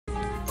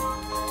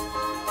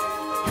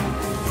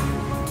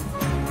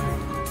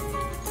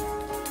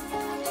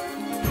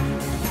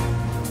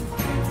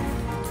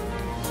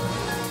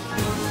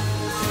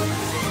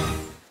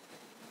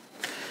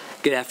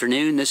Good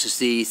afternoon. This is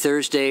the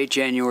Thursday,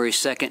 January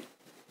 2nd,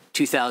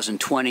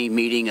 2020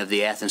 meeting of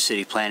the Athens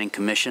City Planning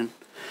Commission.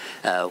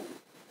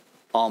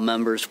 All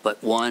members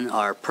but one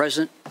are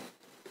present.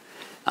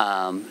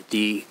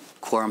 The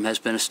quorum has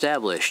been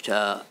established.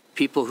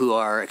 People who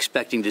are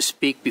expecting to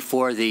speak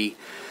before the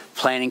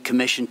Planning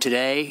Commission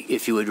today,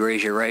 if you would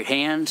raise your right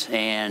hand,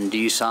 and do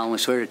you solemnly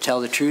swear to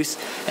tell the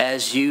truth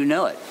as you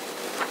know it?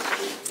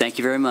 Thank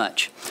you very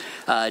much.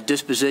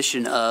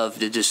 Disposition of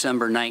the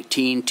December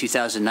 19,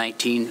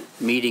 2019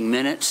 meeting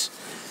minutes.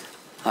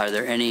 Are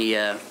there any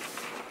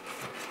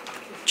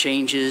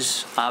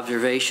changes,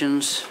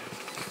 observations?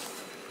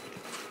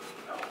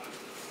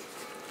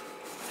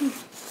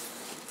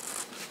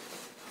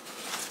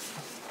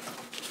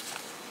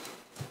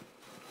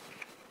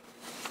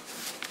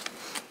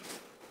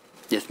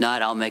 If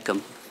not, I'll make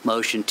a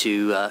motion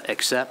to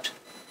accept.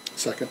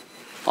 Second.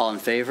 All in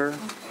favor?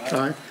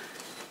 Aye.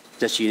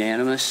 That's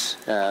unanimous.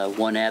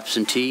 One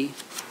absentee.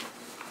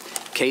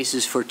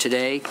 Cases for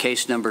today,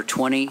 case number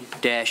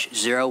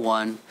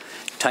 20-01,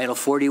 Title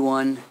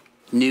 41,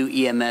 new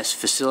EMS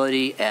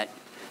facility at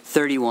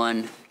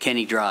 31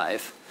 Kenny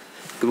Drive.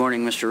 Good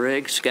morning, Mr.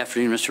 Riggs. Good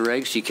afternoon, Mr.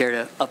 Riggs. Do you care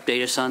to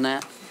update us on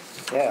that?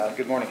 Yeah,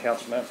 good morning,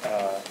 Council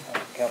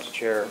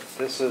Chair.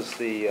 This is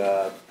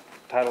the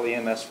Title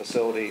EMS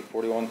facility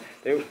 41.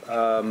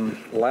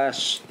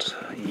 Last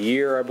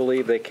year, I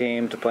believe, they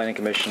came to Planning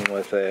Commission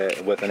with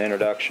an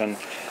introduction.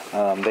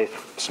 They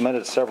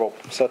submitted several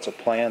sets of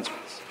plans.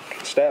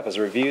 Staff has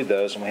reviewed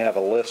those, and we have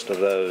a list of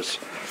those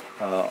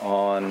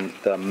on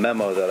the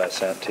memo that I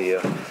sent to you.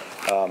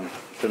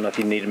 Don't know if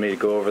you needed me to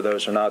go over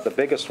those or not. The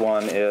biggest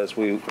one is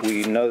we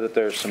know that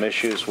there's some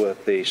issues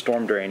with the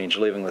storm drainage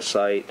leaving the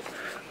site.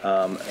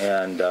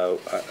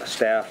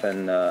 Staff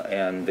and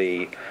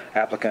the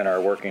applicant are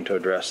working to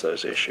address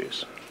those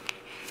issues.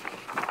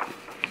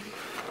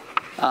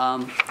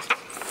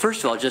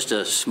 First of all, just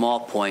a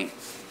small point.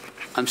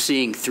 I'm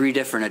seeing 3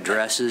 different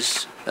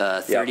addresses,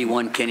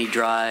 31 yep. Kenny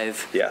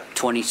Drive, yeah.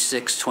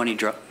 26, 20,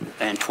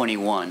 and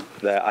 21.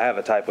 I have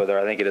a typo there.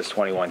 I think it is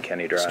 21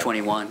 Kenny Drive. It's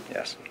 21?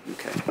 Yes.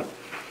 Okay.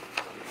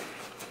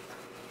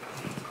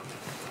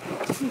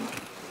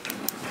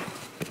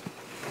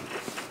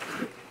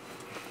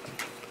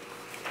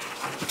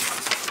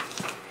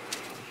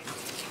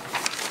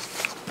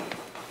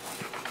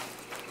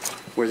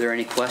 Were there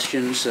any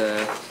questions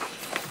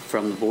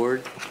from the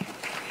board?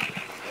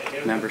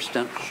 Member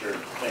Stump? Sure.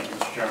 Thank you,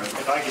 Mr. Chairman.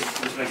 If I could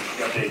just make a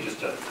update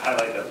just to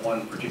highlight that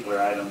one particular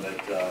item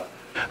that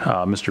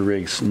Mr.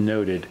 Riggs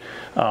noted.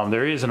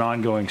 There is an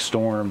ongoing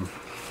storm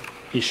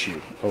issue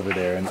over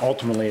there, and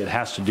ultimately it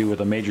has to do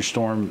with a major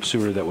storm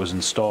sewer that was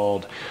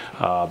installed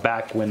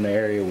back when the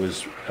area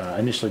was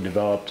initially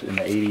developed in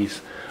the 80s.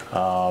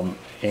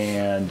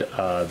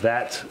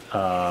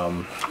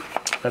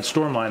 That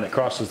storm line that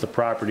crosses the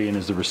property and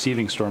is the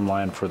receiving storm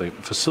line for the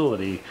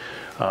facility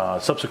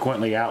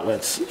subsequently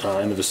outlets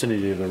in the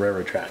vicinity of the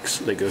railroad tracks.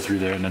 They go through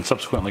there and then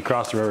subsequently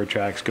cross the railroad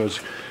tracks,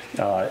 goes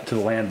to the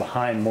land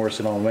behind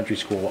Morrison Elementary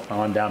School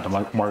on down to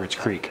Margaret's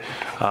Creek.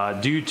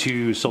 Due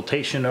to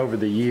siltation over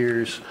the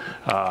years,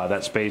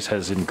 that space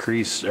has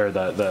increased, or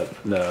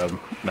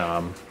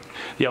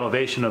the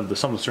elevation of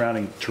some of the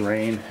surrounding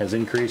terrain has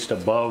increased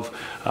above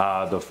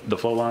the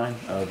flow line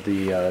of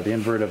the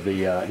invert of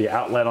the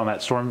outlet on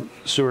that storm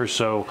sewer.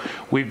 So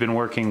we've been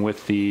working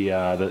with the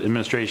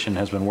administration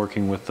has been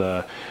working with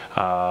the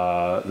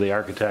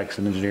architects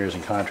and engineers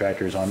and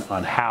contractors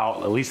on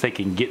how at least they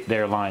can get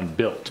their line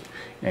built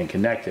and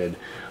connected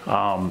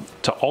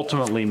to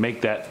ultimately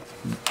make that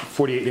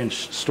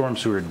 48-inch storm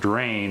sewer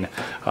drain.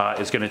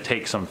 Is going to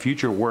take some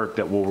future work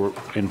that will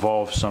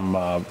involve some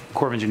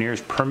Corps of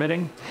Engineers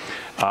permitting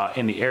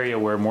in the area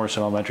where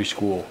Morrison Elementary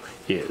School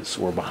is,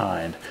 or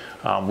behind.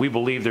 We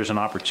believe there's an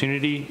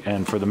opportunity,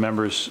 and for the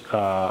members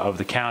of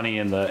the county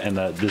and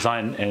the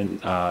design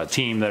and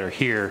team that are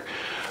here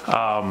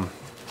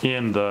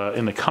in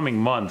the coming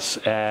months,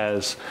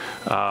 as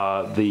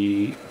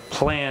the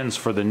plans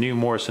for the new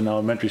Morrison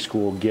Elementary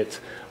School get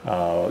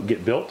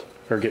built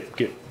or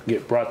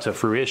get brought to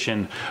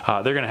fruition,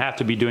 they're going to have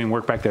to be doing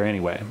work back there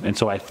anyway. And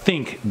so I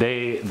think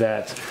the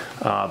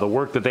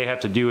work that they have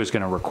to do is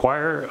going to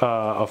require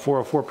a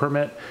 404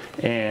 permit,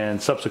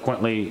 and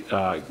subsequently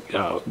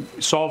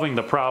solving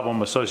the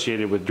problem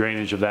associated with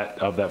drainage of that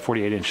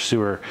 48-inch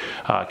sewer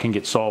can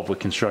get solved with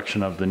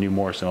construction of the new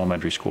Morrison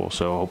Elementary School.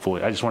 So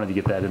hopefully, I just wanted to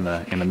get that in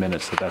the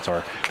minutes that's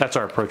our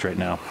approach right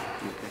now.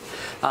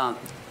 Okay.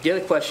 The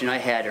other question I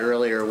had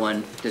earlier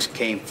when this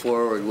came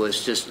forward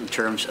was just in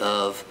terms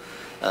of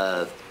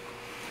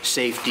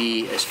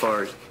safety as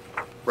far as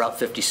Route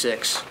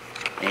 56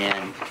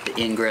 and the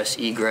ingress,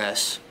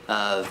 egress.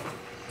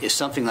 Is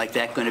something like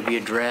that going to be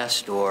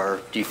addressed,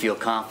 or do you feel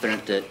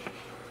confident that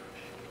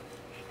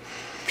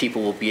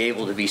people will be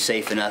able to be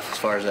safe enough as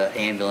far as an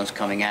ambulance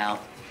coming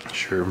out?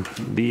 Sure.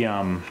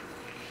 I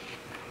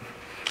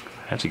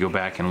have to go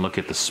back and look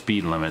at the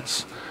speed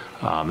limits.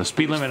 The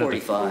speed limit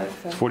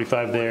 45.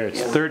 45 there. It's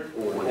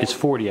It's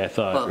 40, I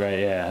thought, right?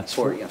 Yeah, it's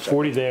 40.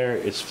 40 there.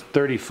 It's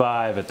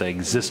 35 at the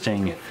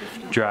existing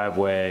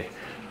driveway.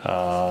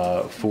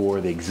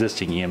 for the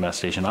existing EMS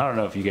station. I don't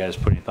know if you guys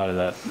put any thought of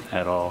that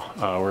at all,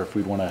 or if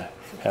we'd want to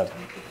have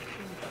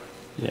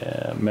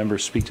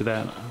members speak to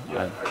that.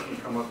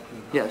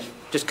 Yes,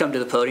 just come to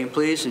the podium,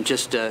 please, and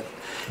just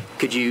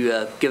could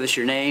you give us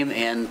your name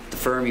and the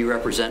firm you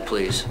represent,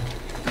 please?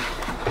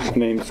 My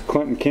name's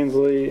Clinton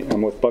Kinsley.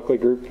 I'm with Buckley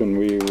Group, and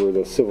we were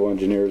the civil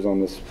engineers on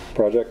this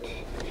project.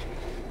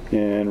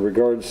 In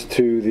regards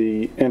to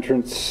the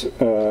entrance,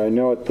 I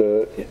know at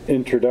the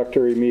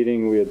introductory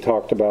meeting we had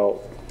talked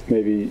about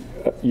maybe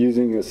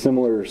using a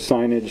similar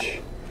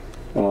signage,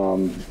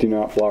 do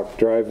not block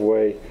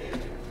driveway,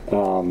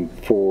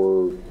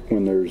 for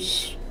when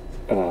there's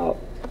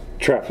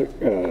traffic,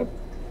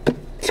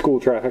 school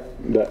traffic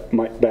that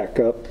might back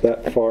up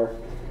that far.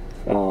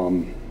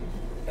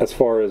 As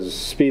far as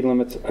speed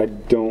limits, I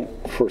don't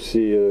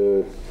foresee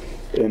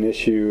an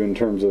issue in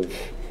terms of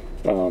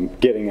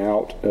getting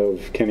out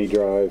of Kenny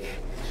Drive.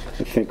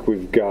 I think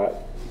we've got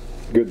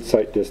good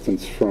sight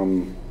distance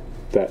from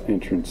that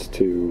entrance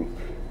to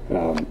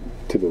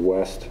the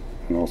west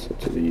and also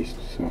to the east.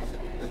 So,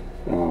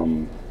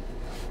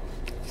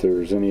 if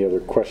there's any other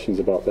questions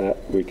about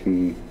that, we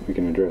can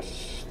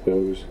address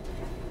those.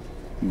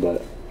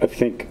 But I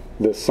think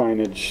the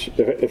signage,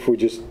 if we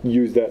just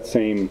use that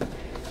same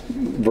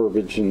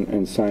verbiage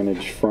and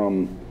signage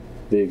from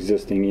the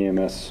existing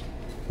EMS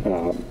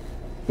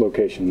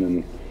location,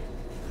 then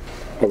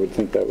I would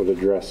think that would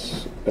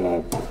address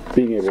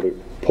being able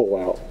to pull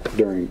out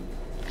during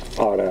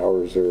odd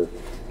hours or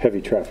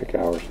heavy traffic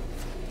hours.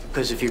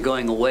 Because if you're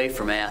going away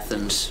from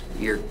Athens,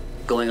 you're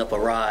going up a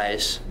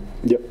rise.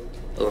 Yep.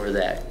 Over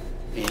that.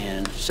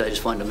 And so I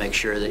just wanted to make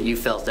sure that you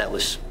felt that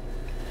was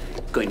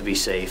going to be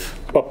safe.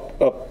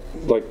 Up,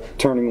 like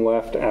turning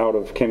left out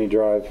of Kenny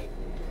Drive.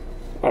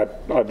 I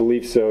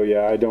believe so.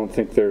 Yeah, I don't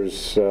think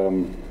there's a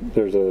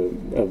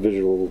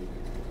visual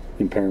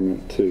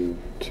impairment to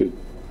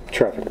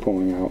traffic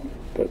pulling out,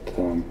 but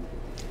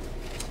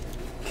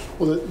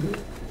well,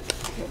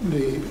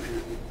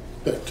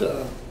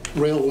 that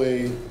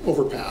railway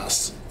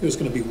overpass is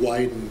going to be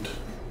widened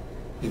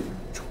in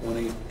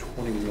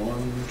 2021,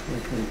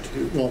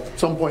 2022. Well,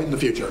 some point in the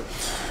future.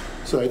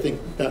 So I think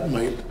that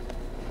might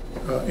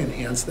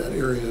enhance that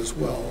area as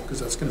well, because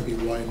that's going to be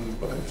widened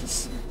by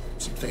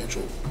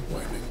substantial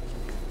widening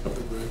of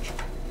the bridge.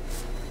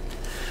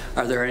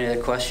 Are there any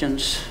other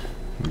questions?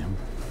 No.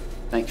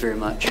 Thank you very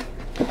much.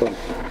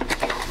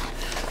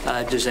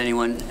 Does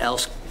anyone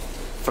else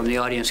from the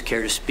audience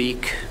care to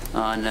speak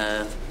on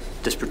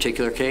this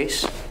particular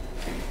case?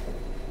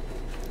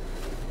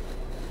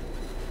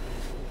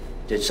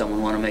 Did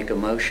someone want to make a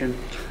motion?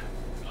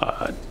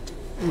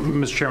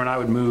 Mr. Chairman, I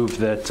would move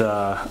that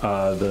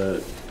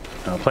the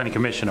Planning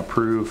Commission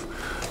approve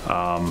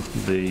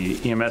the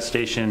EMS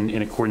station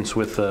in accordance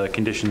with the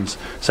conditions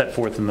set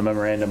forth in the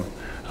memorandum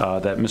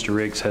that Mr.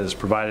 Riggs has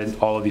provided.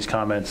 All of these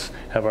comments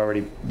have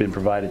already been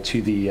provided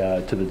to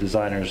the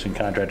designers and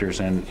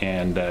contractors,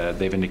 and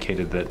they've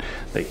indicated that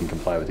they can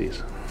comply with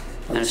these.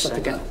 And a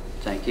second.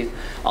 Thank you.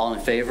 All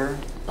in favor?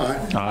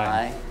 Aye.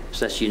 Aye.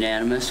 So that's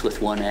unanimous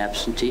with one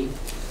absentee.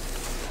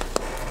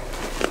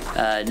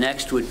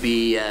 Next would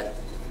be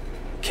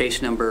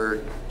case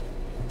number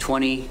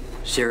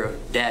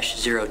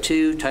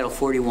 20-02, Title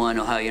 41,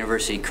 Ohio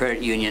University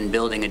Credit Union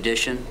Building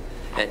Addition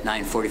at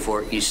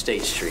 944 East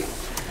State Street.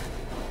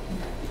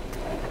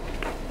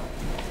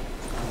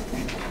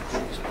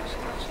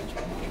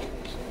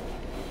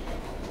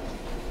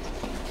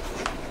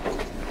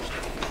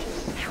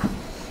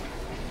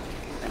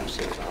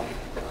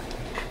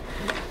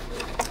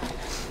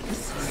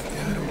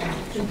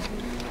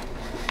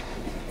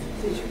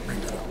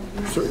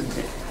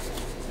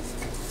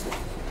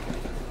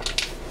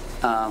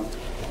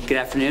 Good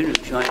afternoon.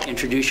 If you want to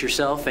introduce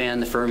yourself and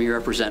the firm you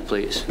represent,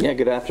 please. Yeah,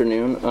 good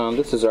afternoon.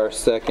 This is our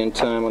second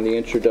time on the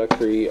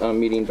introductory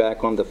meeting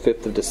back on the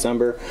 5th of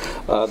December.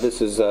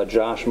 This is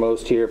Josh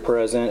Most here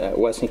present at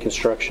Weston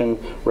Construction,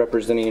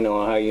 representing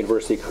Ohio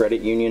University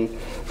Credit Union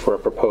for a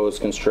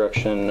proposed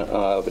construction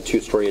of a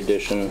two-story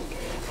addition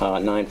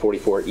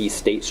 944 East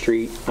State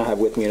Street. I have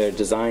with me a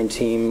design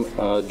team,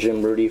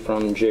 Jim Rudy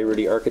from J.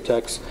 Rudy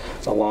Architects,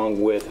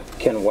 along with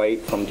Ken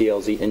White from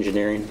DLZ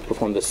Engineering,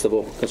 perform the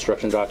civil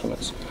construction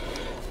documents.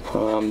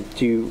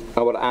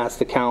 I would ask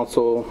the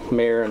council,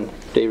 Mayor and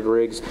David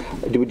Riggs,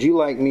 would you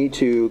like me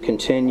to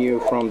continue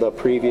from the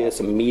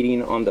previous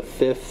meeting on the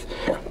 5th,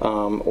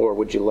 or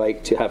would you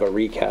like to have a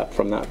recap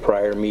from that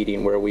prior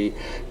meeting where we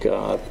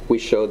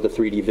showed the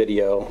 3D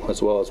video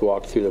as well as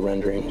walked through the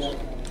renderings?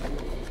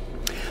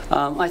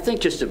 I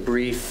think just a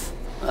brief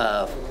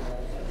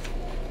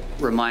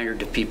reminder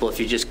to people, if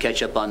you just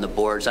catch up on the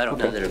boards. I don't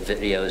know that a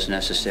video is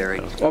necessary.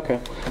 Okay.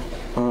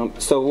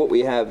 So what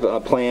we have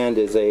planned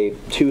is a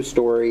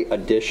 2-story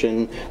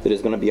addition that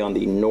is going to be on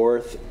the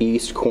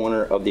northeast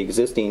corner of the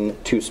existing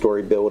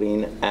 2-story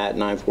building at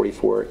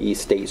 944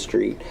 East State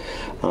Street.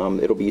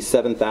 It'll be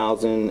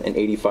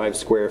 7,085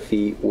 square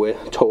feet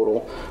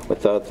total,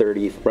 with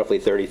roughly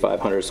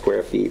 3,500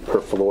 square feet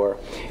per floor.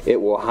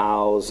 It will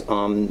house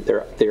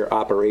their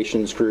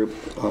operations group,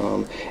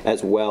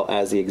 as well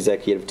as the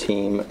executive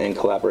team and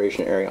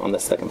collaboration area on the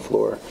second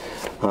floor.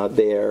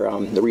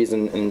 The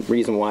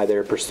reason why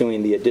they're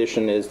pursuing the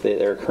addition is that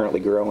they're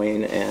currently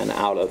growing and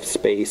out of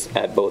space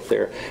at both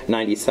their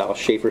 90 South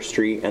Schaefer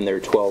Street and their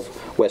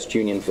 12 West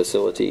Union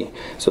facility.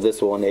 So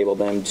this will enable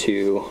them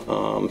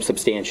to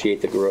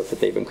substantiate the growth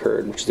that they've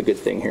incurred, which is a good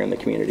thing here in the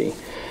community.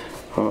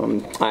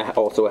 I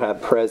also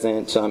have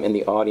present in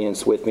the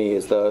audience with me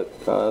is the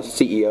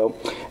CEO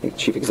and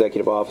Chief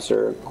Executive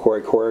Officer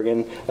Corey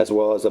Corrigan, as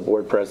well as the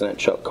Board President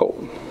Chuck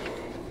Colton.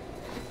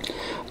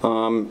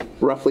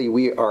 Roughly,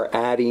 we are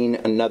adding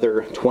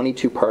another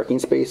 22 parking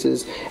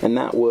spaces, and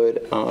that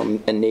would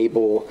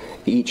enable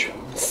each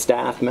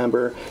staff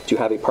member to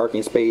have a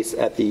parking space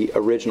at the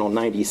original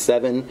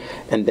 97,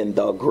 and then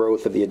the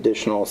growth of the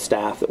additional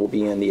staff that will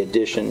be in the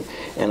addition,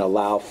 and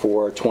allow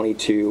for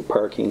 22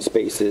 parking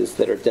spaces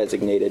that are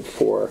designated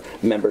for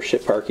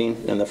membership parking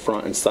in the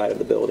front and side of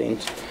the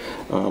buildings.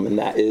 And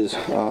that is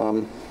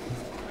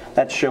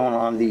that's shown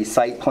on the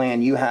site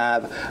plan. You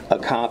have a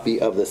copy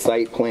of the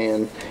site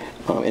plan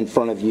in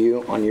front of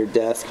you on your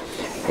desk,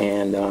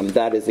 and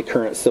that is the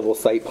current civil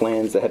site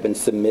plans that have been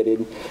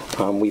submitted.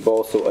 We've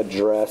also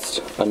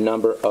addressed a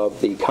number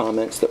of the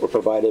comments that were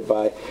provided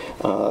by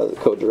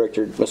Code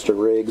Director Mr.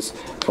 Riggs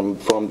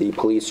from the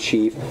police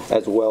chief,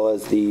 as well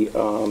as the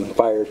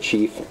fire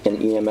chief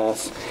and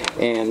EMS.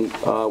 And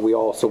we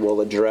also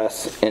will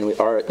address, and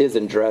is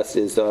addressed,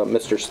 is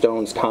Mr.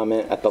 Stone's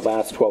comment at the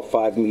last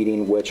 12-5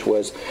 meeting, which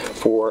was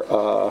for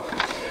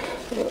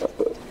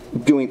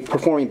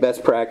performing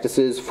best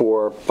practices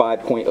for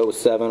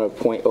 5.07 of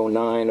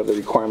 0.09 of the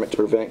requirement to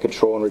prevent,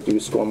 control, and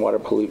reduce stormwater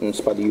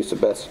pollutants by the use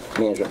of best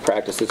management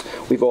practices.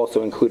 We've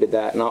also included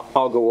that, and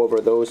I'll go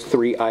over those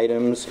 3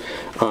 items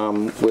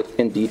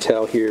in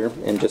detail here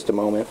in just a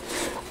moment.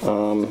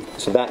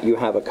 So that you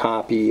have a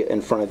copy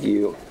in front of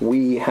you.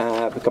 We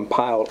have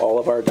compiled all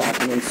of our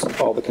documents,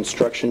 all the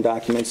construction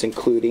documents,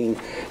 including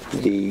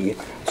the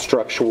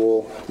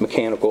structural,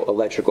 mechanical,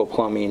 electrical,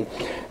 plumbing,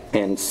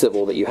 and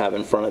civil that you have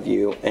in front of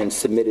you, and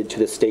submitted to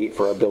the state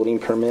for a building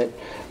permit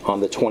on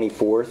the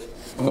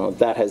 24th.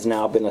 That has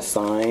now been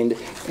assigned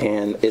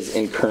and is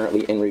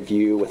currently in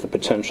review with the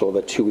potential of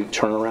a 2-week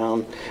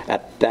turnaround.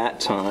 At that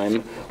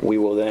time, we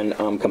will then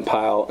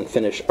compile and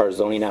finish our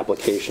zoning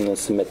application and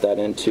submit that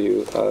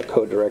into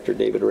Code Director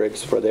David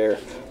Riggs for their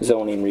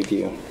zoning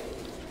review.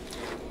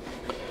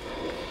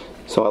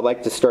 So I'd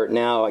like to start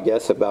now, I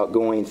guess, about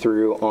going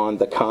through on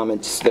the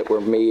comments that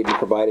were made and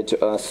provided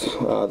to us.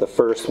 The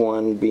first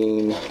one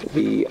being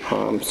the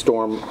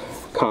storm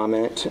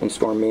comment and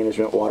storm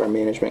management, water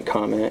management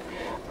comment.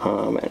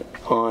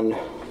 On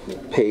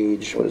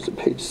page, what is it,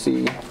 page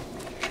C?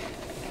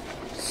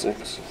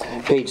 6.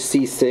 Page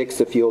C6,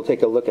 if you'll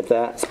take a look at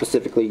that,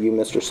 specifically you,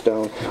 Mr.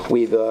 Stone,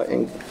 we've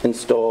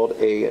installed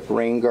a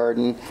rain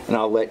garden, and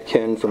I'll let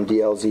Ken from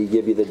DLZ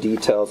give you the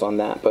details on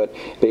that, but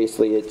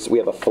basically we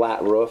have a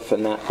flat roof,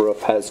 and that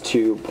roof has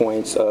 2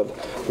 points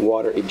of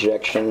water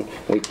ejection.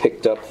 We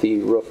picked up the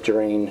roof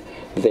drain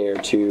there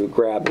to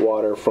grab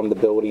water from the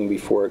building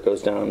before it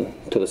goes down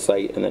to the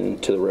site and then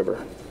to the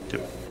river.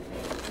 Yep.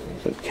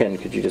 So Ken,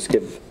 could you just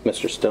give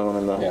Mr. Stone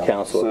and the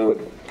council a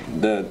quick...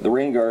 The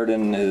rain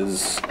garden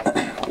is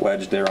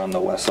wedged there on the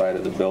west side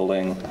of the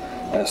building.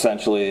 And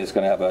essentially, it's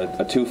going to have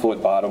a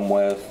 2-foot bottom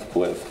width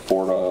with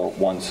 4 to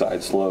 1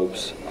 side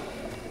slopes.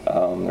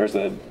 There's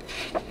a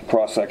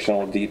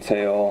cross-sectional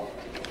detail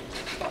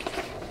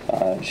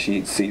on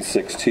sheet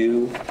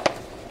C62.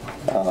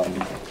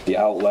 The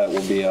outlet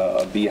will be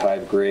a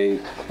beehive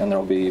grate, and there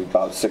will be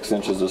about 6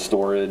 inches of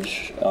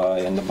storage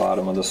in the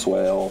bottom of the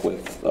swale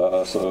with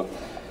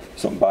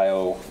some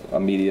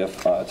media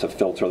to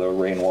filter the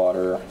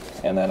rainwater,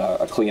 and then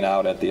a clean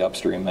out at the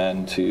upstream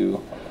end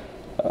to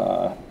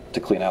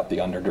clean out the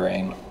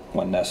underdrain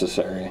when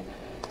necessary.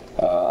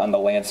 On the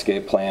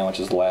landscape plan, which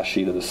is the last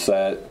sheet of the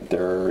set,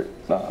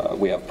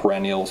 we have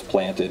perennials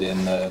planted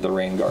in the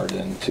rain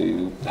garden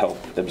to help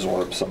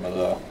absorb some of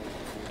the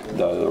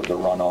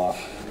runoff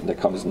that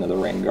comes into the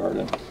rain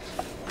garden.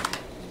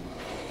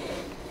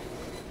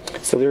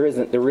 So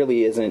there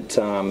really isn't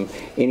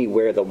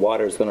anywhere the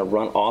water is going to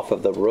run off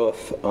of the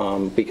roof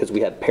because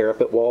we have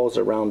parapet walls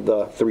around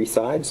the 3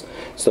 sides.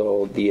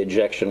 So the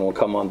ejection will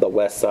come on the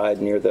west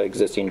side near the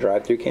existing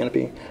drive-through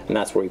canopy, and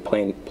that's where we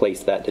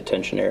place that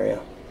detention area.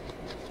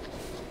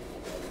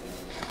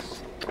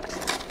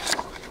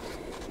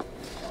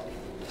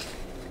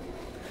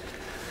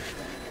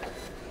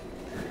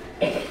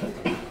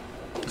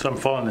 So I'm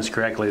following this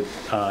correctly.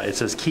 It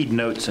says keyed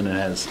notes, and it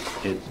has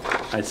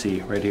I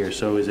see right here.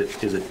 So is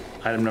it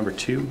item number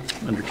 2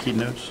 under keyed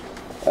notes?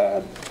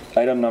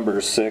 Item number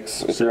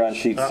 6, if you're on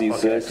sheet C6.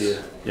 Okay, I see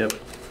it. Yep.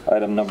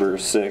 Item number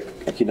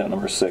 6, key note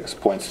number 6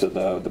 points to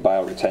the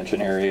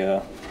bioretention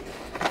area,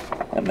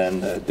 and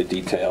then the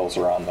details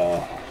are on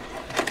the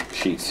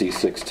sheet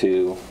C6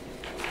 too.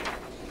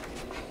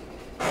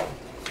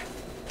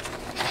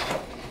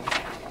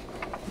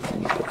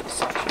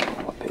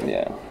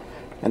 Yeah.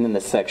 And then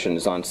the section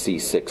is on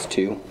C6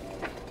 too.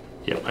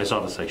 Yep, I saw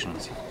the section on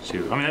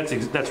C2. I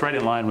mean, that's right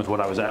in line with what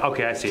I was at.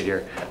 Okay, I see it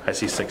here. I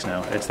see 6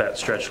 now. It's that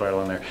stretch right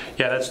along there.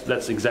 Yeah,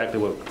 that's exactly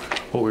what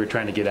we were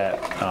trying to get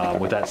at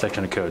with that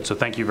section of code. So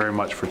thank you very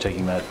much for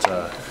taking that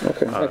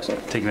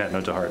taking that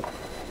note to heart.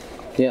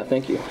 Yeah,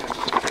 thank you.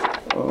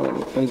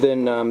 And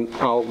then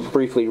I'll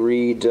briefly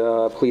read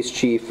Police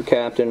Chief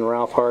Captain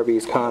Ralph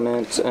Harvey's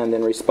comments and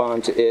then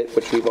respond to it,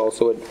 which we've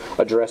also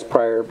addressed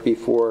prior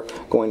before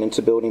going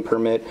into building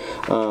permit.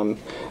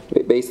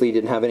 It basically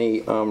didn't have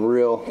any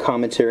real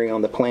commentary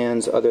on the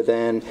plans other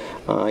than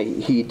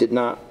he did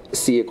not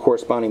see a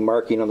corresponding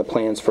marking on the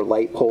plans for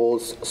light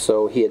poles,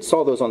 so he had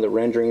saw those on the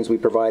renderings we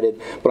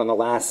provided, but on the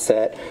last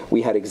set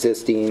we had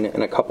existing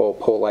and a couple of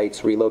pole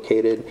lights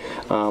relocated.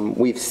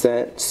 We've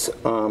set,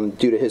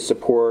 due to his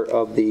support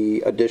of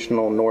the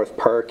additional north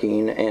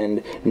parking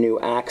and new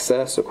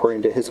access,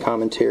 according to his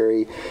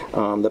commentary,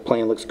 the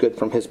plan looks good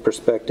from his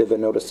perspective,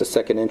 and notice the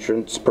second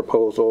entrance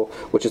proposal,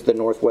 which is the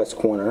northwest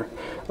corner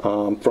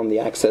from the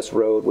access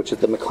road, which is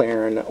the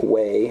McLaren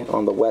Way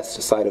on the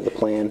west side of the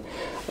plan,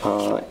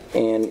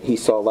 and he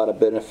saw a lot of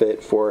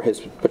benefit for his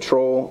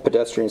patrol,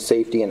 pedestrian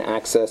safety, and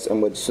access, and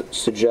would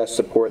suggest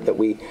support that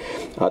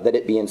that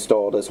it be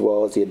installed, as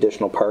well as the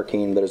additional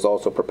parking that is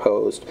also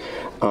proposed.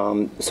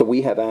 So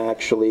we have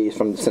actually,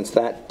 since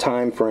that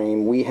time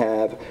frame, we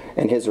have,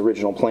 in his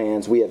original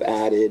plans, we have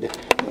added.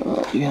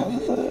 You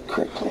have the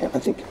correct plan. I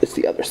think it's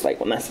the other site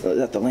one. Is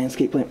that the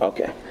landscape plan?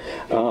 Okay.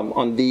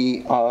 On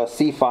the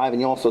C5, and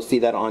you also see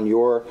that on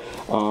your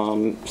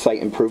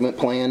site improvement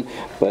plan,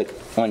 but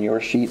on your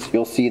sheets,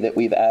 you'll see that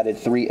we've added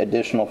 3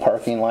 additional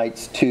parking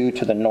lights, 2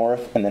 to the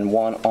north and then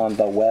 1 on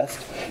the west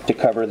to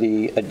cover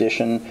the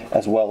addition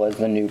as well as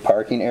the new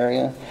parking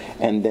area.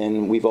 And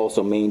then we've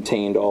also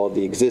maintained all of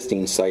the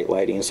existing site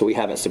lighting, so we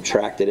haven't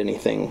subtracted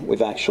anything.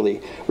 We've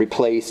actually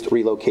replaced,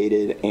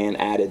 relocated, and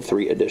added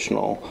 3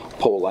 additional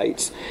pole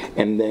lights.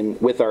 And then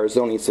with our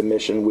zoning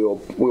submission, we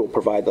will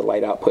provide the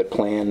light output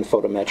plan,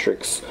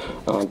 photometrics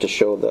to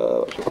show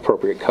the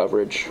appropriate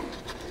coverage.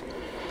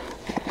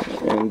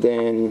 And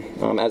then,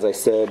 as I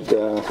said,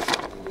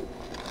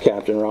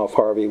 Captain Ralph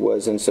Harvey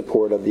was in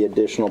support of the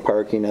additional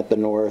parking at the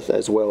north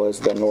as well as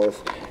the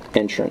north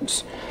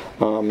entrance.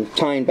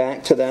 Tying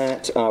back to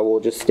that, I will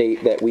just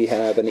state that we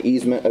have an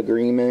easement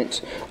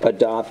agreement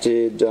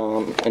adopted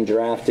and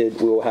drafted.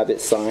 We will have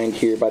it signed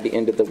here by the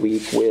end of the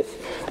week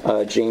with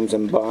James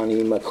and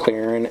Bonnie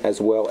McLaren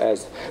as well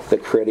as the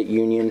credit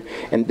union.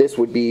 And this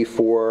would be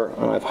for,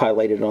 I've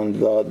highlighted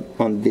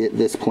on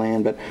this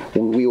plan, but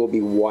we will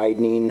be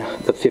widening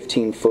the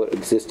 15-foot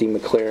existing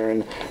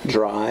McLaren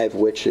drive,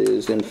 which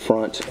is in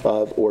front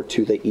of or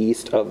to the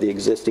east of the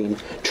existing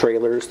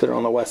trailers that are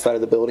on the west side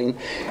of the building,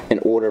 in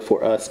order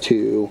for us to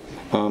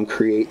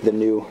create the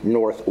new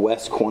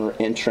northwest corner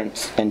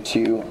entrance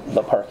into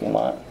the parking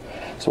lot.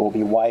 So we'll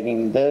be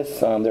widening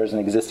this. There's an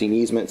existing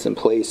easement in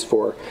place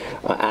for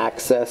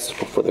access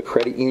for the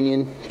credit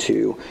union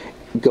to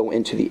go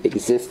into the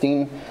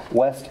existing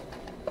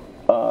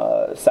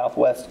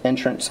southwest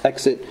entrance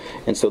exit,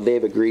 and so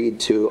they've agreed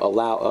to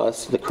allow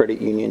us, the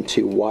credit union,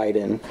 to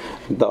widen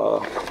the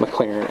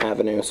McLaren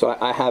Avenue. So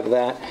I have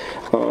that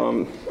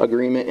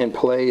agreement in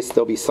place.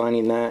 They'll be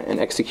signing that and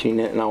executing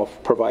it, and I'll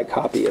provide a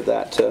copy of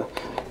that to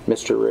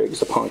Mr.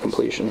 Riggs upon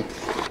completion.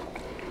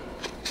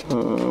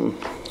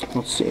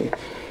 Let's see.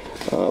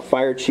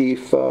 Fire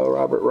Chief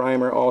Robert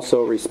Reimer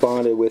also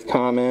responded with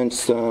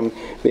comments,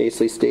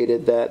 basically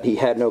stated that he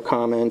had no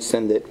comments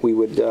and that we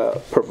would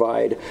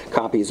provide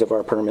copies of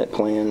our permit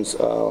plans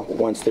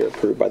once they're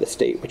approved by the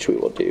state, which we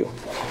will do.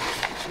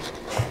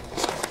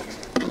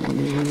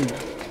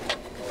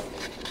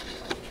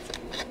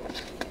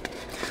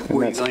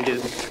 Were you going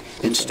to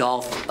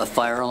install a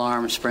fire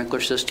alarm sprinkler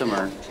system,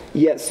 or?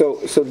 Yeah, so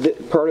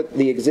part of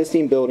the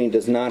existing building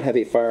does not have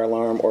a fire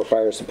alarm or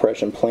fire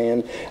suppression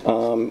plan.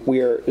 We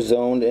are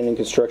zoned in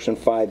construction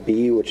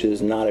 5B, which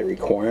is not a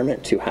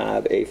requirement to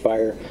have a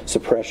fire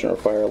suppression or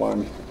fire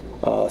alarm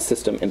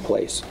system in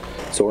place.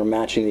 So we're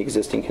matching the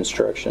existing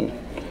construction,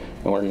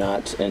 and we're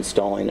not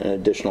installing an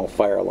additional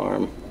fire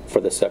alarm for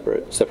the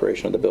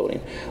separation of the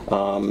building.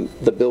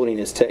 The building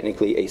is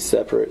technically a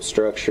separate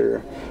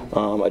structure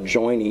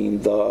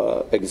adjoining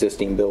the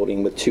existing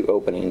building with 2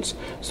 openings,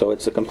 so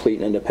it's a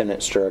complete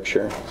independent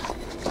structure.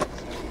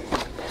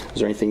 Is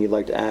there anything you'd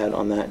like to add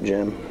on that,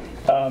 Jim?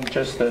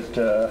 Just that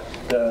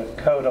the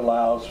code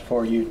allows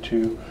for you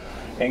to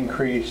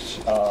increase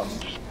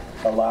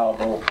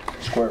allowable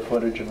square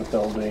footage of the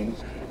building.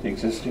 The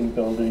existing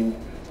building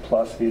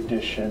plus the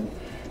addition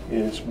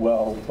is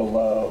well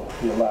below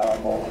the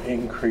allowable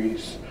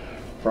increase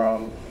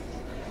from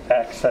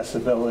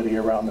accessibility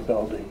around the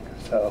building.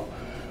 So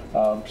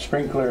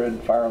sprinkler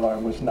and fire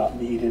alarm was not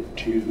needed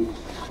to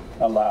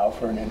allow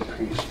for an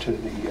increase to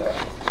the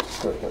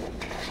square footage.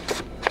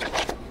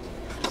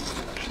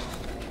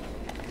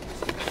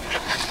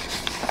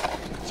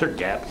 Is there a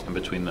gap in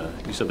between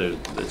you said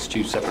there's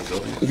two separate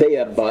buildings? They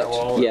abut,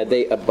 Firewall, yeah,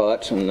 they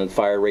abut and then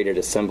fire rated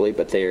assembly,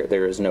 but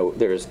there is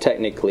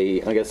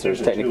technically, I guess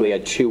there's technically a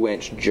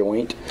 2-inch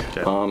joint,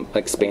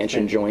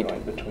 expansion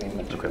joint. Between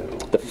the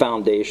two. The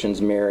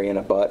foundations marry and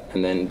abut,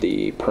 and then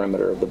the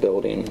perimeter of the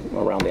building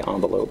around the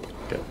envelope.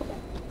 Okay.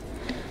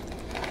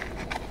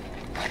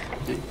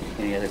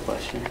 Any other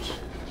questions?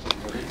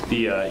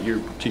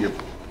 To your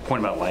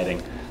point about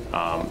lighting,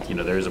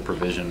 there is a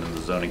provision in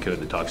the zoning code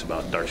that talks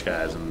about dark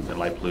skies and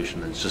light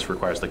pollution, and it just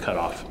requires the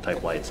cutoff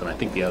type lights. And I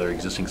think the other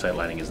existing site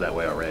lighting is that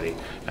way already.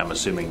 I'm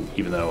assuming,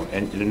 even though,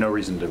 and there's no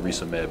reason to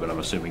resubmit, but I'm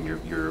assuming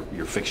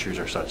your fixtures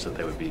are such that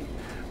they would be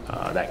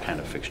that kind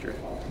of fixture.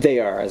 They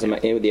are.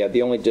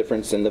 The only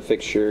difference in the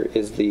fixture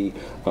is the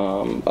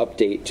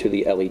update to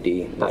the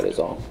LED. That is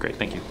all. Great,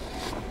 thank you.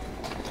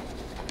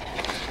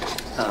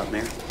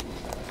 Mayor?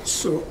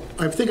 So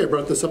I think I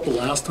brought this up the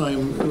last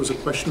time. There was a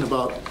question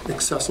about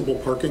accessible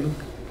parking.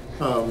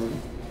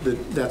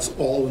 That's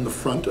all in the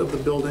front of the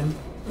building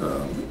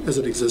as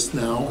it exists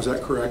now. Is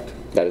that correct?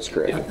 That is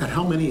correct. And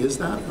how many is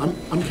that?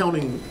 I'm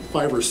counting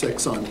 5 or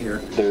 6 on here.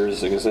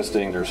 There's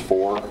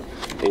 4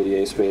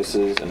 ADA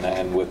spaces, and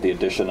then with the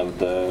addition of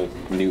the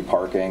new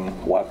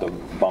parking, we'll have to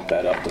bump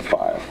that up to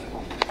 5.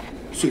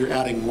 So you're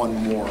adding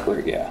 1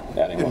 more. Yeah,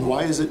 adding And 1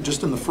 why is it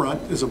just in the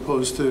front as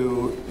opposed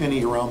to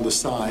any around the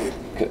side?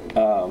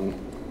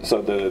 So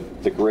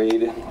the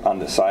grade on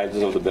the sides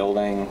of the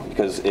building,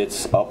 because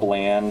it's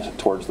upland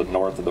towards the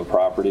north of the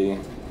property,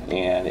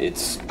 and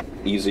it's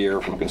easier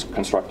from a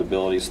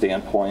constructability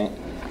standpoint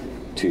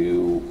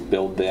to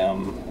build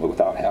them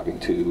without having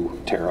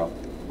to tear up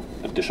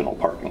additional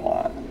parking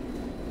lot.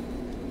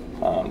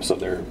 So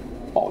they're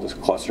all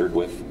just clustered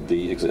with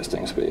the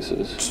existing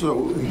spaces.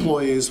 So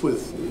employees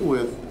with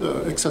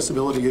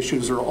accessibility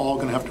issues are all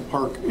going to have to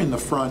park in the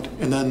front,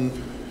 and then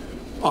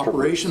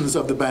operations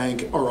of the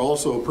bank are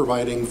also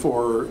providing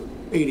for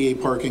ADA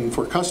parking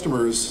for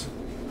customers.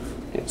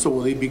 So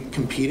will they be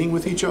competing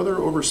with each other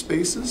over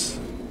spaces?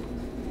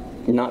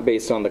 Not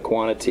based on the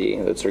quantity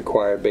that's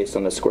required, based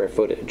on the square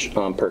footage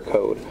per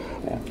code.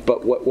 Yeah.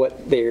 But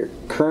what they're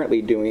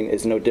currently doing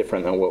is no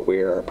different than what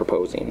we are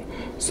proposing.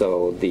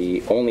 So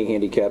the only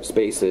handicap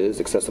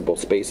spaces, accessible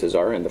spaces,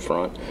 are in the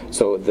front.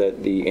 So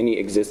that any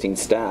existing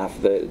staff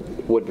that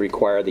would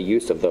require the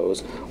use of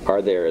those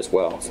are there as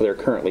well. So they're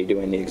currently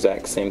doing the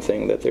exact same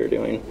thing that they're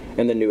doing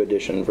in the new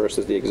addition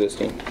versus the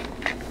existing.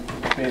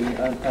 And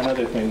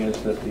another thing is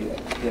that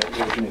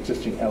there's an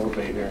existing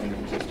elevator in the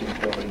existing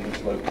building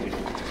that's located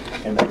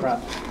in the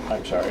front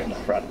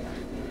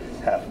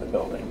half of the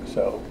building.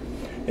 So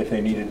if they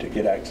needed to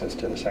get access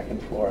to the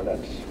second floor,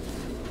 that's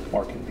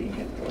more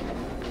convenient for them.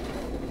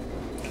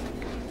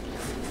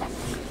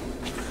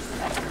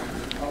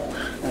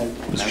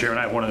 Mr. Chairman,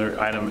 I have one other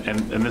item,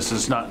 and this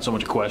is not so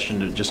much a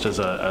question, just as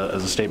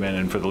a statement,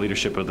 and for the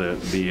leadership of the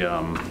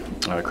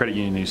credit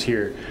union who's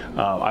here.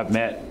 I've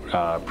met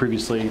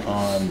previously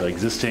on the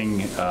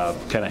existing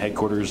kind of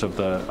headquarters of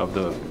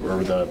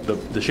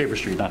the Schaefer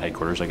Street, not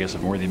headquarters, I guess,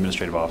 of where the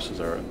administrative offices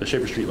are, the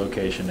Schaefer Street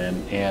location,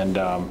 and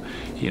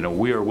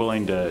we are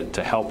willing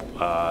to help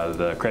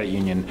the credit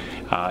union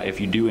if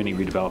you do any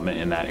redevelopment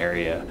in that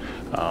area,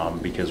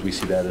 because we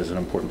see that as an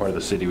important part of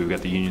the city. We've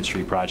got the Union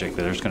Street project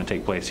that is going to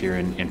take place here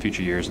in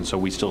future years, and so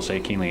we still stay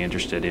keenly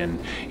interested in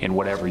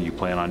whatever you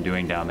plan on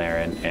doing down there,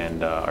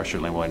 and are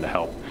certainly willing to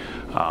help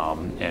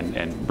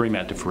and bring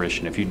that to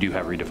fruition if you do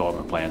have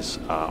redevelopment plans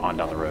on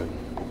down the road.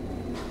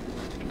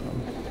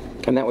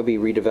 And that would be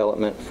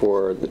redevelopment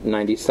for the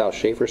 90 South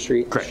Schaefer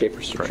Street, Correct.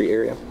 Schaefer Street Correct.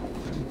 area.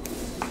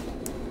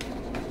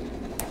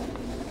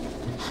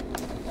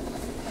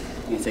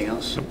 Anything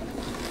else? Should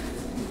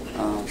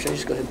I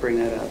just go ahead and bring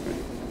that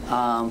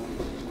up?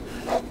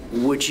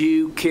 Would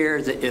you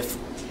care that if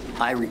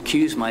I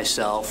recuse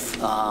myself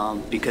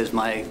because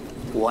my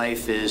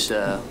wife is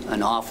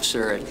an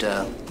officer at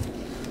a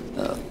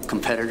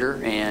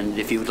competitor, and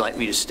if you would like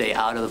me to stay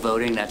out of the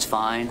voting, that's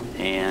fine,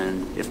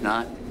 and if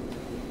not?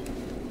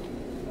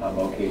 I'm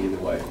okay either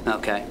way.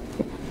 Okay.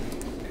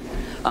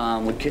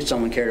 Would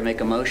someone care to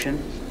make a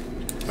motion?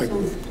 I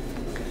move.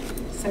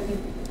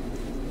 Second.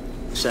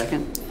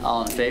 Second?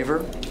 All in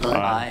favor?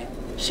 Aye.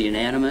 It's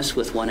unanimous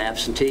with 1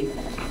 absentee.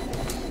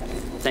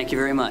 Thank you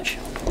very much.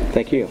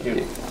 Thank you.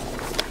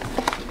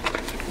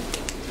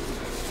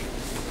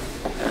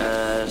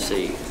 Let's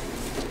see.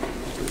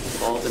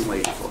 All been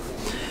waiting for.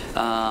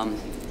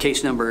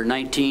 Case number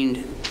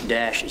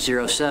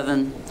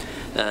 19-07,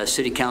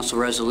 City Council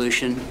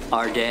Resolution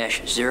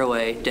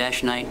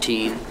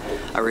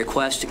R-08-19, a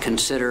request to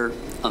consider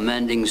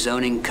amending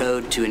zoning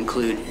code to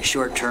include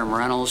short-term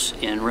rentals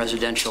in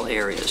residential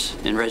areas,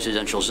 in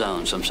residential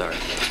zones, I'm sorry.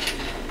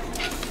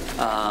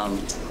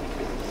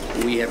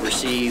 We have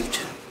received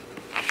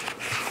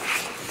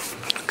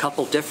a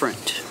couple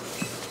different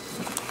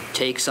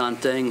takes on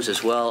things,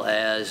 as well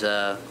as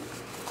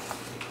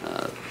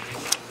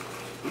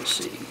let's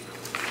see,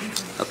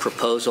 a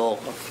proposal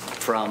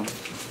from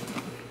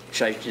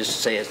should I just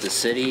say as the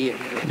city?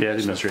 Yeah, the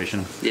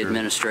administration. The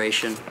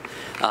administration.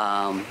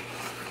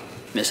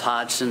 Ms.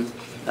 Hodson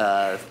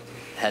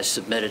has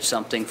submitted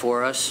something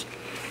for us,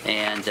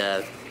 and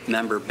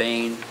Member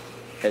Bain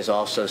has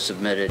also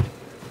submitted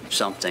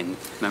something.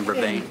 Member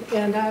Bain?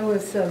 And I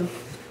was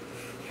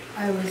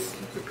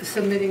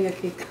submitting it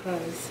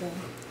because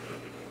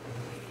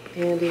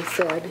Andy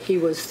said he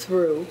was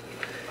through.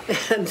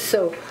 And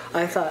so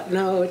I thought,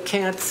 no, it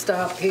can't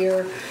stop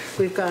here.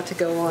 We've got to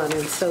go on.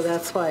 And so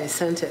that's why I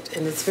sent it.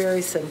 And it's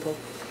very simple.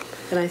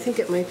 And I think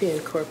it might be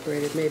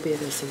incorporated. Maybe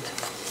it isn't.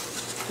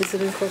 Is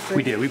it incorporated?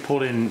 We did. We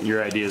pulled in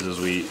your ideas as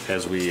we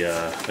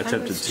attempted I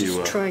was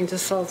just trying to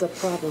solve the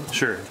problem.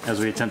 Sure, as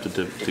we attempted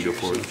to go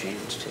forward.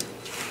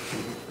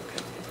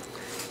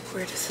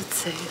 Where does it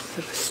say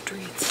the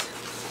streets?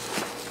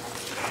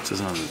 It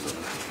says on the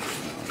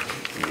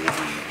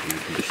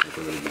condition for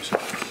the use.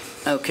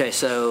 Okay,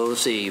 so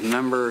let's see.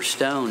 Member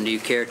Stone, do you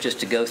care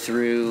just to go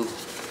through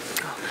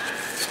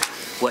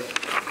what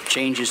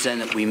changes then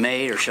that we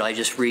made, or shall I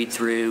just read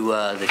through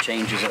the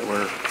changes that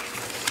were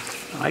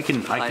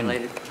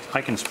highlighted?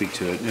 I can speak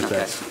to it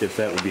if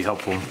that would be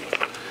helpful.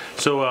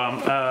 So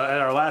at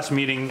our last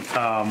meeting,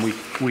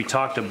 we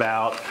talked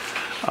about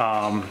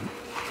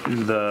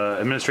the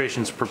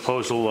administration's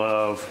proposal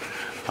of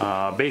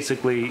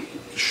basically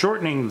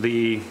shortening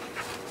the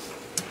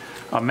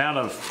amount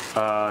of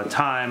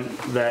time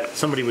that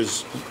somebody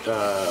was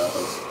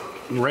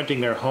renting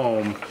their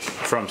home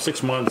from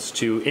 6 months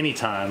to any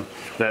time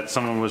that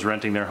someone was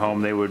renting their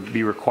home. They would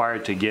be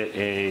required to get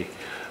a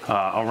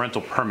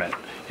rental permit,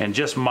 and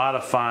just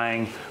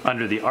modifying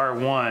under the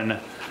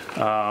R1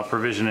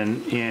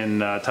 provision in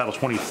Title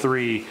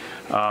 23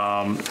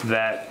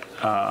 that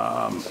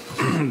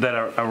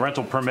a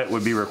rental permit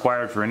would be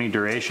required for any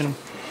duration.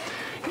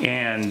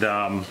 And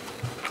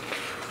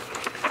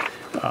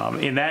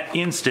in that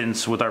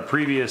instance, with our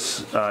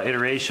previous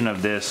iteration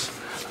of this,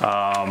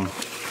 a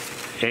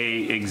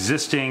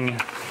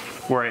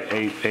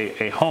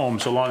home,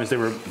 so long as they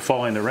were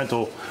following the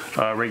rental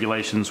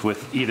regulations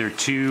with either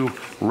 2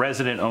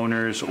 resident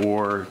owners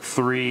or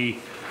 3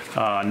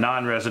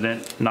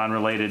 non-resident,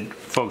 non-related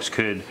folks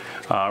could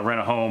rent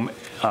a home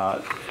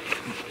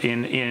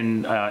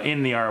in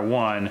the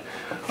R1.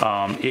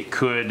 It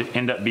could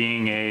end up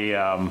being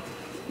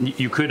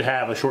you could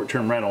have a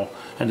short-term rental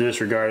under this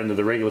regard under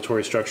the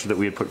regulatory structure that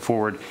we had put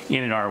forward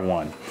in an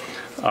R1,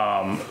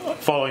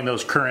 following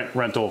those current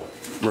rental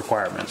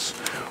requirements.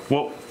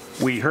 What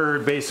we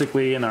heard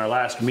basically in our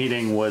last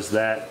meeting was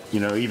that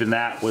even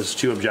that was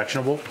too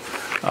objectionable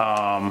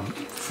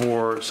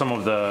for some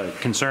of the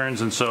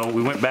concerns, and so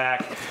we went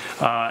back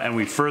and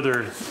we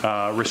further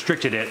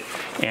restricted it,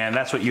 and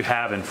that's what you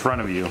have in front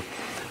of you.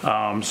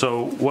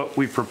 So what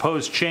we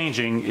proposed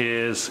changing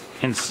is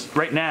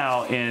right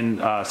now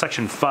in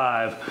Section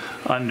 5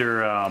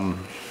 under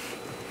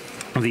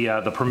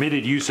the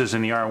permitted uses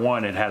in the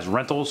R1, it has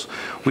rentals.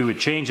 We would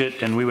change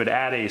it and we would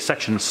add a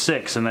Section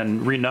 6 and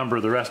then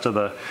renumber the rest of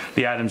the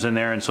items in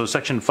there. And so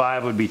Section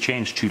 5 would be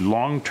changed to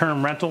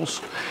long-term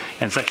rentals,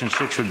 and Section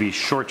 6 would be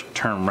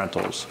short-term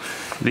rentals.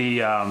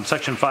 The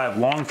Section 5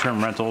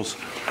 long-term rentals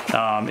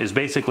is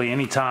basically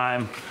any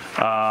time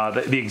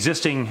the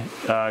existing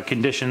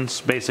conditions,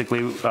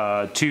 basically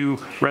 2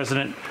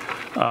 resident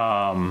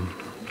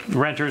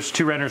renters,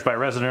 2 renters by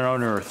resident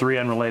owner, or 3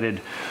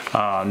 unrelated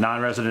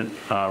non-resident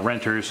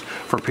renters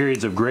for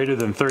periods of greater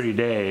than 30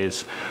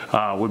 days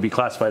would be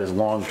classified as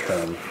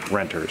long-term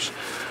renters,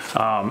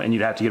 and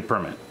you'd have to get a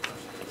permit.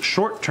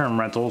 Short-term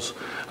rentals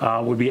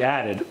would be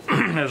added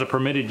as a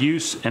permitted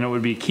use, and it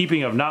would be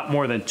keeping of not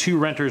more than 2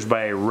 renters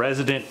by a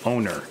resident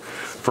owner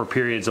for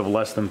periods of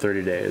less than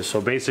 30 days. So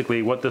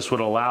basically what this would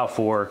allow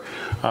for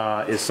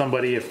is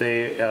somebody, if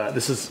they,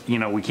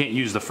 we can't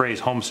use the phrase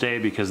homestay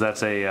because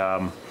that's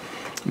a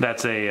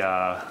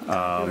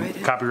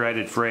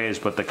copyrighted phrase,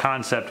 but the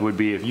concept would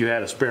be if you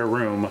had a spare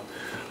room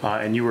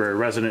and you were a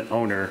resident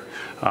owner,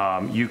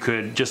 you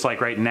could, just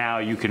like right now,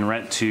 you can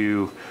rent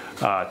to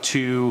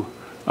two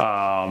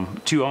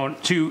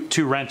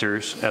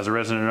renters as a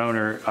resident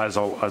owner as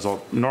a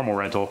normal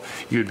rental.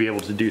 You would be able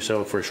to do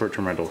so for a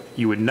short-term rental.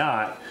 You would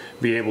not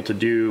be able to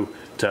do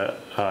to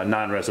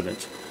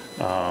non-resident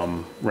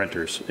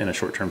renters in a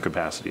short-term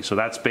capacity. So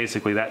that's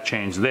basically that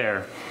change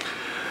there.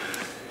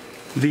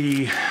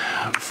 The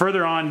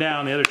further on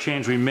down, the other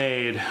change we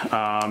made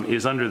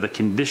is under the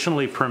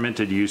conditionally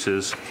permitted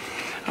uses,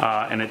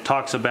 and it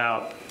talks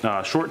about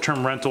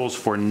short-term rentals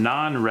for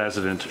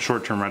non-resident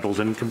short-term rentals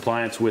in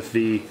compliance with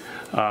the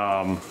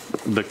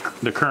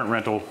current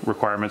rental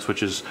requirements,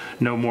 which is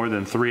no more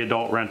than 3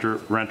 adult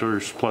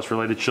renters plus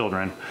related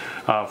children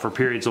for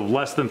periods of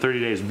less than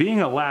 30 days,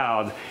 being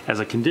allowed as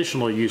a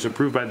conditional use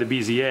approved by the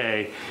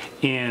BZA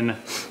in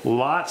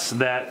lots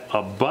that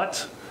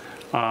abut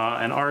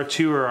an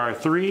R2 or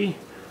R3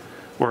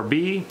 or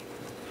B,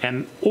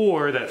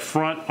 or that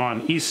front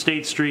on East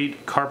State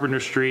Street, Carpenter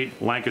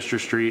Street, Lancaster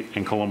Street,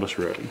 and Columbus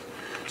Road.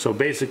 So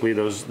basically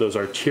those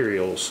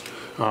arterials.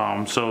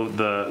 So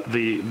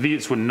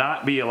these would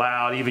not be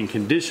allowed even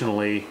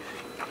conditionally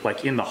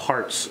like in the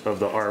hearts of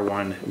the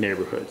R1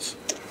 neighborhoods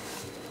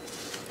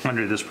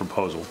under this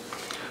proposal.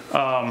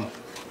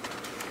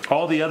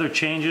 All the other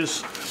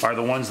changes are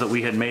the ones that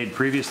we had made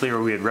previously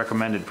or we had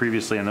recommended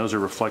previously, and those are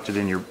reflected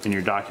in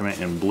your document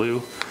in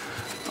blue.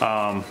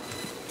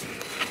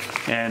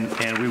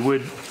 And we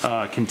would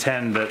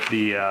contend that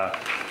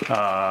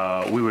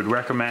we would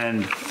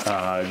recommend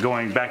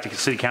going back to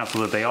City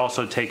Council that they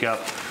also take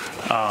up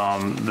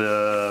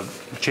the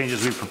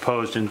changes we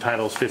proposed in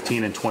Titles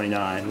 15 and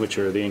 29, which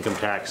are the income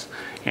tax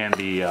and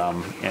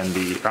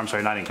I'm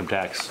sorry, not income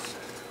tax,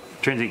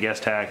 transient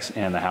guest tax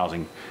and the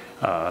housing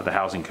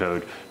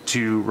code,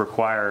 to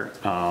require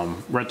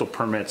rental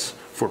permits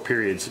for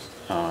periods.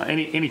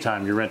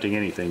 Anytime you're renting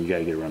anything, you got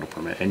to get a rental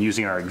permit, and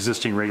using our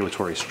existing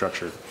regulatory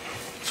structure.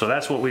 So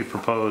that's what we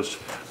proposed.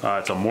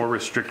 It's a more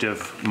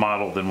restrictive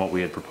model than what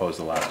we had proposed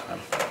the last time.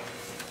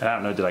 And I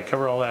don't know, did I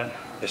cover all that?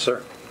 Yes,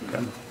 sir.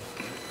 Okay.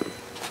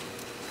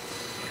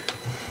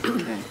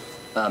 Okay.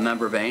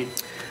 Member Bain?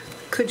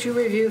 Could you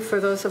review, for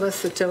those of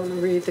us that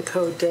don't read the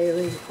code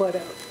daily, what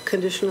a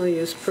conditional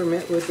use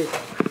permit would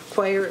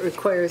require? It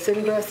requires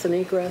ingress and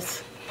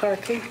egress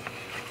parking.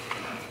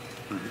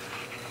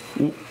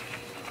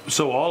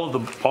 So all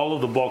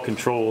of the bulk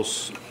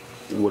controls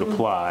would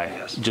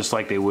apply, just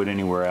like they would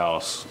anywhere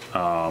else,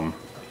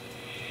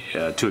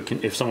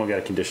 if someone got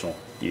a conditional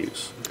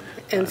use.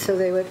 And so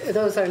they would.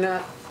 Those are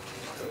not.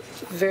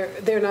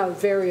 They're not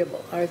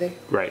variable, are they?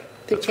 Right.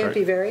 They can't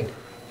be varied.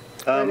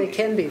 Or they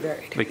can be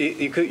varied.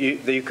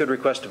 You could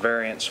request a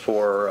variance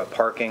for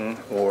parking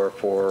or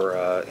for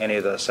any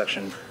of the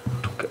section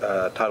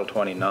Title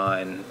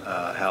 29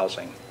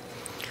 housing.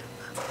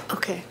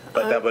 Okay.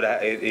 But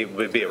it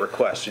would be a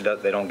request.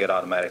 They don't get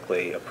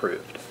automatically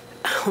approved.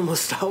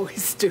 Almost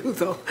always do,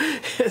 though.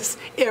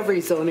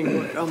 Every zoning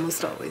board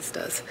almost always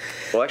does.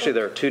 Well, actually,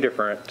 there are two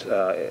different.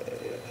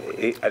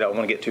 I don't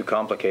want to get too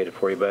complicated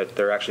for you, but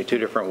there are actually two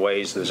different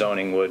ways the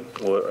zoning would,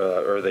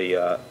 or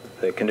the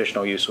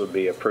conditional use would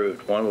be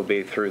approved. One would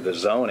be through the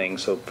zoning.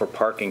 So for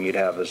parking, you'd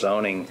have a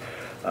zoning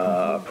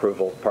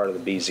approval, part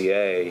of the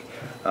BZA.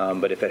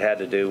 But if it had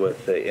to do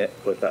with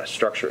the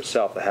structure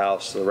itself, the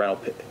house, the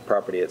rental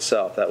property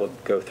itself, that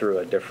would go through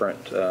a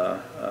different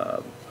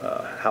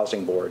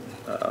housing board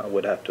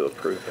would have to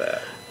approve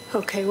that.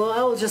 Okay, well,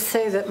 I will just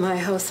say that my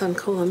house on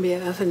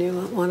Columbia Avenue,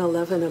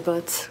 111,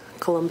 abuts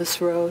Columbus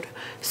Road.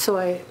 So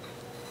I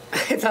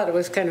thought it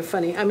was kind of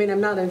funny. I mean, I'm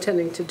not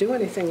intending to do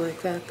anything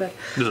like that, but...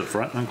 Is it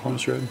front on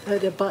Columbus Road?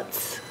 It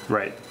abuts.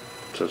 Right.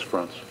 It says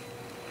fronts.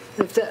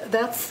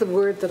 That's the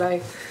word that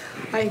I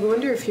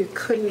wonder if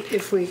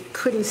we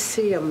couldn't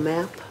see a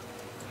map,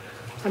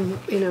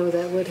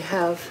 that would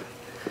have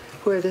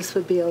where this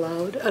would be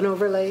allowed. An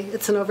overlay.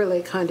 It's an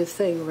overlay kind of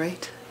thing,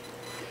 right?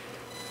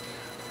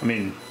 I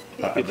mean,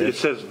 It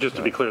says, just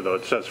to be clear though,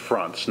 it says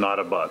fronts, not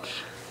abuts.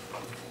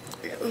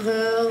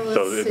 Well,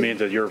 So it means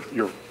that your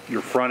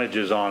frontage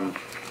is on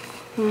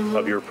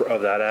of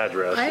that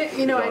address. I is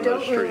on don't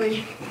those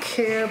really streets.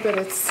 care, but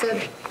I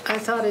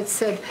thought it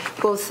said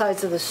both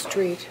sides of the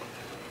street.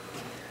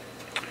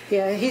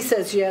 Yeah, he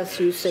says yes,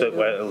 you say So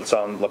no. it's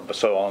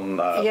on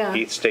Yeah.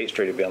 East State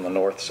Street would be on the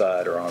north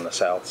side or on the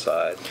south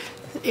side.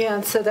 Yeah,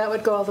 and so that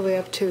would go all the way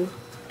up to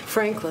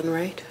Franklin,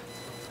 right?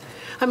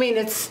 I mean,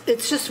 it's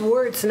just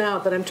words now,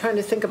 but I'm trying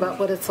to think about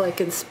what it's like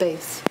in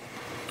space.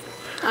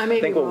 I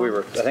think what we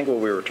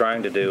were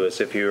trying to do is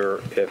if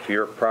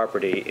your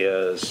property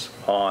is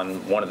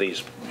on one of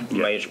these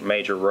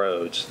major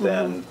roads,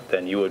 then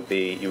you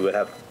would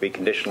have to be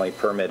conditionally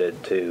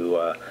permitted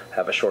to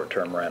have a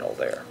short-term rental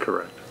there.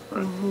 Correct.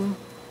 Right.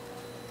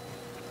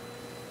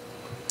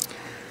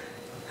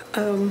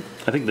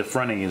 I think the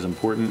fronting is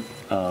important.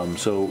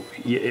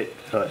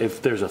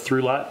 If there's a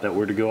through lot that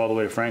were to go all the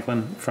way to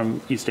Franklin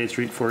from East State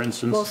Street, for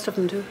instance, Most of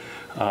them do.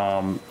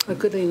 A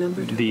goodly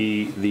number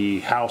do. the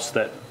house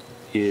that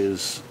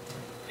is,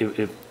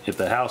 if the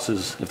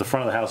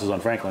front of the house is on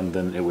Franklin,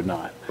 then it would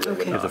not.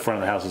 Okay. If the front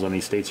of the house is on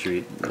East State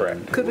Street,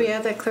 Correct. Could we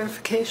add that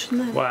clarification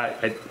then? Well,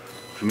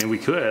 I mean, we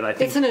could. I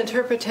think It's an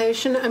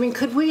interpretation. I mean,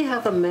 could we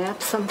have a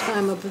map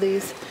sometime of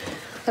these?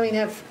 I mean,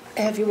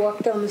 have you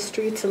walked down the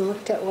streets and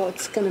looked at what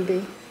it's going to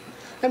be?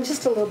 I'm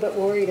just a little bit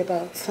worried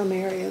about some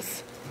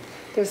areas.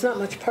 There's not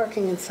much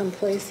parking in some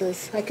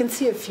places. I can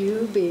see a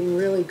few being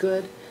really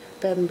good,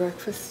 bed and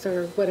breakfast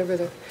or whatever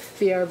the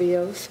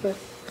VRBOs, but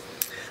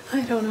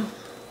I don't know.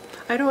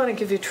 I don't want to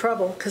give you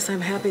trouble because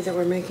I'm happy that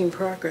we're making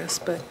progress,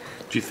 but...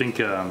 Do you think,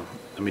 do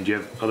you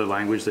have other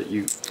language that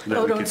we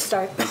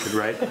could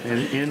write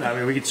in? I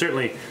mean, we could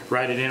certainly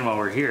write it in while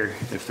we're here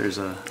if there's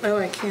a... Oh,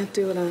 I can't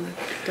do it on a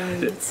dime.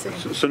 Let's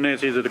see. So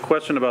Nancy, is it a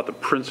question about the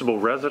principal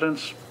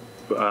residence?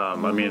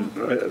 I mean,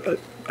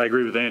 I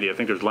agree with Andy. I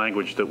think there's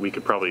language that we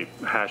could probably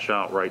hash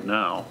out right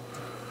now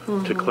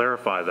to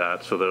clarify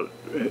that, so that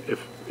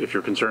if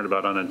you're concerned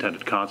about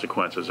unintended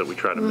consequences, that we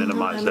try to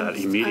minimize that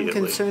immediately. I'm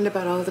concerned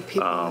about all the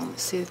people who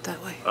see it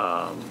that way.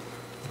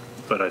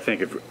 But I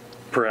think if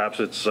perhaps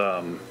it's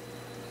on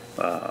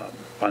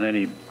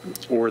any,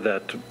 or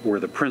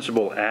the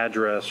principal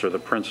address or the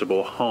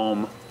principal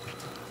home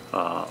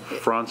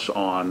fronts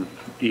on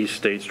East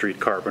State Street,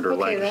 Carpenter,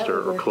 Okay, that Lancaster,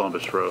 would or work.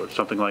 Columbus Road,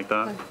 something like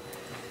that.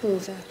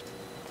 Who's that?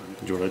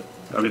 Do you want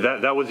I mean,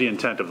 that was the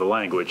intent of the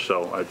language,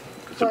 so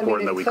it's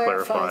important that we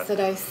clarify. It clarifies that.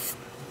 I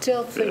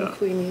still think Yeah.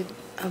 we need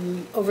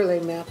overlay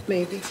map,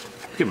 maybe.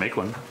 You can make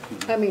one.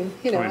 I mean,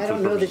 you know, I mean, I for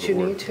don't the know that purposes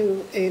you of need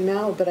to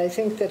now, but I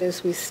think that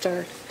as we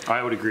start,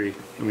 I would agree.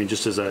 I mean,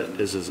 just as a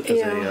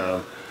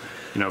Yeah.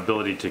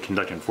 ability to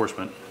conduct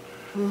enforcement,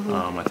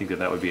 I think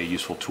that would be a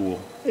useful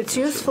tool. it's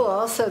useful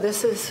also.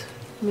 This is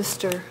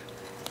Mr.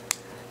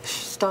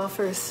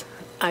 Stauffer's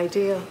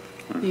idea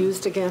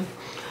used again.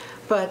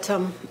 But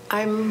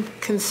I'm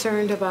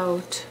concerned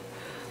about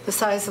the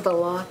size of the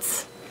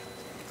lots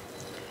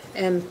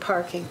and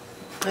parking.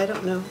 I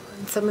don't know.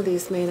 Some of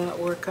these may not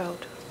work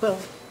out. Well,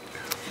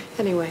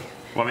 anyway.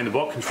 Well, I mean, the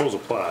bulk controls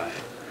apply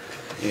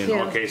in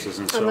Yeah. all cases,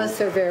 and so Unless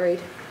they're varied.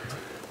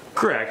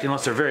 correct,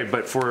 unless they're varied.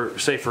 But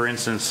for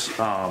instance,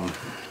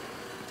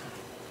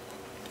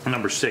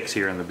 number 6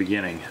 here in the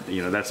beginning,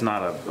 that's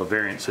not a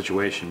variant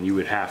situation. You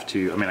would have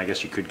to. I mean, I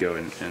guess you could go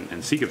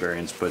and seek a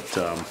variance, but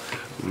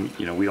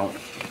we don't.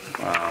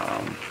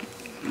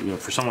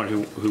 For someone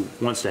who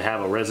wants to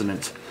have a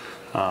resident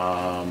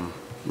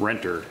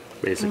renter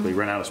basically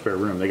rent out a spare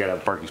room, they got to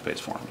have a parking space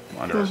for them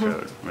under our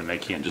code. I mean, they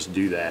can't just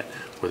do that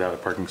without a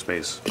parking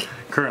space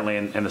currently,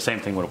 and the same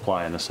thing would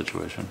apply in this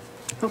situation.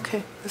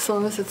 Okay, as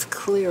long as it's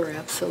clear,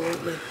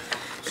 absolutely.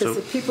 So- Because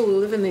the people who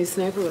live in these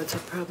neighborhoods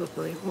will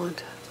probably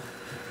want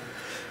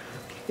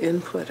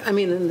input. I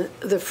mean, in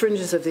the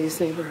fringes of these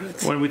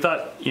neighborhoods. When we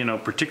thought,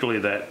 particularly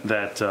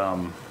that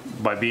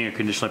by being a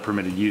conditionally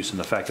permitted use and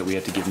the fact that we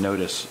had to give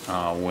notice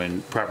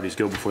when properties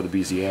go before the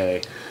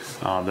BZA,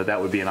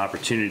 that would be an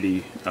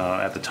opportunity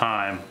at the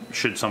time,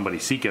 should somebody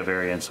seek a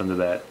variance under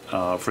that,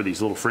 for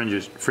these little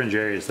fringe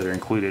areas that are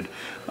included,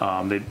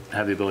 they'd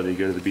have the ability to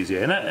go to the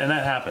BZA. And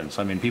that happens.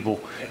 I mean,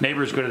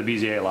 neighbors go to the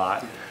BZA a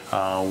lot.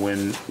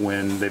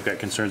 When they've got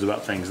concerns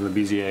about things, in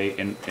the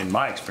BZA, in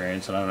my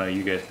experience, and I don't know,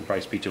 you guys can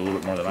probably speak to a little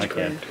bit more than I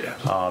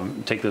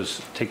can, take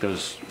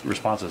those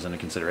responses into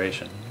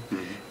consideration.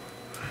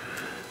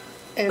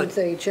 And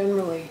they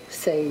generally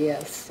say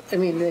yes. I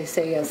mean, they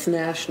say yes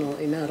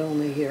nationally, not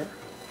only here.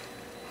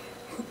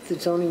 The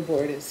zoning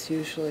board is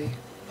usually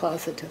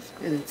positive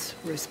in its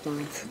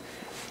response.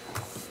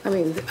 I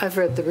mean, I've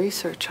read the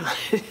research on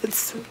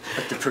it.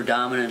 But the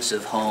predominance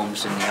of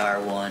homes in the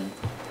R1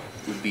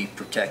 would be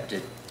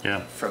protected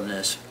Yeah. from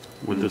this,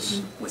 With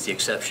this, with the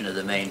exception of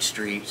the main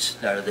streets,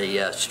 or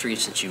the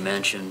streets that you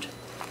mentioned,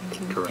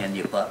 and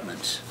the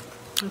abutments.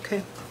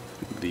 Okay.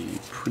 the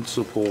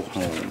principal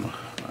home,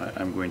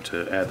 I'm going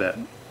to add that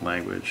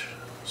language.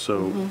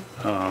 So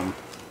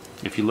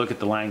if you look at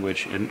the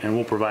language, and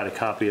we'll provide a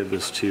copy of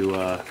this to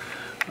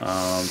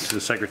the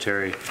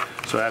secretary.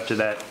 So after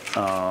that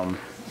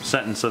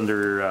sentence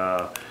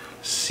under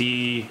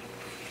C,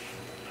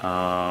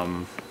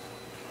 I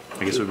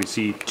guess it would be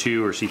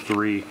C2 or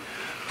C3,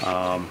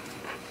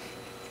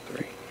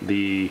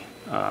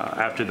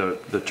 after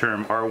the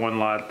term R1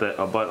 lot that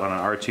abut on an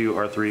R2,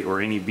 R3,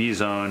 or any B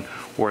zone,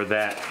 or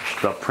that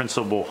the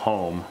principal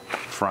home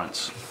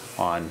fronts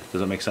on.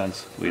 Does that make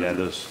sense? We'd add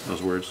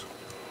those words.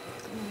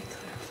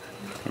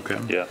 Okay.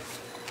 Yeah.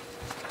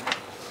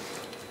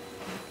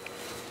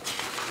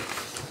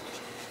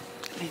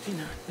 Maybe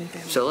not. Maybe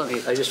I'm So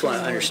I just want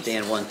to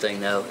understand one thing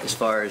though, as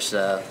far as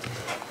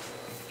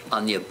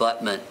on the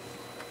abutment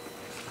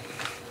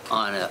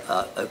on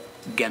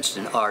against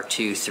an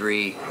R2,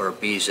 3, or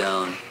B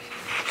zone.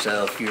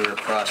 So if you're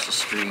across the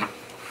street,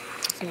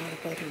 It's not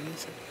a budding,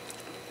 is it?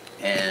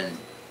 and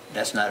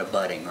that's not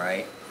abutting,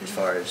 right? As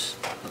far as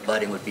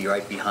abutting would be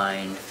right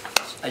behind.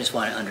 I just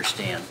want to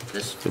understand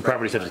this. The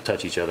properties have to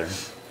touch each other.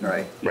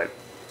 Right. Right.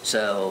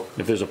 So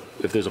If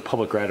there's a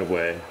public right of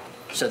way,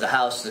 So the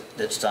house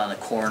that's on the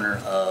corner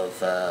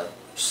of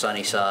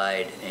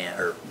Sunnyside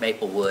or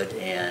Maplewood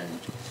and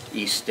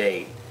East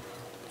State,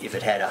 if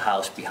it had a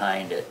house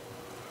behind it,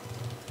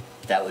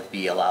 that would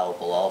be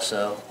allowable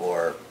also,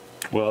 or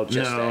well,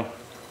 just no, that?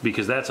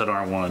 because that's an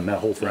R1. That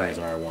whole thing is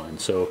an R1.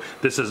 So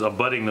this is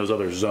abutting those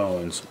other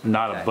zones,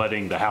 not Okay.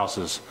 abutting the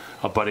houses,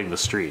 abutting the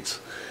streets.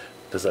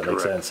 Does that make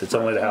Correct. sense? It's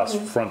only the house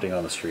fronting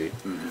on the street.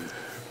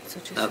 That's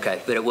what you said.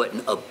 Okay, but it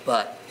wouldn't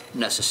abut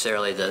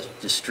necessarily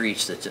the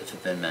streets that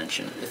have been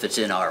mentioned, if it's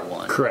in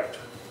R1. Correct.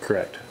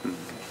 Correct.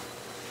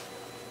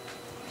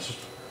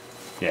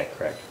 Yeah,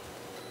 correct.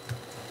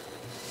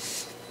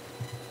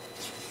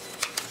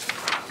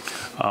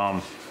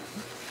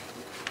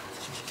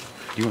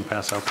 You want to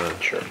pass out the?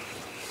 Sure.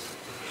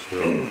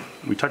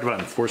 We talked about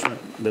enforcement.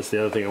 That's the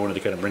other thing I wanted to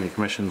kind of bring to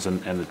commissions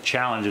and the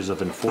challenges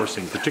of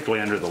enforcing,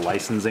 particularly under the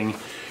licensing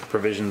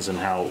provisions and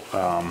how,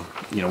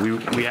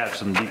 we have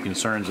some deep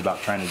concerns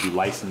about trying to do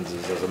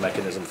licenses as a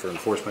mechanism for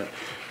enforcement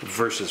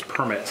versus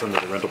permits under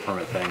the rental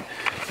permit thing.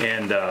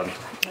 And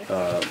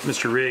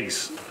Mr.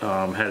 Riggs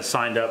has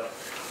signed up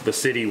the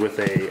city with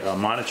a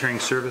monitoring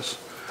service.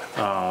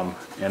 And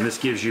this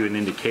gives you an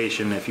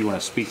indication, if you want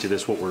to speak to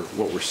this, what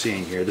we're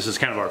seeing here. This is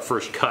kind of our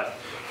first cut,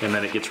 and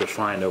then it gets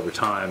refined over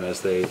time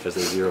as they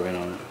zero in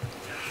on it.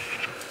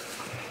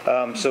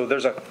 So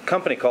there's a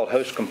company called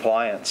Host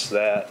Compliance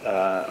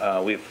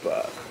that we've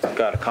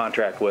got a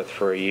contract with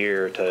for a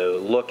year to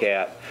look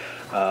at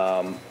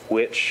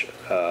which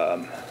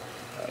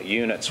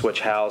units,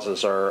 which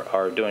houses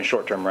are doing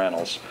short-term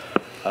rentals.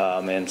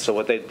 And so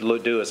what they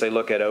do is they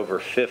look at over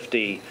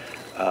 50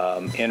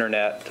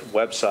 internet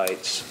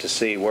websites to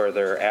see where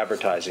they're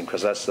advertising,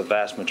 because that's the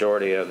vast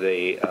majority of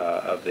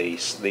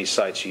these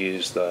sites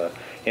use the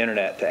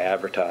internet to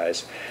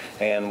advertise.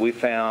 And we've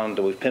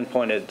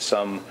pinpointed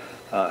some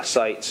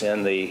sites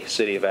in the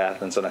city of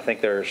Athens, and I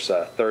think there's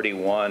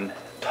 31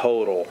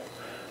 total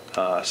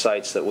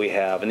sites that we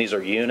have, and these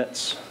are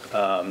units,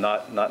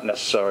 not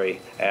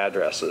necessarily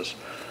addresses.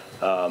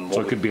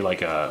 So it could be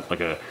like an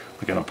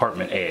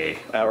apartment A.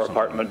 Our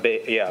apartment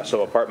B, yeah.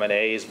 So apartment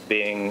A is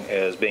being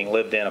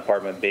lived in.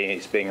 Apartment B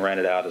is being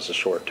rented out as a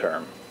short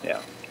term.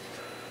 Yeah.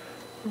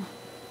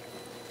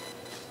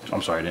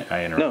 I'm sorry,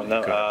 I interrupted.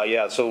 No.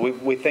 Yeah. So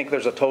we think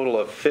there's a total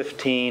of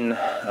 15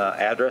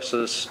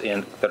 addresses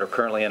that are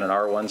currently in an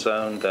R1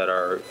 zone that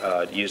are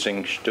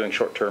doing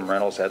short term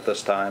rentals at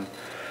this time.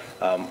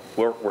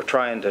 We're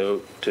trying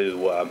to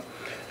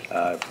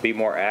be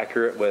more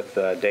accurate with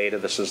data.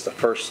 This is the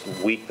first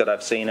week that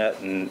I've seen it,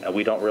 and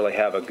we don't really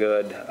have a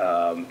good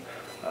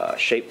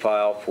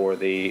shapefile for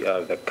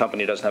the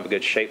company doesn't have a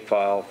good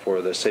shapefile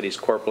for the city's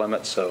corp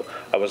limits. So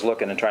I was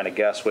looking and trying to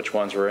guess which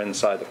ones were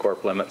inside the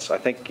corp limits. I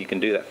think you can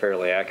do that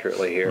fairly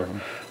accurately here.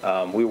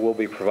 Mm-hmm. We will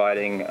be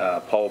providing,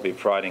 Paul will be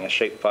providing a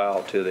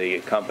shapefile to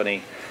the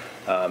company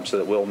so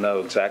that we'll know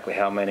exactly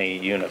how many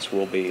units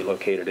will be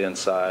located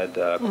inside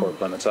corp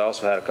limits. I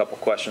also had a couple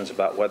questions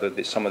about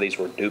whether some of these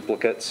were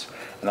duplicates,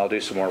 and I'll do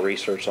some more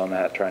research on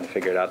that, trying to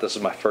figure it out. This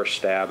is my first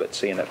stab at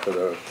seeing it for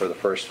the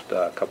first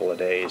couple of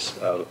days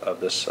of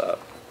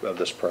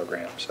this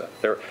program. So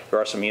there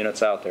are some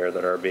units out there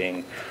that are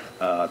being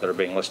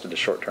listed as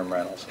short-term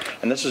rentals,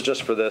 and this is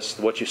just for this.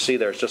 What you see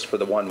there is just for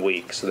the 1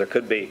 week. So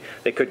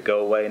they could go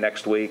away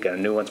next week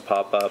and new ones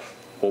pop up.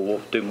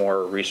 We'll do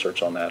more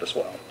research on that as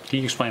well. Can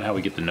you explain how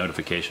we get the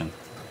notification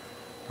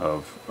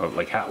of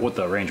like what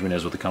the arrangement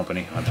is with the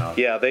company on how?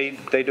 Yeah, they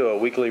do a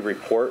weekly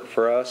report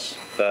for us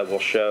that will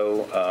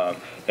show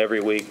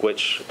every week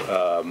which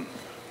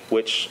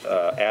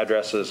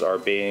addresses are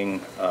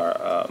being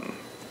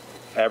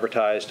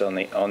advertised on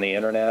the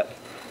internet,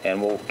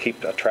 and we'll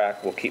keep a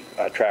track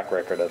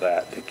record of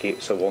that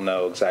so we'll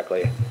know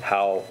exactly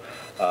how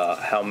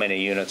many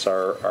units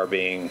are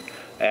being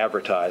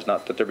advertised,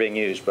 not that they're being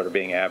used, but are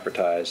being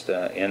advertised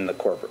in the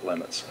corporate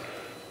limits.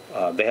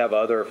 They have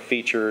other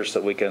features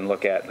that we can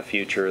look at in the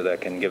future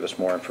that can give us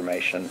more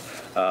information.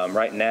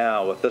 Right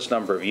now, with this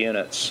number of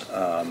units,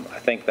 I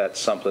think that's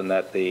something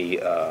that the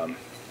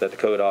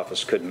code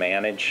office could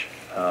manage.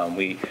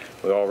 We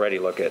already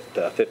look at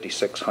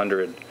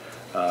 5,600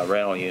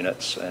 rental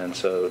units, and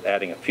so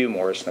adding a few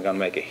more is going to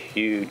make a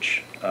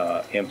huge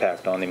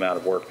impact on the amount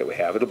of work that we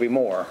have. It'll be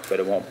more, but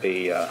it won't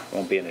be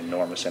an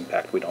enormous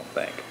impact, we don't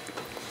think.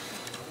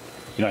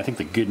 You know, I think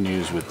the good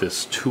news with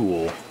this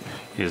tool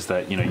is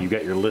that, you know, you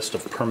get your list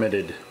of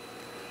permitted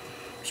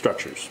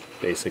structures,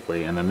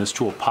 basically, and then this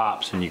tool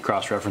pops and you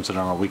cross-reference it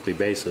on a weekly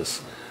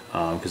basis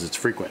because it's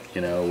frequent,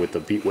 you know, with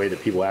the way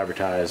that people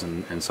advertise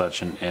and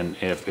such. And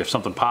if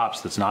something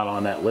pops that's not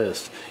on that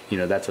list, you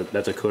know, that's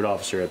a code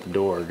officer at the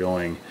door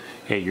going,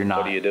 hey, you're not.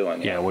 What are you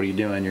doing? Yeah, what are you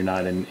doing? You're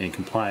not in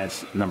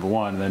compliance, number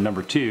one. And then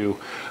number two,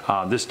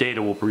 this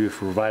data will be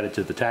provided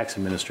to the tax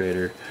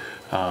administrator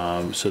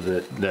so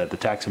that the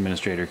tax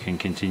administrator can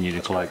continue to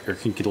collect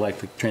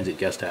the transient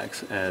guest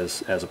tax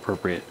as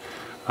appropriate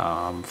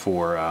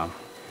for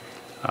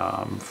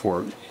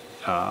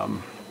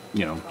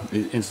you know,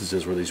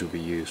 instances where these would be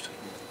used.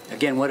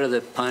 Again, what are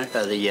the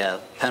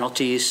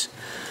penalties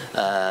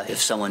if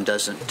someone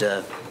doesn't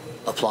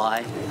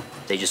apply?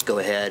 They just go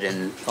ahead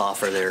and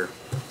offer their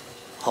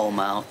whole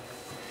amount.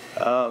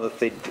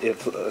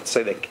 If let's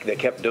say they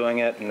kept doing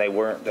it and they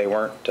weren't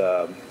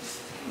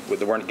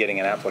getting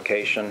an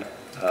application.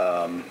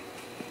 I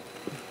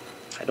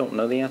don't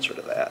know the answer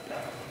to that.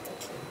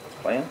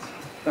 Lance?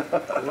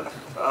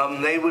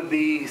 They would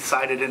be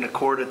cited into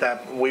court at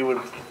that. We would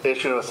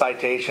issue a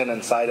citation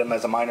and cite them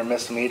as a minor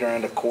misdemeanor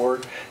into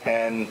court,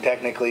 and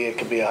technically it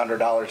could be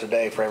 $100 a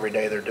day for every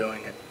day they're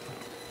doing it.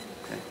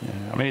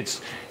 Yeah, I mean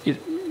it's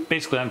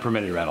basically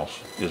unpermitted rentals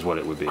is what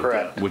it would be.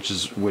 Correct. Which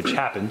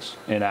happens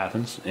in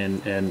Athens,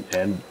 and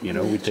you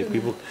know we take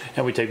people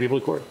to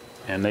court,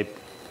 and they,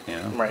 you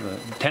know, right.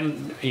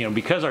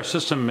 Because our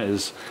system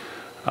is.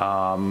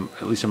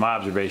 At least in my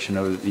observation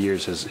over the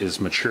years, is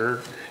mature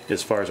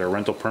as far as our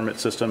rental permit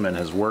system and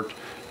has worked.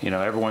 You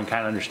know, everyone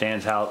kind of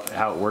understands how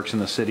it works in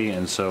the city,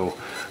 and so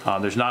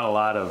there's not a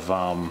lot of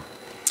a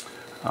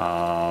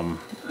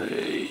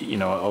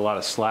lot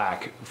of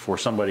slack for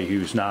somebody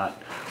who's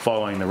not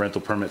following the rental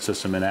permit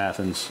system in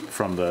Athens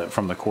from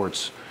the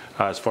courts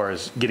as far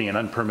as getting an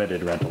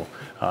unpermitted rental.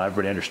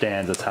 Everybody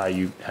understands that's how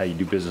you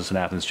do business in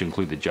Athens, to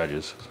include the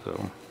judges.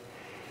 So,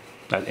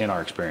 that in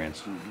our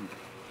experience,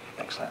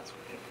 Makes sense.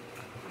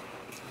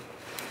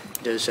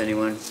 Does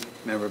anyone,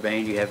 Member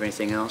Bain, do you have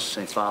anything else?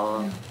 Any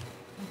follow-up?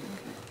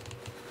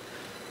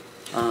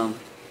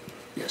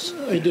 Yes.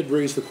 I did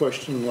raise the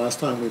question last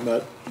time we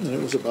met, and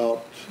it was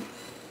about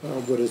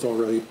what is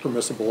already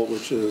permissible,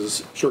 which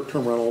is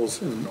short-term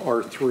rentals in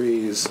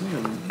R3s.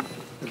 And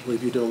I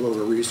believe you did a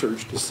little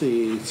research to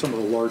see some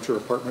of the larger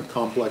apartment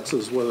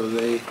complexes, whether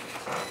they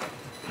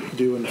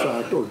do in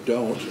fact or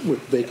don't, with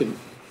vacant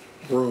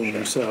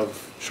rooms,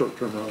 have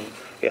short-term rentals.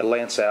 Yeah,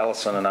 Lance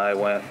Allison and I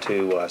went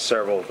to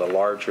several of the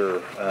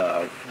larger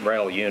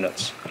rental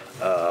units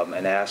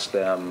and asked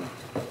them,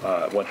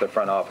 went to the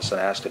front office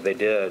and asked if they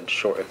did,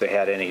 if they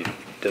had any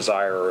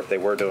desire or if they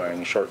were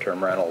doing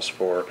short-term rentals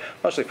for,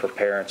 mostly for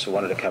parents who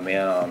wanted to come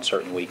in on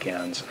certain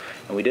weekends.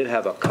 And we did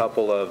have a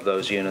couple of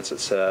those units that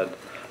said,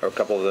 or a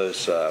couple of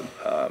those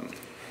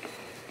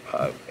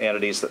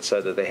entities that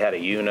said that they had a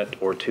unit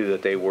or two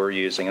that they were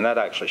using, and that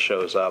actually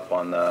shows up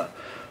on the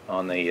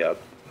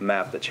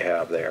map that you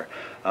have there.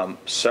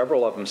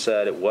 Several of them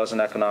said it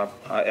wasn't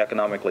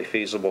economically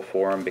feasible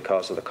for them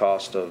because of the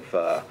cost of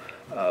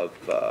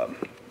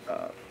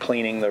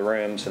cleaning the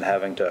rooms and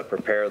having to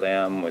prepare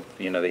them with,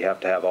 they have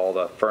to have all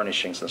the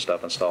furnishings and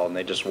stuff installed, and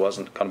they just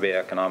wasn't going to be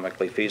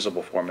economically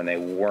feasible for them, and they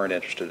weren't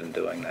interested in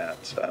doing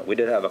that. So we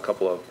did have a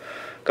couple of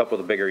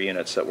the bigger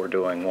units that were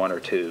doing one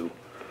or two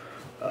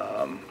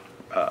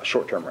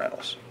short-term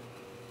rentals.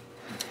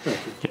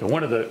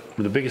 One of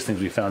the biggest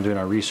things we found doing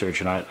our research,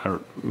 and I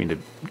don't mean to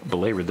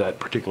belabor that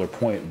particular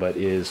point, but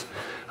is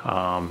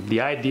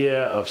the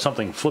idea of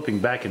something flipping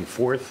back and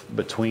forth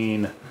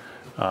between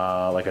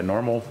like a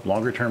normal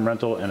longer-term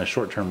rental and a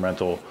short-term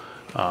rental.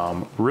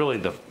 Really,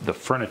 the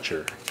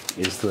furniture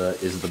is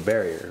the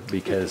barrier,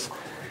 because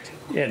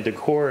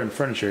decor and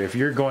furniture. If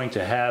you're going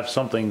to have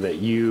something that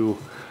you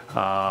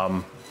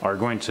are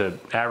going to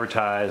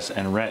advertise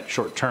and rent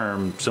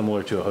short-term,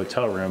 similar to a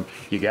hotel room,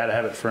 you got to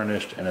have it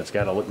furnished and it's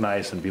got to look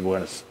nice and people are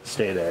going to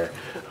stay there.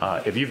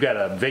 If you've got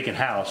a vacant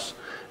house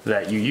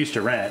that you used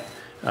to rent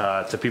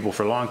to people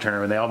for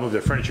long-term and they all move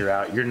their furniture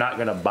out, you're not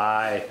going to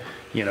buy,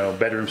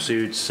 bedroom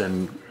suits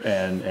and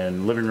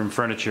living room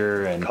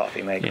furniture and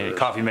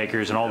coffee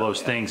makers and all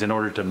those things in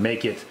order to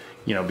make it,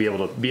 be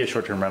able to be a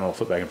short-term rental,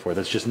 flip back and forth.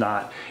 That's just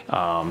not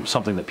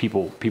something that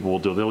people will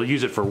do. They'll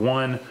use it for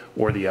one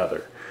or the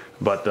other.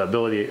 But the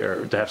ability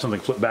to have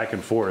something flip back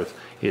and forth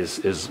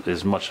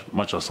is much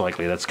less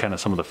likely. That's kind of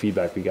some of the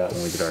feedback we got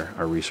when we did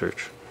our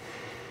research.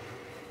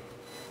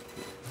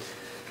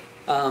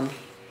 Let's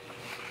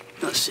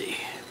see.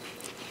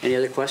 Any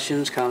other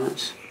questions,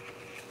 comments?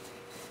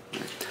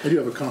 I do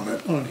have a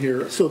comment on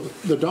here. So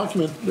the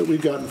document that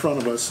we've got in front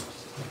of us,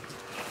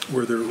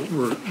 where there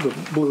were the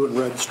blue and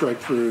red strike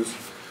throughs,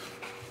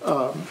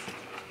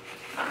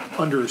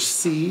 under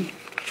C,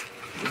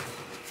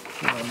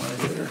 where am I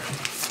there?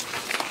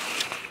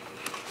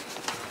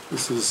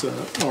 This is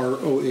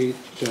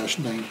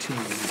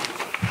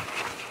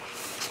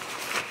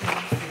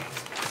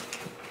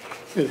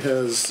R08-19. It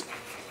has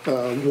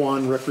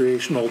 1,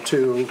 recreational,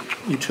 2,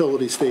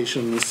 utility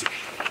stations,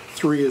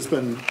 3 has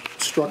been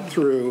struck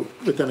through,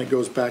 but then it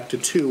goes back to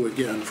 2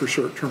 again for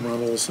short-term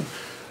rentals. And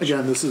again,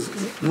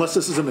 unless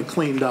this is in a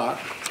clean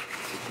doc,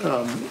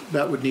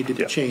 that would need to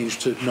be changed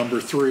to number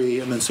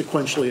 3, and then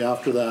sequentially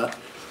after that,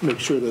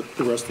 make sure that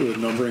the rest of the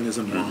numbering is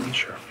in line.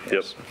 Sure.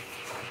 Yes.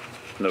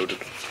 Noted.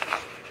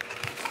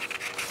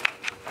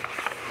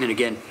 And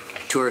again,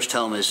 tourist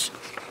home is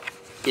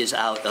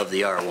out of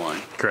the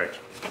R1. Correct.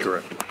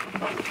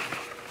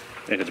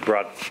 And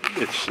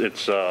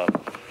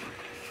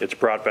it's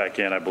brought back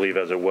in, I believe,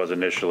 as it was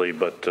initially,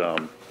 but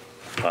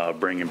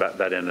bringing back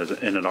that in as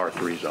in an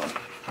R3 zone.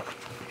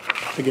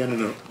 Again,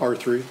 in an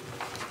R3?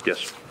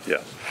 Yes.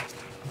 Yeah.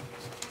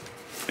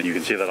 And you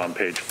can see that on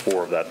page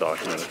 4 of that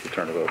document if you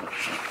turn it over.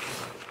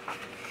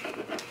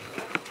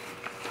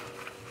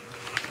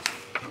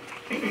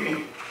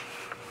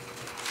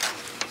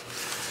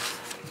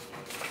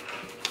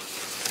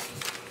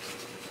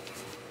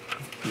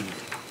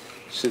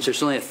 Since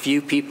there's only a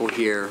few people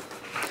here,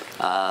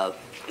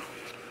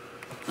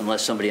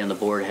 unless somebody on the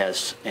board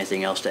has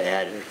anything else to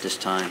add at this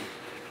time.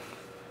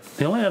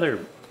 The only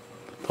other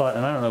thought,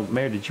 and I don't know,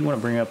 Mayor, did you want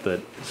to bring up that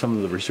some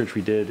of the research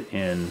we did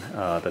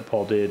that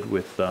Paul did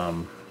with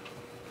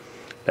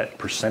that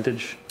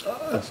percentage?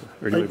 Or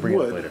do we bring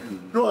it up later?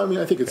 No, I mean,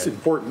 I think it's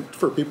important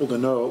for people to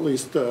know, at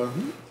least for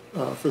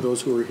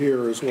those who are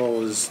here as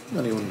well as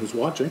anyone who's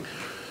watching,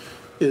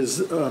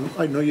 is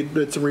I know you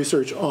did some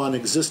research on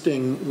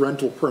existing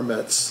rental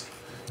permits.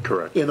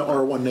 Correct. In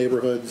R1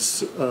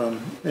 neighborhoods,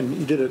 and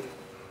you did it.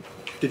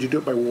 Did you do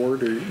it by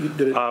ward, or you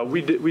did it?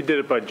 We did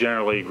it by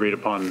generally agreed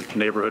upon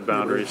neighborhood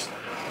boundaries.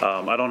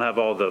 I don't have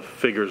all the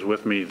figures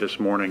with me this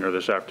morning or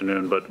this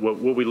afternoon, but what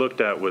we looked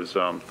at was,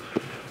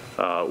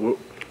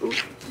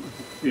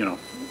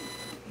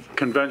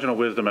 conventional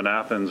wisdom in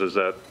Athens is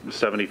that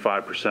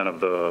 75% of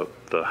the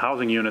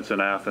housing units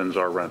in Athens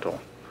are rental.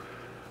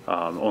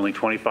 Only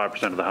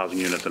 25% of the housing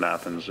units in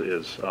Athens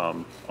is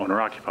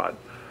owner-occupied.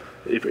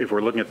 If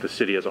we're looking at the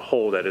city as a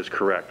whole, that is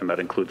correct, and that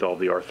includes all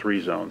the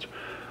R3 zones.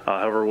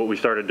 However, what we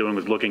started doing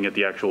was looking at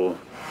the actual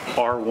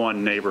R1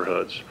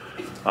 neighborhoods.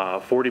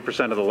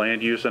 40% of the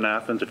land use in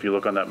Athens, if you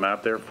look on that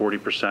map there,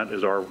 40%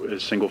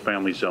 is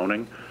single-family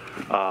zoning.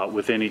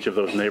 Within each of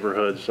those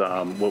neighborhoods,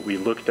 what we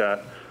looked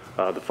at,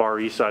 the Far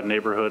East Side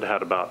neighborhood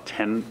had about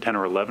 10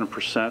 or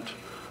 11%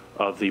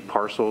 of the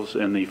parcels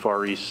in the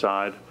Far East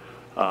Side.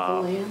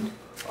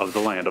 Of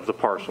the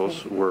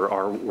parcels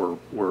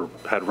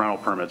had rental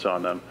permits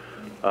on them.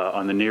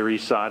 On the Near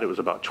East Side, it was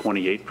about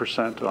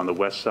 28%. On the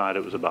West Side,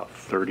 it was about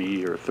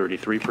 30 or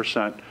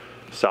 33%.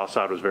 South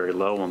Side was very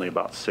low, only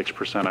about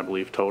 6%, I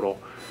believe, total.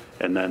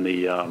 And then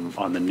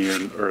on the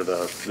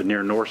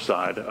near North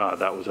Side,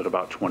 that was at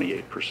about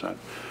 28%.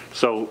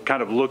 So,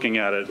 kind of looking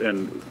at it,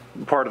 and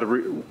part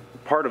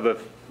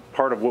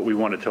of what we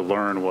wanted to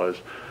learn was.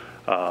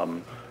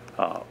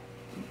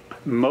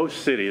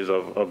 Most cities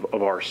of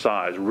our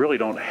size really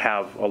don't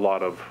have a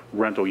lot of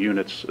rental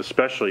units,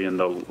 especially in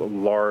the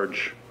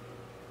large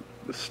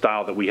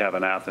style that we have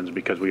in Athens,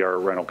 because we are a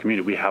rental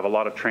community. We have a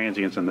lot of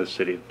transients in this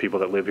city, people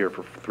that live here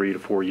for 3 to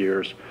 4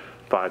 years,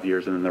 5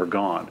 years, and then they're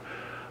gone.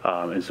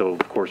 And so,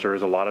 of course, there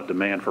is a lot of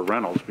demand for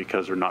rentals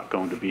because they're not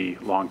going to be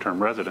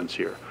long-term residents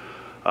here.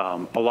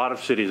 A lot of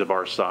cities of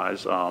our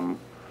size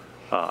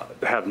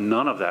have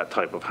none of that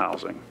type of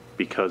housing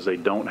because they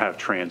don't have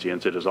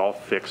transients. It is all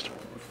fixed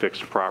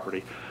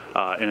property.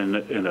 And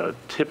in a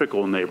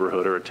typical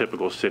neighborhood or a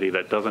typical city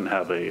that doesn't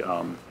have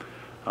a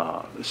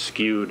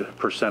skewed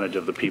percentage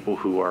of the people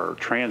who are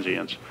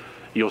transients,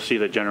 you'll see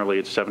that generally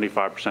it's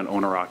 75%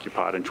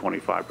 owner-occupied and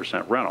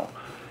 25% rental.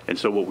 And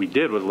so what we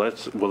did was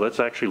let's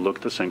actually look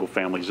at the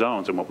single-family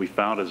zones. And what we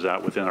found is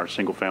that within our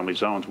single-family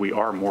zones, we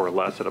are more or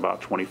less at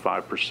about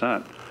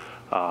 25%,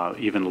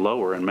 even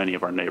lower in many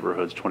of our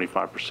neighborhoods.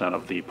 25%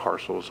 of the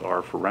parcels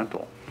are for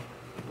rental.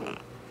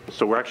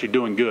 So we're actually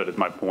doing good, is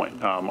my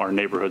point. Our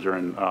neighborhoods are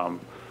in,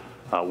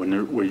 when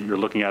you're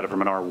looking at it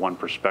from an R1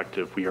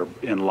 perspective, we are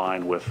in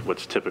line with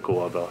what's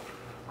typical of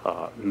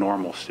a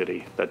normal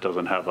city that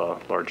doesn't have a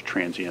large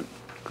transient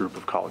group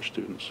of college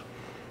students.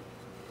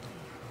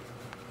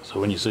 So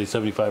when you say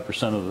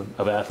 75%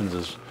 of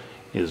Athens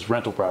is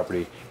rental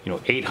property,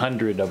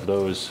 800 of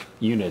those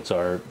units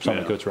are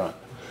Summit Coats Run.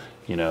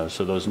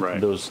 So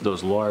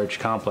those large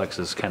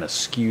complexes kind of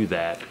skew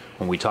that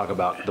when we talk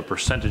about the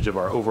percentage of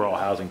our overall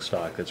housing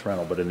stock that's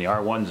rental. But in the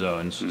R1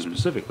 zones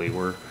specifically,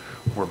 we're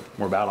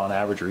about on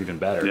average or even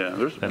better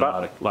than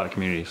a lot of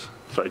communities.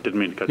 Sorry, didn't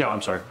mean to cut you off.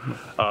 I'm sorry.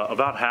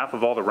 About half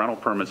of all the rental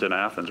permits in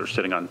Athens are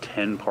sitting on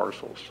 10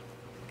 parcels.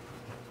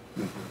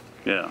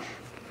 Yeah.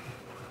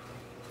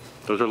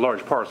 Those are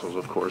large parcels,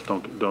 of course.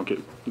 Don't get.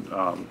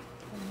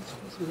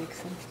 Makes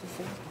sense to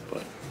say.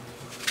 But.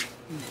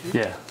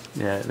 Yeah.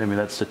 I mean,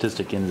 that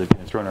statistic ends up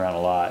getting thrown around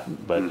a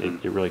lot, but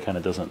it really kind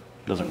of doesn't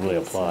really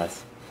apply.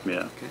 Yeah.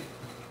 Okay.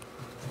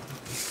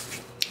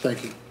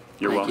 Thank you.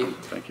 You're welcome.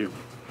 Thank you.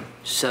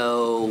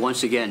 So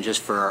once again,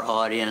 just for our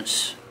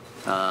audience,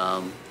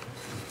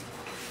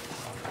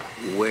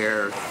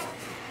 where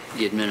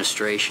the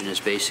administration is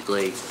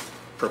basically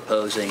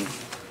proposing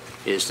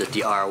is that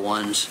the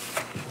R1s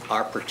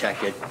are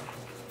protected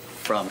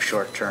from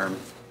short-term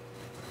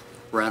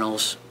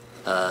rentals,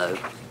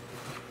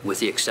 with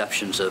the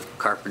exceptions of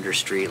Carpenter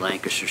Street,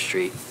 Lancaster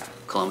Street,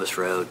 Columbus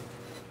Road,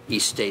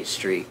 East State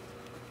Street,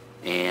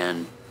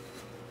 and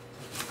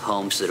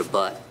homes that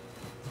abut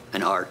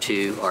an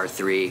R2,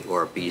 R3,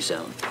 or a B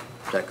zone.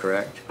 Is that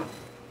correct?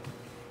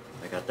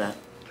 I got that?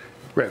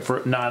 Right,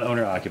 for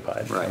non-owner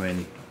occupied. Right. I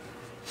mean,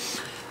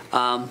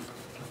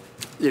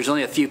 there's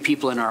only a few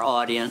people in our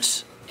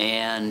audience,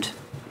 and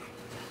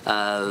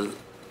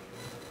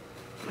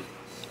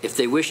if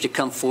they wish to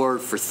come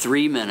forward for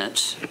 3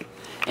 minutes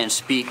and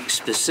speak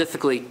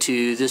specifically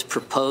to this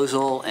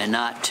proposal and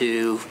not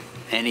to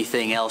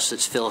anything else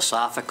that's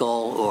philosophical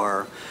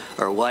or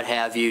what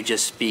have you,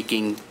 just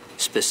speaking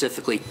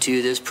specifically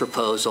to this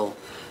proposal,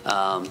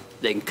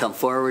 they can come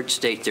forward,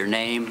 state their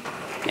name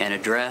and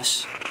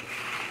address.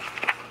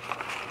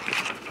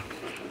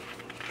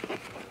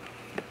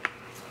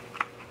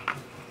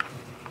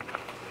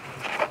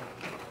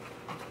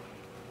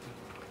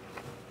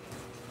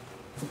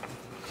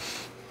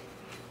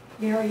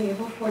 Mary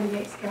Abel,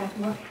 48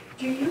 Strathmore.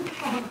 Do you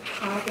have a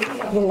copy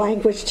of the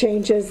language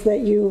changes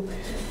that you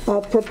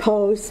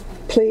propose,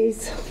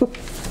 please?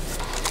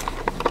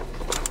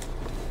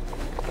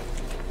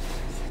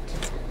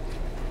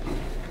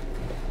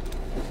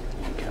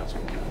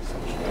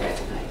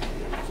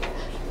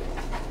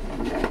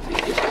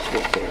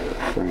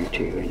 Referring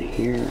to in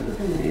here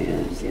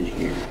and in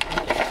here.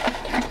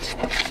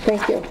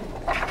 Thank you.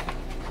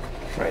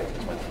 right.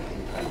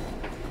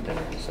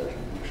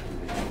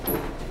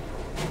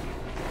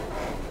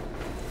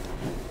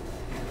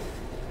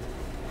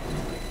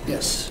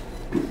 Yes.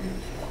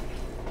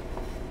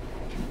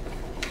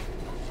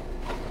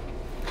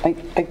 I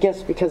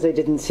guess because I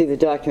didn't see the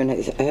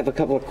document, I have a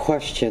couple of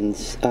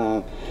questions.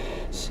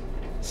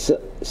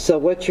 So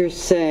what you're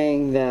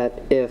saying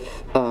that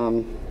if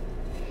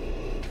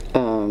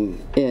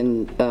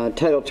in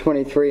Title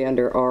 23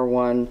 under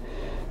R1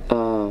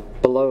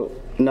 below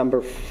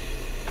number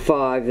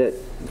 5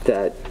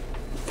 that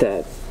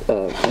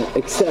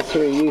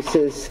accessory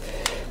uses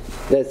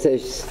that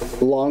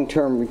says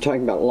long-term, we're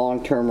talking about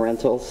long-term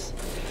rentals,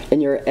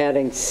 and you're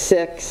adding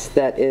 6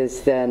 that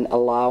is then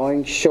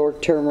allowing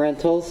short-term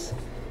rentals?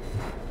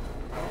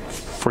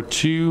 For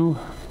 2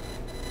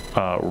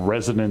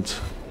 resident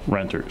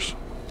renters,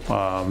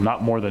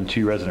 not more than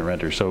 2 resident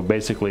renters. So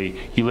basically,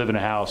 you live in a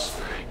house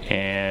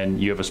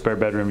and you have a spare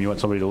bedroom, you want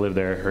somebody to live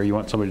there, or you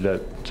want somebody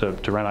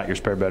to rent out your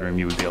spare bedroom,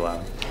 you would be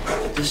allowed.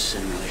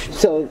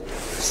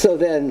 So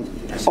then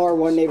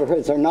R1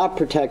 neighborhoods are not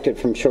protected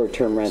from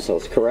short-term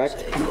rentals,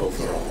 correct?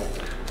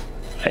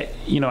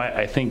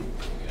 I think,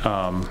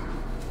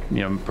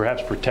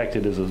 perhaps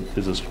protected is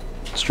a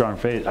strong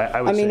phrase.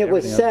 I mean, it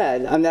was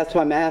said, and that's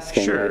why I'm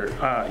asking. Sure.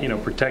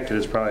 Protected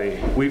is probably,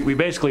 we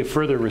basically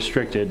further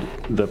restricted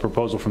the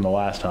proposal from the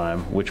last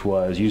time, which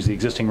was use the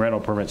existing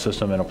rental permit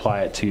system and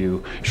apply it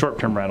to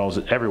short-term rentals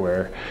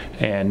everywhere,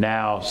 and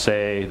now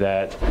say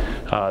that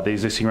the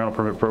existing rental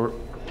permit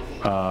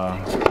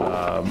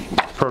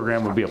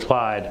program would be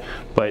applied,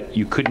 but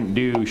you couldn't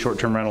do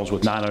short-term rentals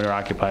with non-owner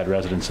occupied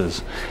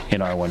residences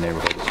in R1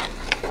 neighborhoods.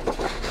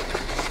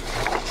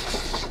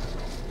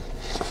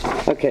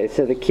 Okay,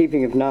 so the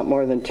keeping of not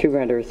more than 2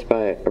 renters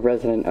by a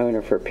resident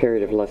owner for a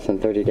period of less than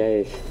 30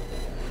 days.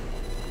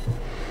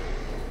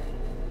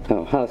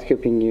 Oh,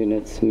 housekeeping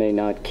units may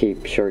not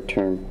keep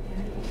short-term.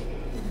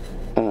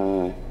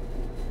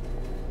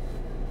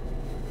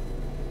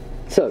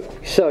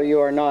 So you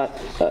are not,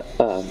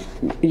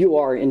 you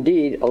are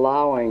indeed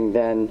allowing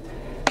then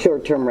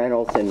short-term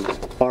rentals in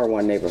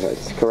R1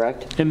 neighborhoods,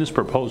 correct? In this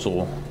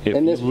proposal, if you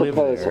live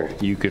there,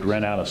 you could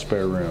rent out a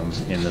spare room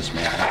in this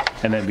manner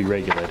and then be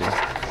regulated.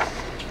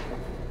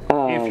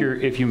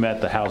 If you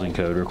met the housing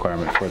code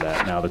requirement for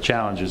that. Now the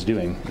challenge is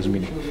meeting.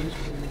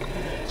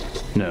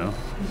 No,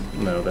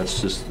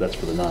 that's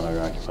for the non-owner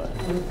occupied.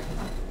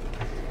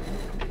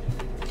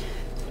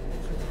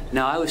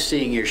 Now I was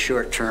seeing your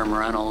short-term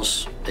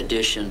rentals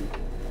addition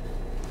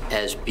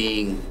as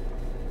being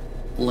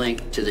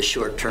linked to the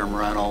short-term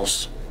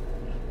rentals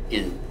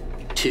in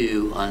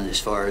 2 on as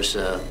far as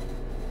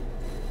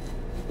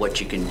what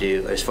you can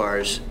do. As far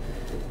as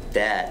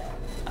that,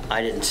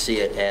 I didn't see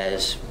it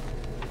as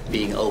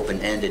being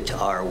open-ended to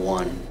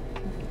R1.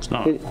 It's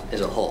not.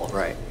 As a whole,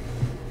 right?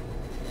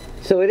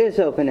 So it is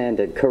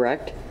open-ended,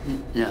 correct?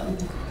 No.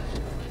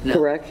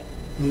 Correct?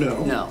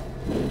 No.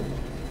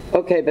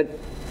 Okay, but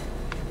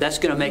that's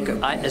going to make,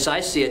 as I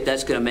see it,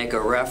 that's going to make a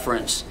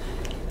reference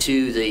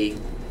to the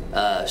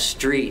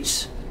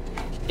streets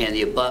and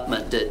the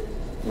abutment that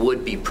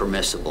would be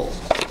permissible.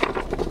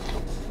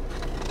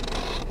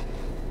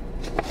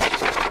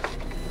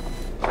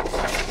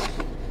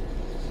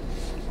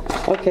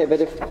 okay,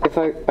 but if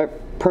I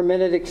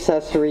permitted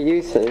accessory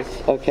uses,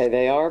 okay,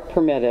 they are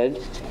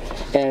permitted,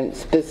 and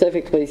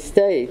specifically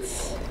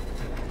states,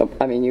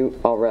 I mean, you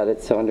all read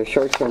it, so under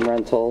short-term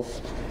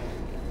rentals,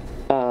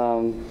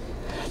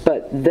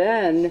 but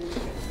then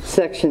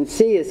Section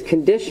C is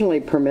conditionally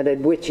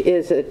permitted, which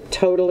is a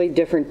totally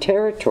different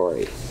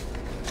territory.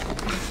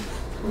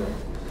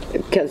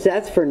 Because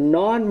that's for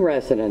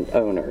non-resident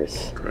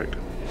owners. Correct.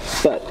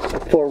 But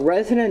for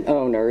resident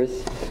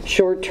owners,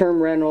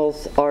 short-term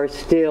rentals are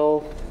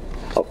still,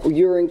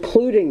 you're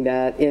including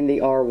that in the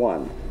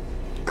R1.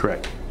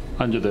 Correct.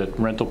 Under the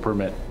rental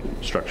permit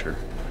structure.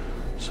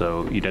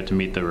 So you'd have to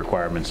meet the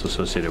requirements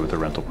associated with the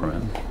rental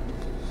permit.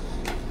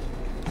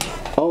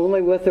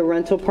 Only with the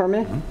rental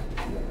permit? Mm-hmm.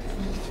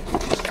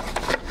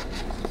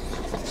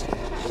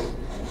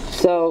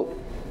 So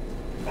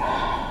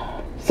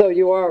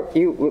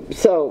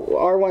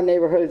R1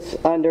 neighborhoods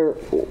under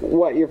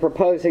what you're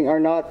proposing are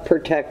not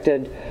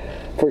protected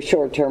for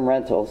short-term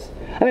rentals.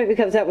 I mean,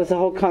 because that was the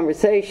whole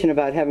conversation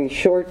about having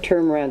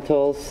short-term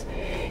rentals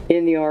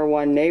in the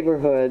R1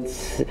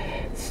 neighborhoods,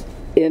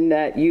 in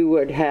that you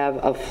would have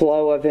a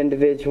flow of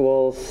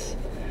individuals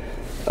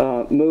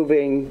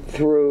moving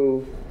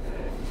through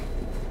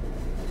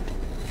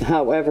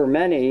however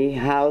many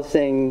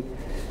housing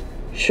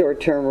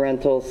short-term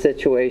rental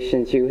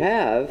situations you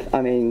have.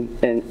 I mean,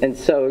 and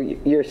so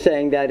you're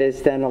saying that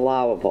is then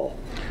allowable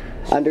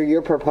under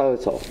your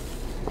proposal,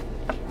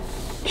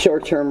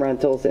 short-term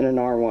rentals in an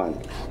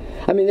R1.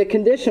 I mean, the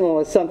conditional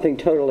is something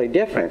totally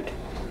different.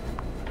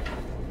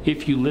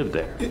 If you live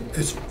there.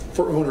 It's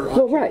for owner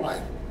Well,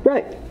 occupied.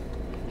 right,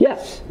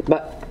 yes,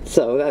 but,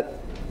 so that,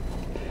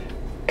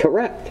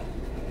 correct.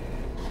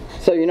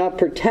 So you're not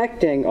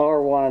protecting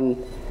R1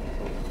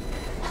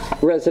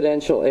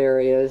 residential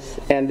areas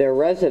and their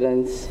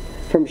residents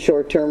from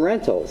short-term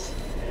rentals.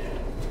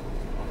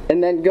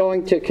 And then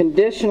going to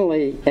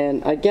conditionally,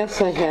 and I guess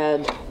I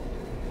had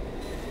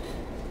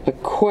a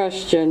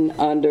question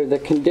under the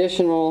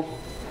conditionally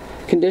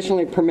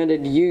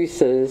permitted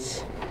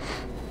uses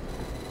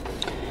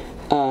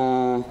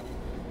on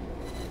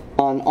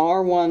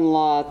R1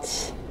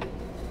 lots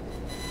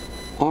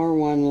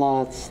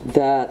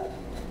that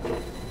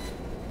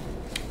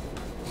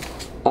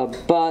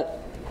abut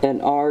an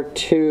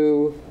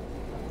R2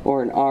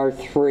 or an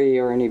R3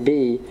 or an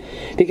EB,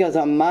 because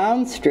on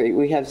Mound Street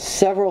we have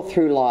several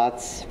through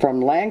lots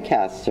from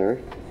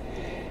Lancaster,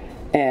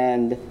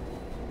 and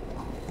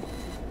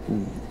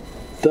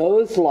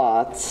those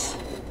lots,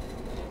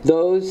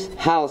 those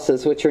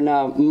houses, which are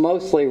now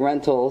mostly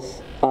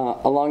rentals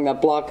along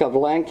that block of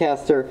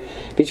Lancaster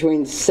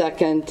between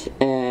 2nd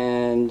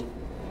and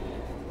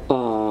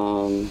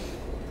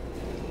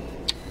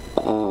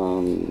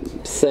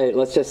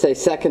let's just say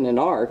 2nd and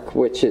Arc,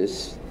 which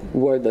is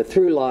where the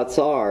through lots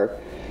are,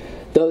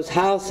 those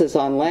houses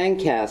on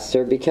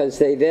Lancaster, because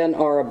they then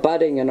are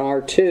abutting an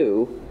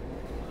R2.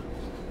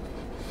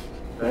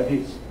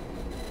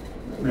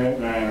 May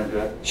I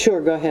interject?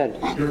 Sure, go ahead.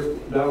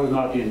 That was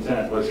not the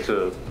intent, was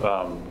to,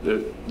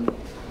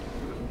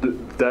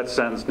 that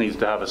sentence needs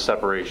to have a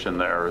separation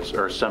there,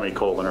 or a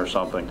semicolon or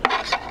something.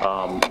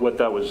 What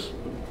that was,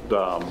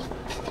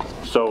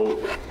 so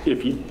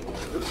if you,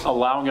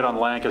 allowing it on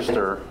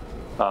Lancaster,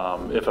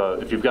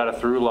 if you've got a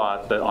through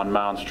lot that on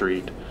Mound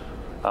Street,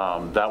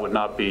 that would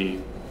not be,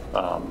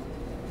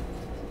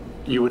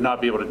 you would not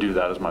be able to do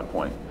that, is my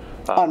point.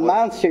 On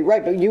Mound Street,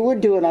 right, but you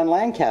would do it on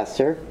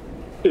Lancaster.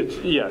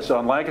 Yes,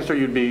 on Lancaster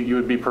you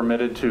would be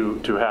permitted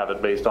to have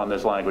it based on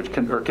this language,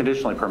 or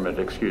conditionally permitted,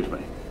 excuse me.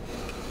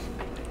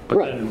 But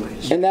right,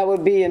 and that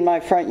would be in my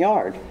front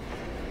yard,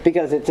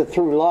 because it's a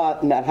through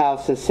lot and that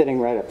house is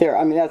sitting right up there.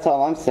 I mean, that's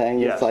all I'm saying.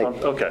 Yes, it's like,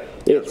 okay.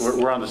 Yes,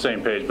 we're on the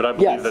same page, but I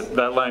believe yes,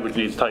 that language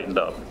needs tightened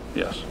up.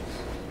 Yes.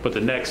 But the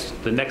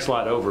next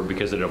lot over,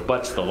 because it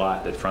abuts the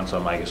lot that fronts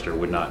on Lancaster,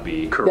 would not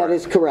be correct. That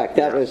is correct.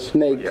 That was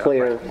made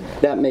clear.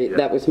 Right.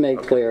 That was made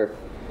clear.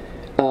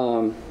 I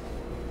know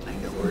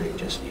where it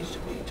just needs to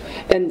be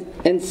tightened.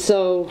 And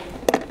so,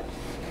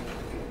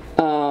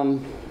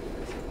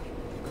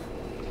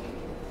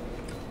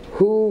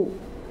 who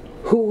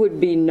would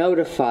be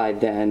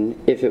notified then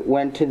if it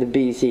went to the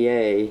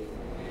BZA?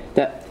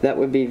 That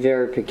would be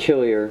very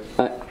peculiar.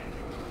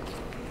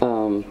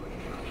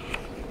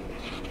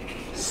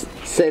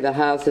 Say the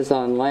house is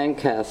on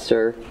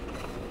Lancaster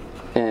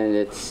and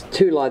it's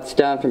 2 lots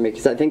down from me,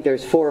 because I think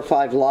there's 4 or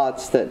 5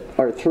 lots that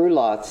are through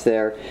lots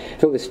there.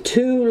 If it was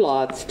 2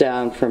 lots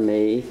down from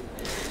me,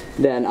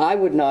 then I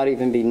would not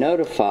even be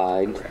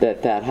notified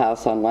that that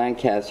house on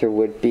Lancaster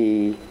would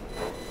be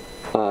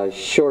a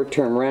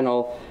short-term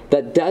rental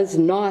that does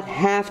not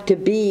have to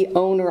be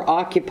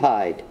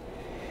owner-occupied.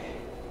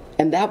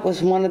 And that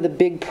was one of the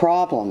big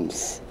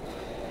problems.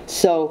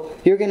 So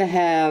you're going to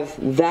have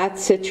that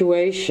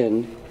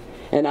situation,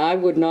 and I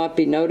would not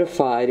be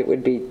notified. It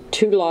would be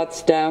 2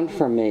 lots down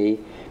from me,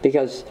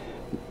 because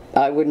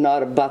I would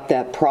not abut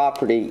that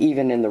property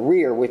even in the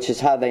rear, which is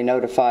how they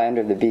notify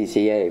under the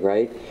BZA,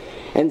 right?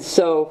 And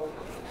so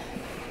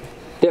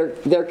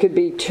there could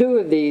be 2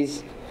 of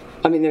these.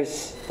 I mean,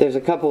 there's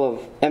a couple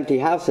of empty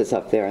houses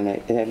up there, and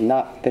they have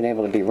not been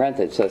able to be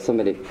rented, so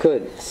somebody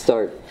could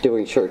start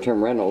doing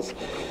short-term rentals,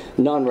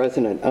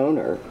 non-resident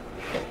owner,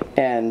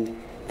 and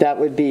that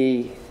would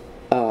be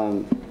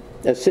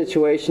a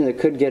situation that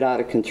could get out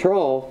of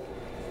control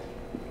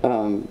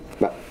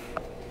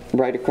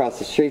right across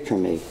the street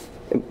from me,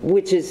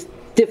 which is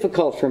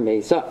difficult for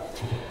me. So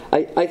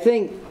I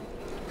think,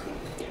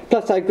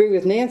 plus I agree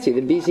with Nancy,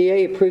 the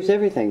BZA approves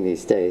everything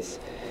these days.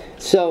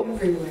 So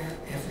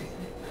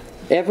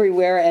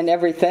everywhere and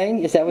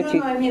everything? Is that what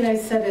you... No, I mean, I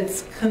said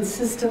it's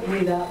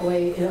consistently that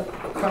way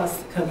across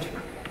the country.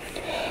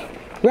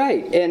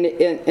 Right,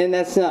 and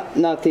that's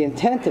not the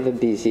intent of a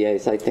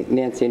BZA. I think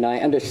Nancy and I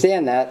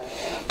understand that,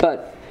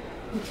 but,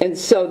 and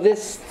so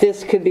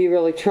this could be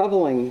really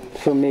troubling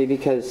for me,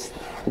 because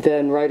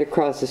then right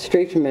across the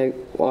street from me,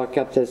 walk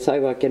up to the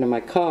sidewalk, get in my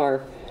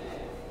car,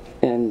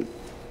 and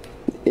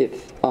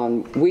if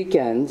on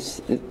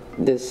weekends,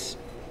 this,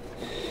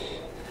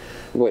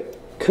 what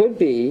could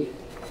be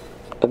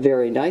a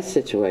very nice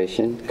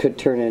situation, could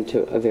turn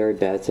into a very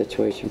bad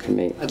situation for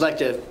me. I'd like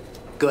to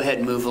go ahead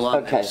and move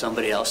along to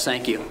somebody else.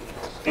 Thank you.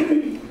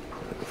 Can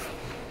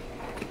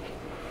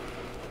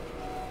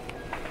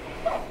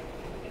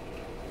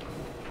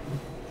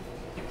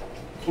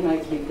I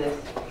keep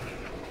this?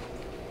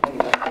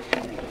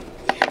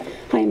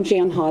 Hi, I'm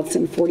Jan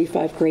Hodson,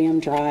 45 Graham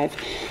Drive.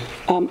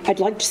 I'd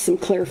like some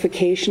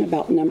clarification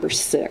about number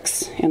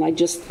 6, and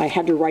I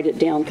had to write it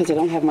down because I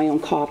don't have my own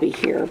copy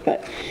here,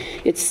 but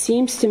it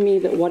seems to me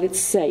that what it's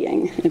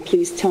saying, and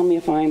please tell me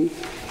if I'm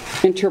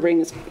interpreting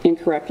this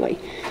incorrectly.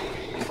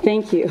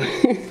 Thank you.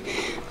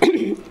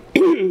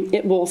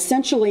 It will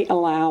essentially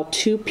allow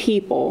 2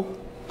 people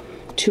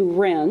to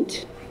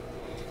rent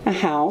a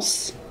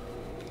house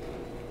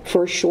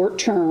for a short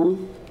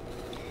term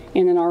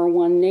in an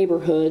R1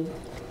 neighborhood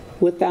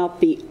without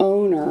the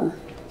owner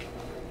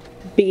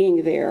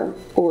being there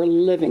or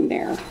living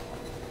there.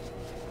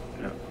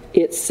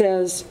 It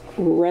says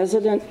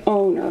resident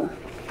owner,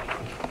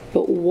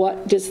 but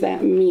what does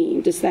that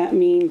mean? Does that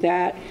mean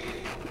that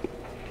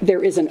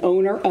there is an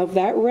owner of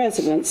that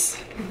residence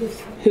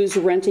who's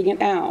renting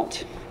it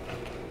out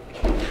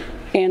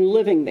and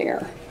living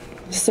there,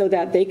 so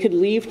that they could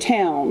leave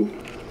town,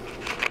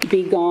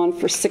 be gone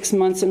for 6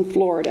 months in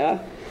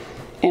Florida,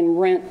 and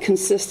rent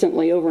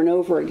consistently over and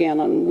over again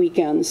on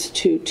weekends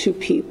to 2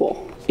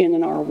 people in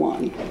an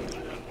R1.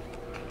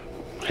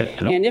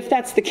 And if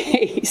that's the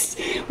case,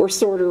 we're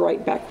sort of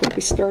right back where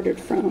we started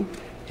from.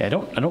 Yeah, I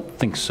don't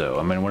think so.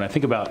 I mean, when I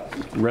think about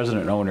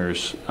resident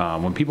owners,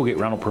 when people get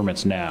rental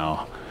permits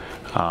now,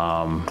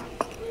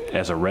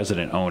 as a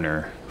resident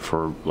owner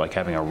for like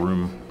having a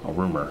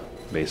roomer,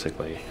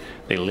 basically,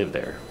 they live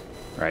there,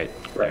 right?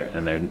 Right.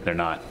 And they're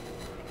not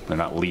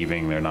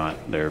leaving.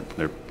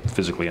 They're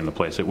physically in the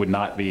place. It would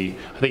not be.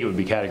 I think it would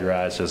be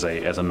categorized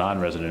as a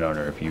non-resident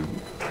owner if you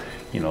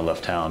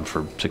left town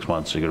for 6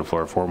 months to go to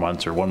Florida, 4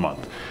 months, or 1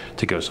 month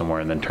to go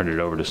somewhere and then turn it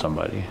over to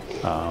somebody.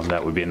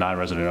 That would be a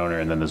non-resident owner,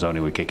 and then the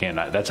zoning would kick in.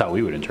 That's how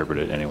we would interpret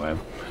it anyway.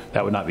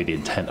 That would not be the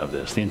intent of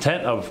this. The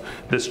intent of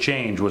this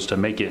change was to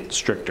make it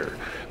stricter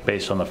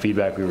based on the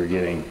feedback we were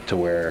getting, to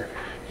where,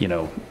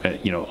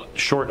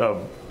 short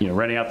of,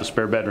 renting out the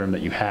spare bedroom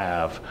that you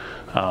have,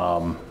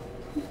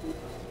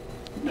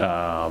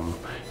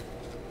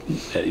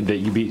 that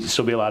you'd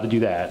still be allowed to do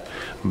that,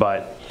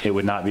 but it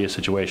would not be a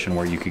situation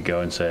where you could go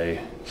and say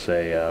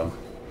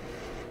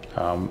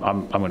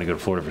I'm going to go to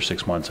Florida for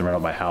 6 months and rent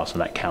out my house,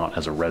 and that count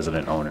as a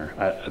resident owner.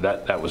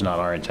 That was not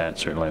our intent,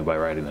 certainly, by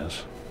writing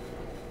this.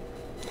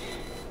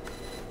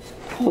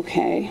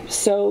 Okay,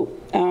 so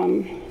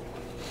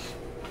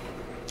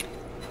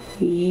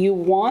you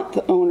want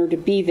the owner to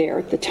be there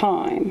at the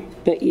time,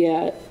 but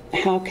yet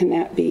how can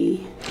that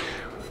be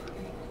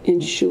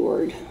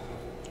insured?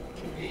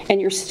 And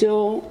you're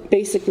still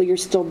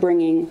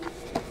bringing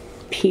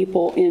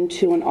people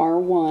into an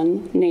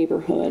R1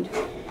 neighborhood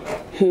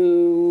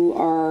who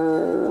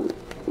are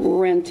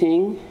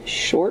renting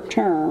short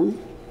term.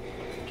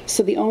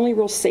 So the only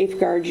real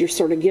safeguard you're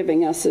sort of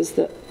giving us is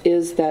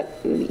that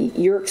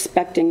you're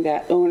expecting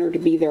that owner to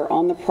be there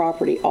on the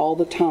property all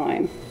the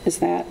time. Is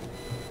that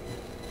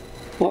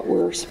what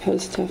we're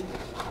supposed to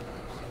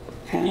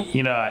have?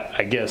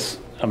 I guess,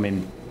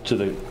 to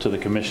the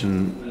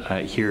commission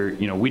here,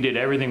 we did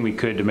everything we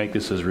could to make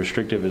this as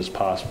restrictive as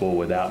possible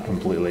without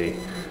completely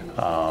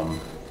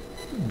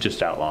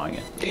just outlawing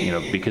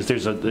it. Because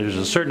there's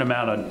a certain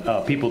amount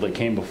of people that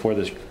came before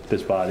this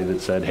body that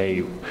said,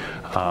 hey,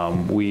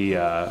 we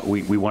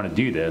want to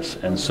do this,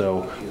 and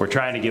so we're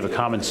trying to give a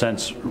common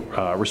sense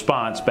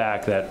response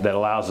back that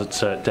allows it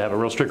to have a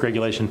real strict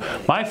regulation.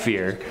 My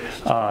fear,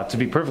 to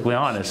be perfectly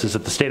honest, is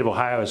that the state of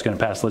Ohio is going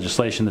to pass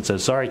legislation that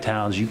says, sorry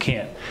towns, you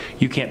can't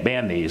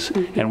ban these,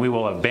 and we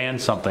will have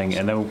banned something,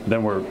 and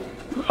then we're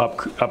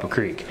up a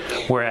creek.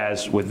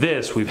 Whereas with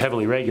this, we've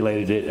heavily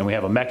regulated it, and we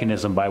have a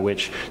mechanism by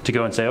which to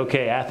go and say,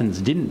 okay,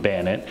 Athens didn't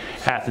ban it,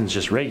 Athens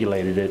just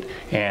regulated it,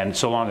 and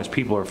so long as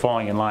people are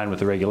falling in line with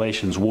the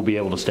regulations, we'll be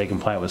able to stay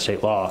compliant with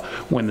state law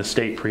when the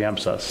state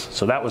preempts us.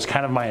 So that was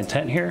kind of my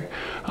intent here.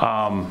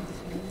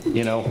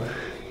 It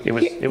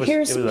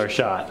was our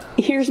shot.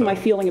 Here's my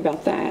feeling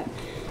about that.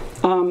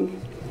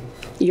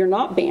 You're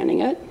not banning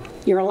it,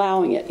 you're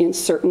allowing it in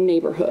certain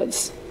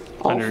neighborhoods.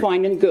 All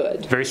fine and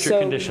good. Very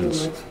strict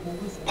conditions.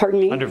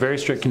 Pardon me? Under very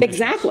strict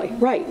conditions. Exactly.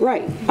 Right.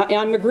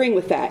 I'm agreeing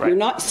with that. Right.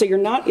 You're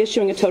not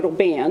issuing a total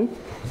ban.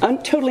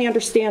 Totally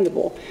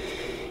understandable.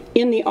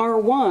 In the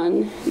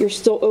R1, you're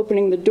still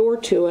opening the door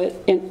to it,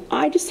 and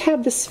I just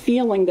have this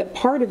feeling that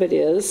part of it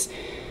is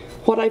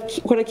what I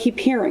keep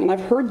hearing, and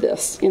I've heard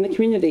this in the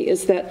community,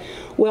 is that,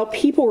 well,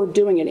 people are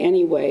doing it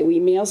anyway. We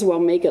may as well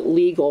make it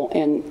legal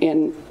and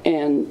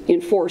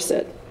enforce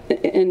it,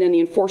 and then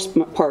the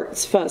enforcement part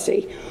is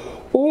fuzzy.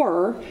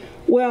 Or,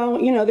 well,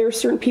 there are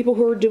certain people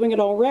who are doing it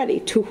already,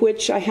 to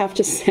which I have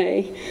to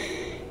say,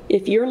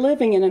 if you're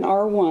living in an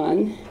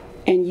R1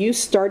 and you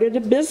started a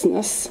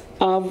business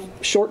of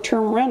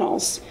short-term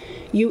rentals,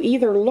 you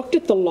either looked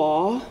at the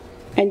law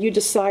and you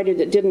decided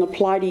it didn't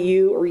apply to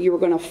you, or you were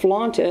going to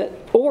flaunt it,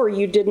 or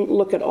you didn't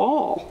look at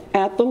all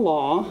at the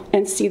law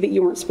and see that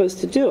you weren't supposed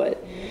to do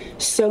it.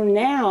 So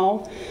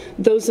now,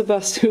 those of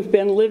us who've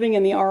been living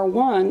in the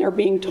R1 are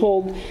being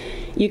told,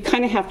 you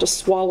kind of have to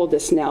swallow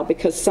this now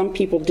because some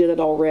people did it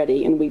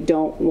already, and we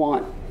don't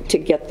want to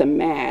get them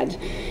mad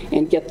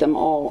and get them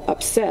all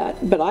upset.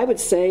 But I would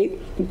say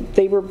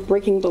they were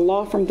breaking the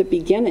law from the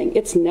beginning.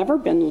 It's never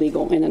been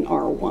legal in an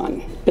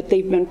R1, but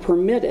they've been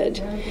permitted.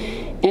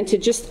 And to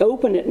just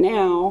open it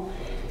now,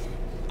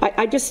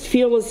 I just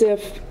feel as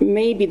if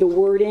maybe the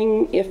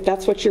wording, if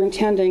that's what you're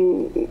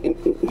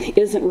intending,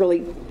 isn't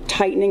really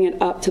tightening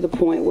it up to the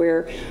point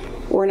where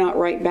we're not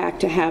right back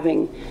to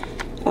having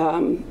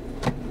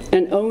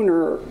an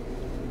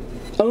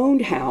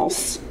owner-owned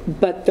house,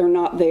 but they're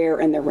not there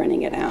and they're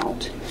renting it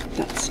out.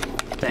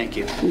 Thank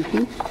you.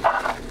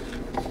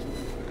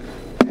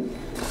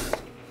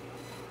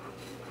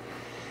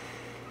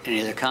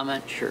 Any other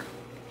comment? Sure.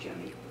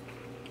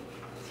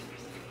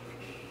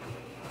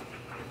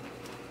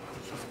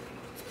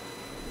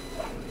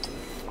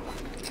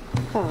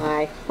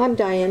 Hi, I'm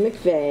Diane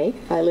McVeigh.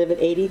 I live at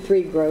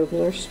 83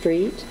 Grosvenor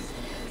Street.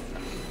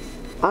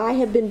 I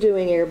have been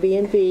doing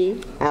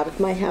Airbnb out of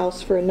my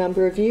house for a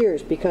number of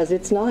years because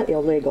it's not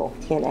illegal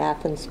in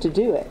Athens to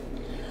do it.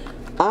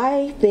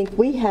 I think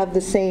we have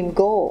the same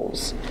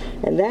goals,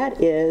 and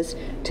that is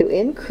to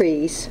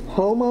increase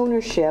home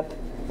ownership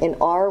in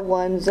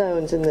R1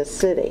 zones in this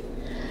city.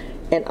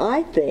 And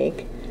I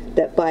think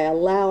that by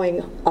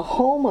allowing a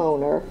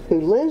homeowner who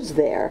lives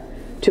there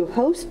to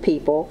host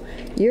people,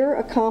 you're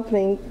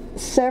accomplishing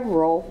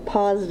several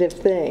positive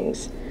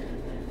things.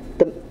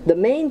 The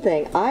main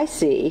thing I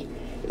see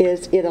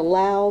is it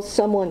allows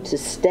someone to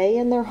stay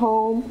in their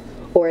home,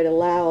 or it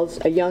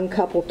allows a young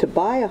couple to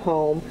buy a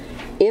home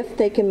if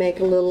they can make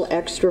a little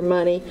extra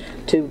money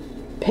to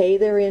pay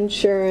their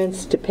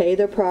insurance, to pay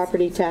their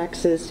property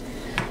taxes.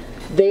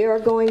 They are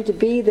going to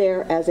be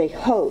there as a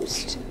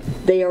host.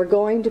 They are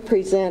going to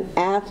present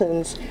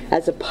Athens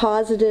as a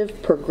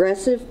positive,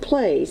 progressive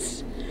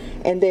place,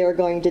 and they are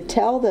going to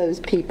tell those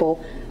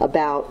people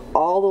about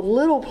all the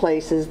little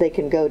places they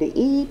can go to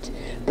eat,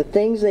 the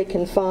things they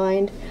can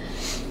find.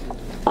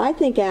 I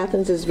think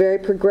Athens is very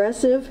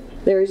progressive.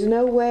 There is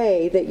no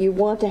way that you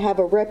want to have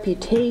a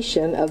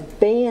reputation of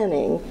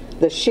banning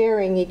the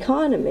sharing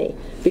economy,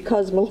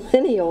 because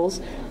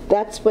millennials,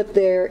 that's what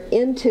they're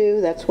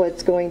into, that's what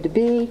it's going to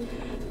be.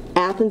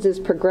 Athens is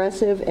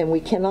progressive, and we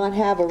cannot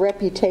have a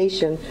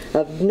reputation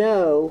of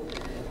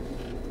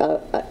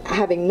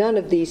having none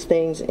of these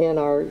things in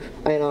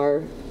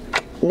our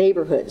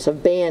neighborhoods,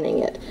 of banning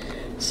it.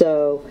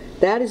 So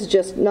that is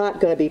just not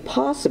going to be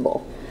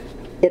possible.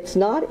 It's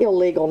not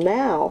illegal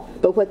now,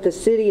 but what the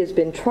city has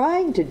been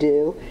trying to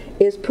do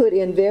is put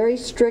in very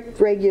strict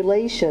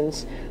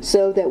regulations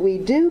so that we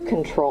do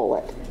control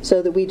it,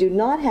 so that we do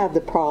not have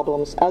the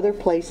problems other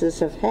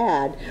places have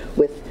had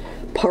with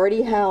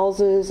party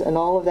houses and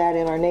all of that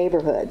in our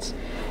neighborhoods.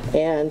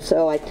 And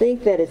so I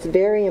think that it's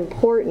very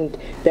important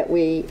that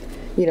we,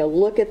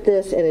 look at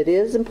this, and it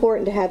is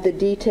important to have the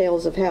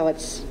details of how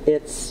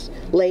it's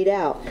laid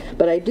out.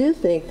 But I do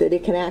think that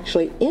it can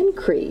actually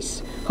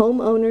increase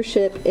home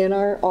ownership in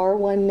our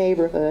R1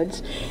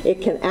 neighborhoods.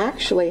 It can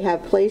actually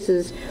have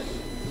places,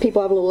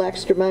 people have a little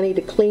extra money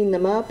to clean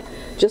them up.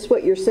 Just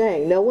what you're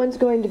saying, no one's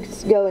going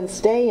to go and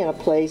stay in a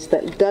place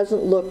that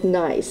doesn't look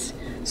nice.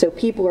 So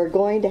people are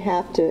going to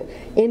have to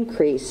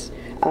increase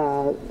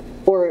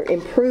or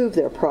improve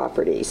their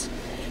properties.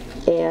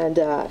 And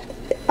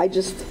I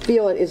just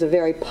feel it is a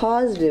very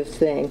positive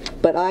thing,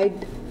 but I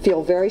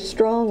feel very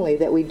strongly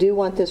that we do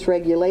want this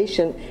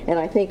regulation, and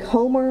I think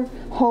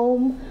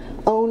home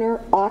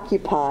owner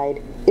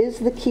occupied is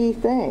the key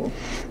thing.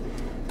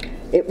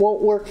 It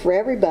won't work for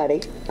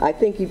everybody. I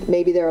think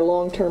maybe there are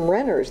long-term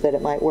renters that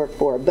it might work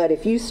for, but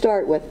if you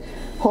start with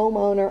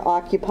homeowner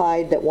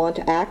occupied that want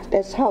to act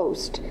as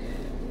host,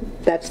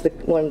 that's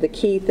one of the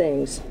key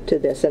things to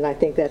this, and I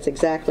think that's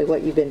exactly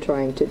what you've been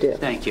trying to do.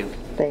 Thank you.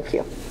 Thank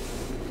you.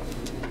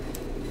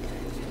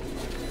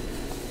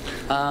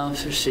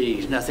 Let's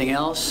see, nothing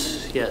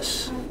else?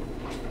 Yes.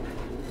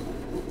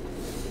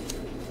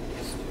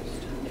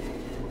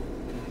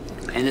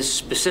 And this is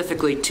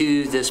specifically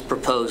to this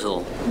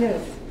proposal.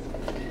 Yes.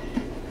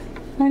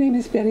 My name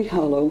is Betty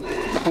Hollow.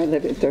 I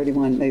live at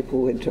 31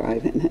 Maplewood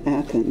Drive in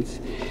Athens.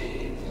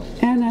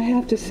 And I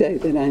have to say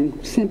that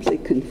I'm simply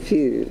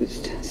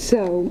confused.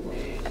 So,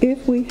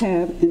 if we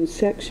have in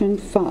Section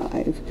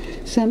 5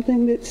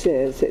 something that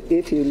says that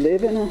if you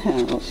live in a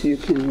house, you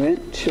can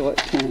rent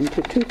short-term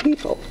to 2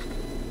 people.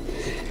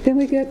 Then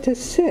we get to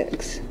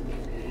 6,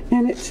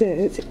 and it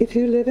says if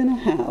you live in a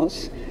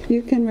house,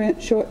 you can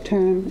rent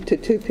short-term to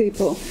 2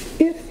 people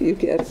if you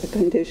get a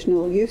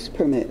conditional use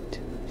permit.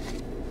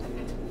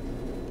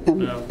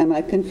 Am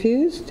I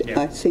confused? Yeah.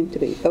 I seem to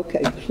be.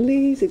 Okay,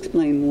 please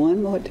explain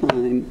one more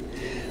time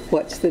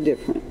what's the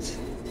difference.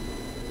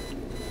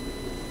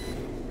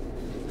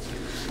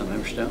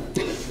 Member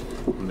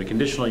Stone? The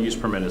conditional use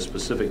permit is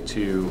specific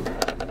to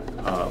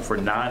for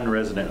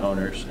non-resident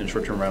owners in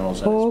short-term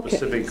rentals, and it's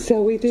specific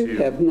so we do to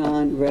have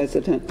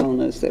non-resident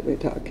owners that we're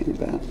talking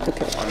about.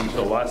 Okay. on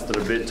the lots that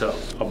are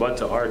abut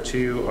to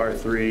R2,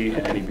 R3,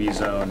 and any B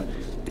zone,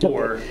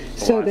 or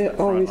so there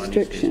are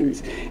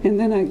restrictions. And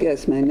then I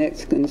guess my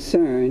next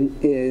concern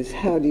is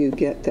how do you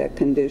get that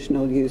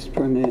conditional use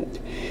permit?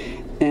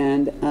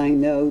 And I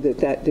know that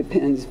that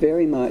depends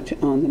very much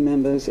on the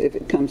members. If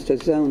it comes to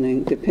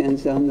zoning,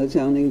 depends on the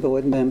zoning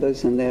board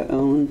members and their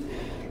own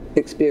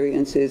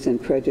experiences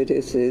and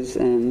prejudices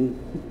and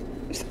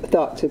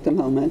thoughts at the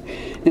moment.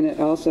 And it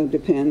also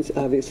depends,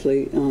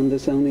 obviously, on the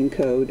zoning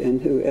code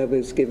and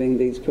whoever's giving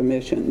these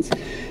permissions.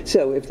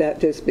 So if that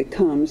just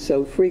becomes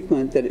so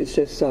frequent that it's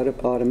just sort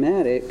of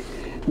automatic,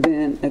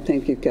 then I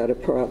think you've got a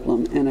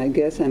problem. And I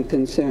guess I'm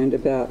concerned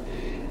about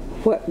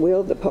what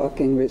will the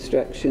parking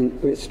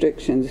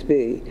restrictions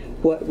be?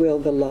 What will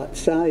the lot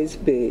size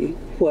be?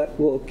 What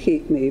will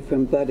keep me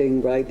from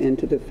butting right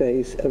into the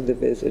face of the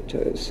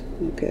visitors?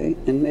 Okay,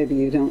 and maybe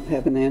you don't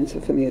have an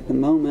answer for me at the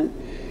moment,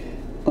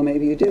 or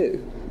maybe you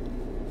do.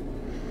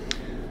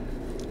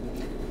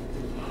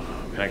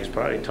 I guess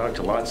probably talk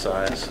to lot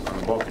size on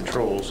the bulk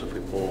controls if we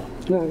pull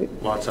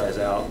lot size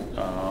out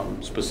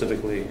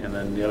specifically. And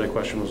then the other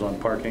question was on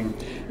parking.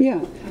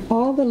 Yeah,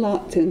 all the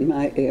lots in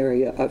my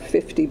area are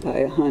 50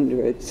 by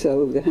 100,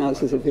 so the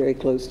houses are very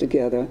close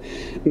together.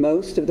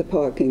 Most of the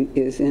parking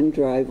is in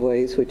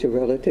driveways, which are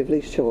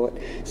relatively short.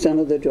 Some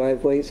of the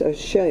driveways are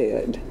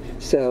shared.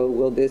 So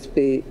will this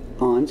be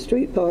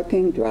on-street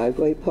parking,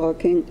 driveway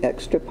parking,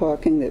 extra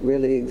parking that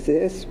really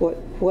exists?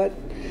 What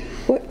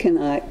can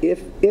I,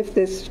 if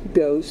this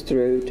goes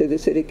through to the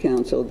city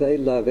council, they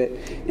love it,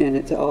 and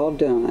it's all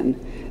done,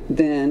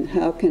 then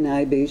how can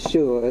I be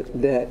sure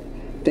that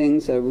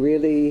things are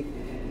really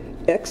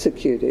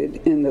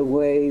executed in the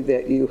way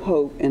that you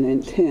hope and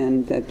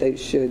intend that they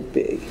should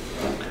be?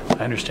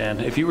 I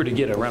understand. If you were to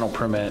get a rental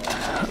permit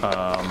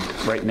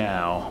right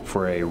now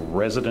for a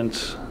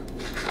resident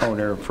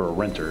owner for a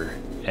renter,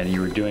 and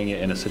you were doing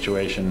it in a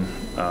situation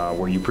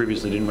where you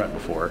previously didn't rent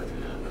before,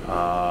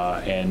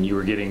 and you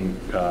were getting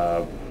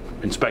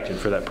inspected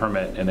for that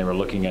permit, and they were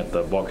looking at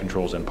the bulk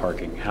controls and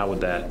parking, how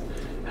would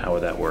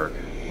that work?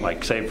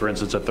 Like, say, for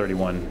instance, at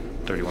 31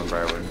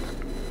 Briarwood.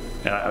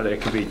 And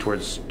it could be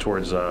towards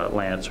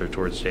Lance or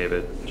towards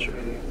David. Sure.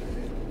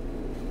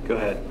 Go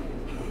ahead.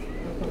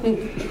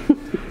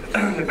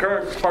 The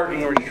current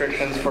parking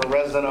restrictions for a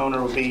resident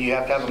owner would be you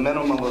have to have a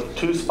minimum of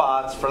 2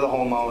 spots for the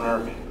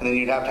homeowner, and then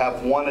you'd have to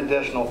have 1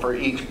 additional for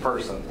each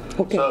person.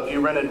 Okay. So if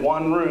you rented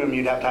 1 room,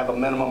 you'd have to have a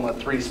minimum of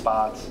 3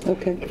 spots.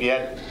 Okay. If you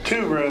had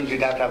 2 rooms,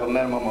 you'd have to have a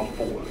minimum of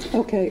 4.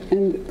 Okay,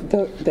 and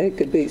they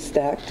could be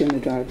stacked in the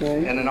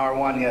driveway? And in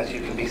R1, yes,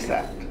 you can be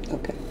stacked.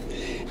 Okay.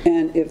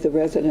 And if the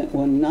resident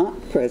were not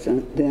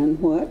present,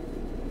 then what?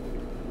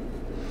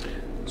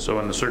 So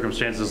in the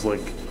circumstances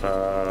like,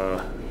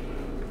 well,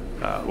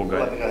 go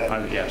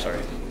ahead. Yeah, sorry.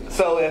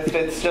 So if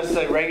it's just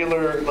a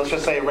regular, let's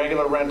just say a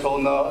regular rental,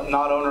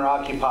 not owner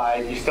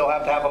occupied, you still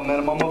have to have a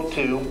minimum of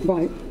 2,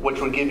 which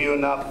would give you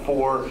enough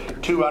for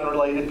 2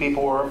 unrelated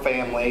people or a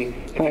family.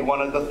 If you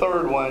wanted the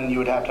 3rd one, you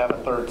would have to have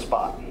a 3rd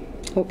spot.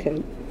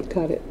 Okay,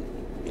 got it.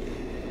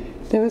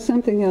 There was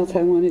something else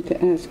I wanted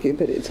to ask you,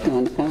 but it's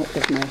gone out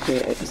of my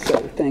head, so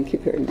thank you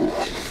very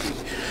much.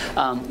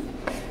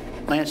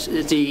 Lance,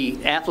 the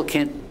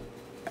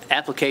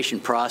application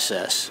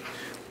process,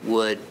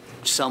 would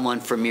someone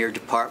from your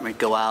department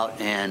go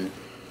out and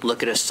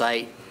look at a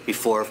site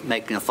before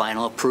making a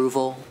final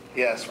approval?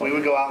 Yes, we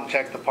would go out and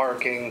check the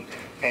parking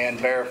and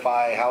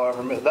verify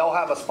however, they'll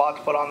have a spot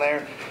to put on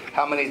there,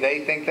 how many they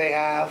think they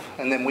have,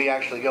 and then we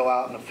actually go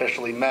out and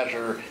officially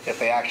measure if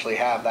they actually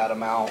have that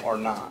amount or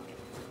not.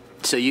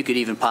 So you could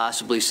even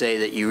possibly say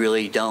that you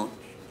really don't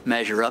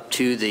measure up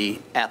to the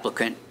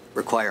applicant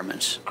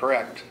requirements?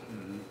 Correct.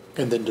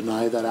 And then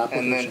deny that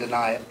application? And then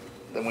deny it.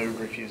 Then we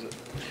would refuse it.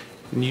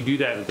 And you do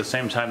that at the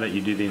same time that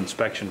you do the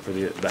inspection for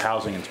the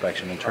housing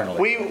inspection internally?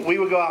 We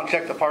would go out and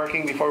check the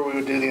parking before we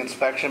would do the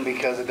inspection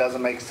because it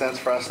doesn't make sense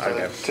for us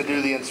to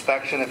do the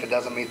inspection if it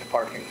doesn't meet the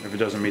parking. If it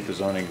doesn't meet the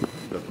zoning,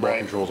 the bulk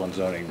controls on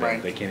zoning,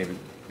 then they can't even,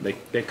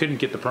 they couldn't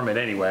get the permit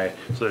anyway,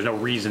 so there's no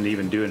reason to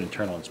even do an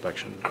internal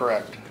inspection.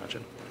 Correct.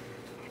 Gotcha.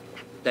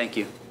 Thank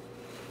you.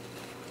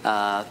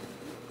 Well,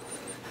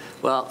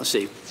 let's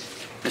see.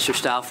 Mr.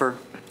 Stauffer, and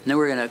then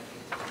we're going to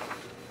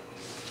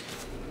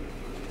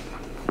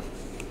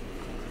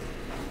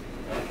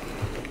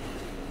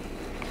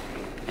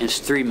it's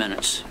 3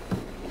 minutes.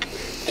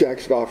 Jack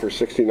Stauffer,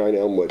 69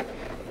 Elmwood.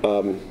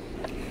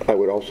 I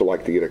would also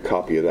like to get a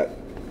copy of that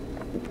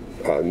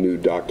new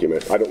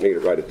document. I don't need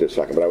it right at this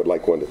second, but I would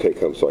like one to take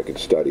home so I could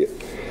study it.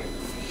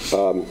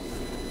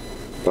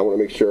 I want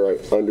to make sure I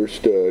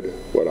understood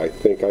what I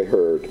think I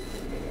heard,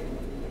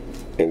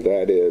 and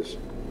that is,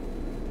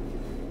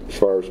 as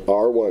far as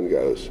R1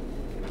 goes,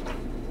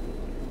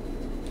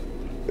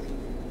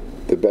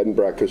 the bed and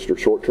breakfast or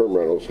short-term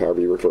rentals, however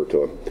you refer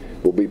to them,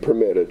 will be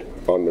permitted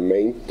on the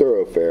main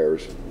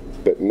thoroughfares,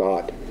 but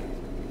not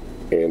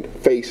and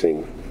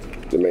facing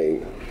the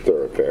main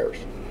thoroughfares,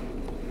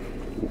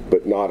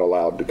 but not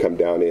allowed to come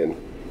down in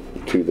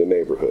to the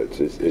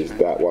neighborhoods. Is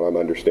that what I'm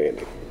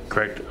understanding?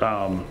 Correct.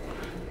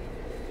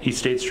 East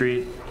State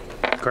Street,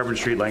 Carbon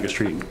Street, Lancaster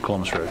Street, and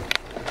Columbus Road.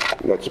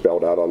 That's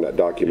spelled out on that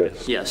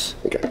document? Yes.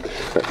 Okay.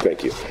 Right,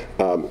 thank you.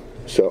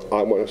 So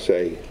I want to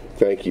say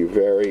thank you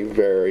very,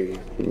 very,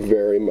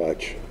 very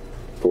much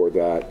for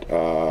that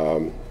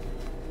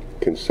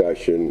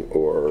concession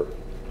or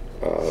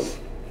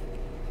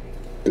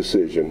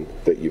decision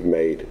that you've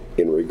made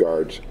in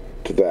regards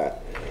to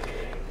that.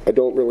 I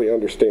don't really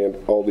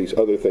understand all these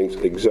other things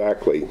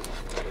exactly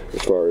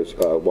as far as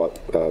what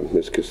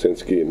Ms.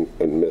 Kaczynski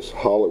and Ms.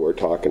 Holler were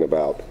talking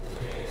about,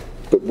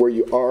 but where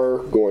you are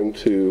going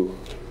to,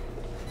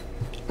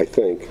 I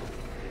think,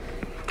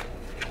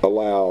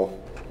 allow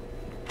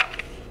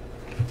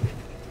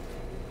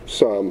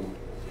some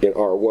in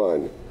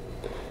R1,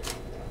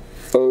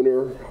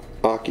 owner,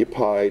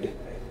 occupied,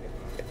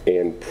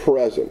 and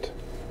present.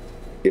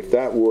 If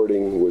that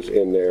wording was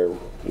in there,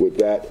 would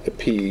that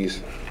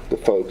appease the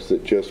folks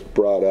that just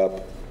brought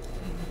up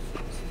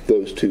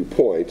those 2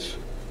 points,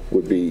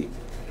 would be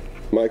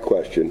my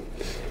question,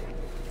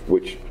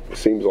 which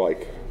seems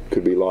like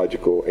could be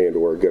logical and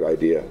or a good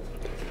idea.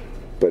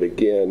 But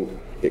again,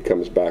 it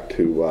comes back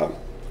to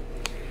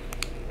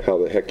how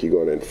the heck you're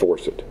going to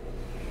enforce it.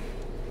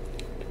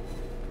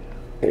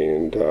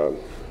 And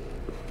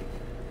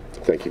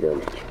thank you very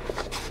much.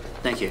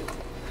 Thank you.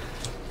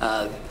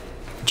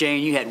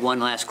 Jane, you had one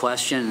last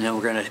question, and then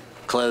we're going to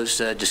close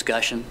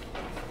discussion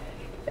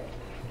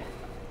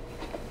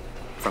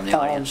from the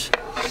audience.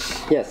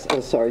 Yes,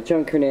 oh sorry,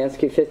 Joan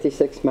Kernansky,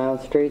 56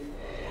 Mount Street.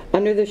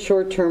 Under the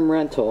short-term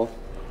rental,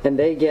 and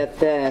they get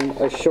then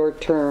a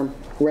short-term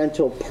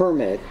rental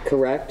permit,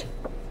 correct?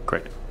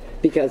 Correct.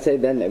 Because they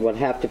would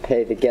have to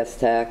pay the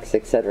guest tax,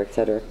 et cetera, et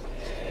cetera.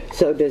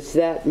 So does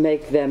that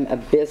make them a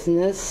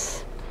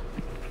business?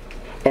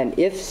 And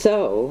if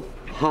so,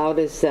 how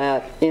does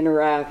that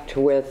interact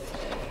with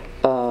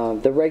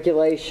the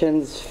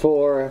regulations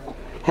for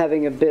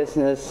having a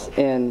business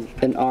in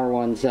an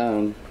R1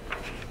 zone?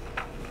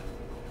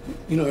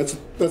 You know,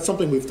 that's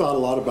something we've thought a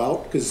lot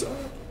about, because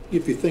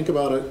if you think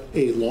about it,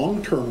 a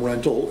long-term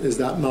rental, is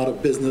that not a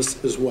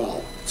business as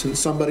well? Since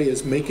somebody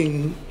is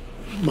making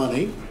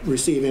money,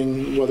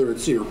 receiving, whether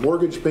it's your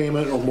mortgage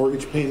payment or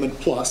mortgage payment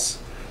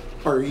plus,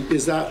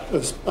 is that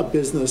a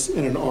business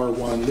in an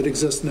R1 that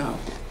exists now?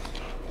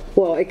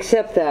 Well,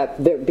 except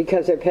that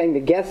because they're paying the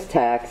guest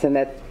tax, and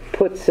that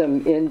puts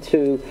them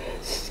into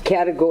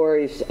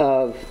categories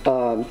of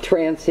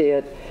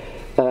transient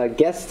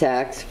guest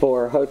tax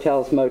for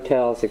hotels,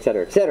 motels, et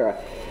cetera, et cetera.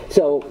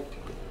 So,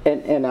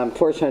 and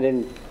unfortunately I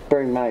didn't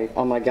bring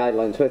all my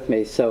guidelines with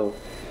me, so,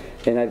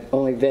 and I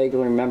only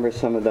vaguely remember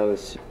some of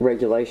those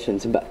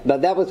regulations, but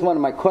that was one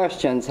of my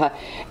questions.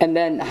 And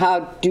then how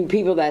do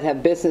people that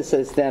have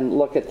businesses then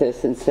look at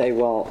this and say,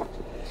 well,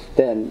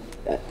 then,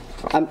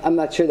 I'm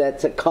not sure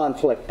that's a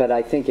conflict, but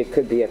I think it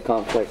could be a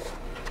conflict.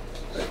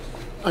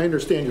 I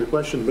understand your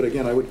question, but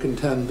again, I would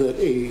contend that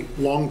a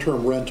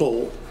long-term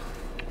rental,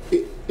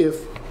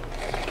 if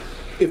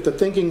the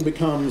thinking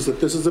becomes that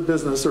this is a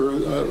business or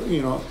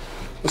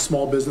a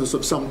small business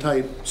of some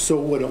type, so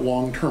would a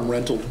long-term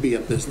rental be a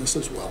business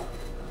as well.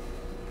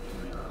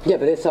 Yeah,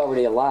 but it's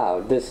already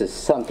allowed. This is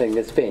something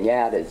that's being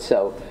added,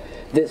 so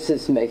this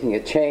is making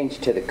a change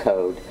to the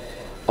code.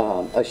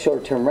 A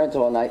short-term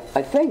rental, and I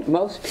think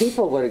most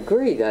people would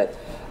agree that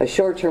a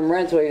short-term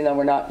rental, even though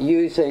we're not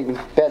using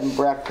bed and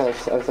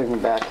breakfast, I was looking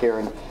back here,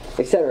 and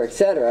et cetera,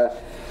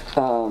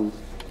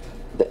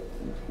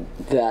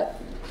 that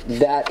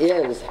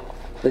is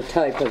the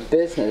type of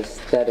business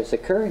that is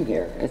occurring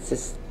here. It's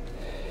just,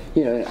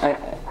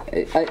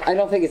 I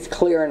don't think it's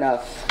clear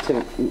enough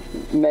to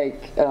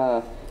make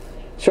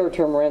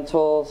short-term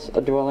rentals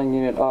a dwelling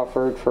unit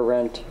offered for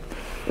rent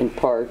in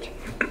part,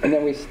 and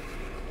then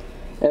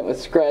it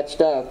was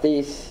scratched out.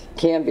 These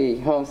can be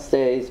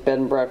homestays, bed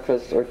and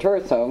breakfast, or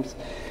tourist homes.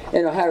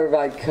 And Ohio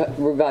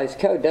Revised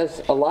Code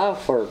does allow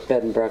for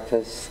bed and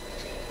breakfast.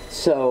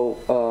 So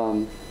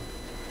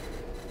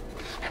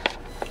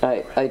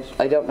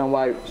I don't know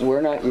why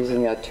we're not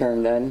using that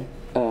term then,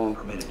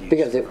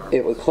 because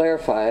it would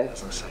clarify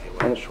it,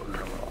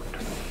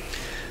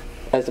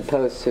 as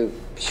opposed to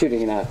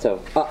shooting it out.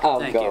 So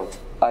I'll Thank go.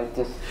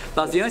 You.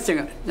 Well, the only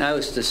thing I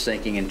was just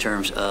thinking in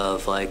terms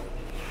of like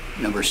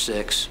number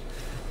 6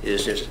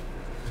 is just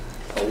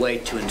a way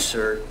to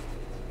insert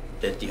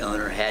that the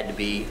owner had to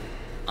be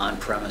on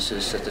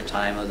premises at the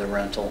time of the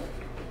rental,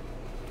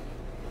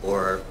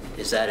 or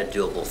is that a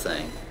doable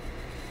thing?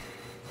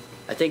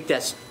 I think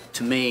that's,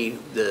 to me,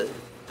 the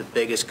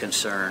biggest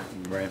concern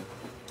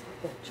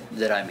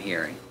that I'm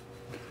hearing.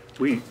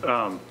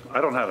 I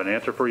don't have an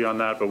answer for you on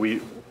that, but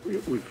we've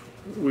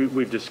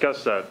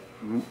discussed that.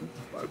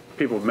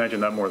 People have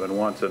mentioned that more than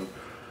once, and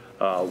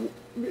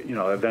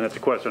then it's a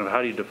question of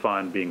how do you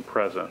define being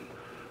present?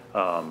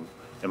 Am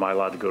I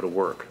allowed to go to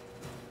work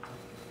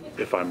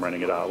if I'm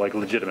renting it out? Like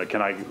legitimate,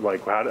 can I,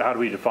 like, how do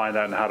we define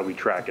that and how do we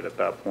track it at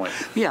that point?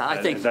 Yeah,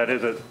 I think that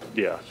is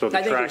so the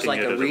I think tracking it's like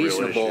it a is a real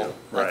reasonable, issue.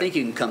 Right. I think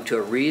you can come to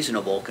a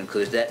reasonable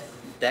conclusion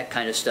that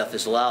kind of stuff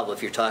is allowable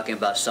if you're talking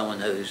about someone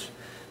who's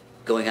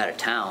going out of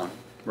town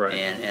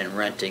and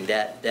renting.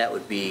 That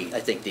would be,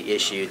 I think, the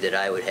issue that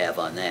I would have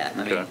on that.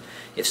 I mean,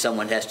 if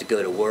someone has to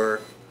go to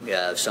work,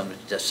 if someone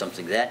does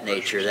something of that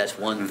nature, that's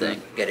one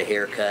thing. Get a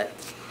haircut,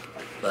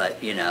 but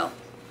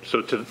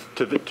So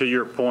to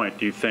your point,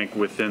 do you think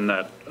within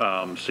that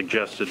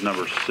suggested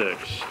number 6, do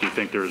you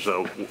think there's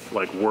a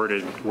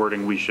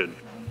wording we should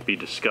be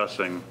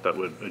discussing that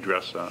would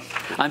address that?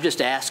 I'm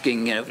just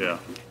asking,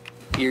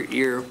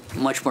 you're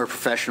much more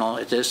professional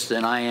at this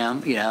than I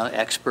am,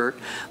 expert,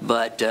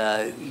 but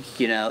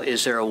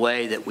is there a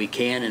way that we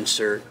can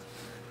insert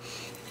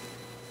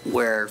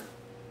where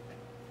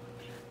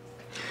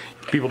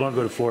people don't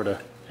go to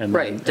Florida? And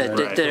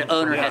the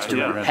owner has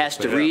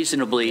to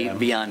reasonably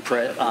be on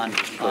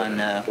premises.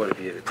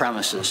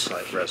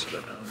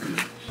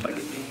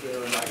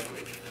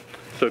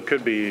 So it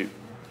could be.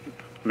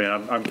 I mean,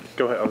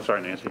 go ahead. I'm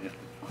sorry, Nancy.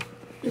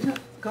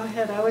 Go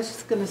ahead. I was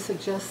just going to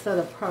suggest that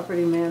a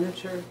property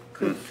manager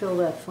could fill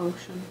that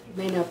function. It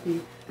may not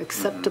be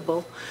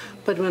acceptable,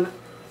 but when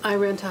I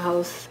rent a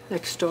house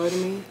next door to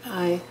me,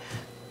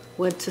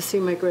 went to see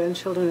my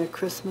grandchildren at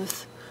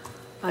Christmas,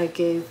 I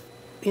gave,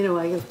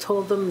 I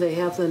told them they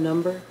have the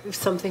number if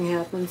something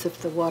happens, if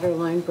the water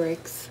line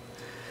breaks.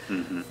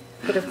 Mm-hmm.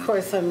 But of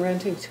course, I'm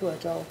renting to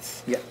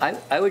adults. Yeah,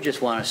 I would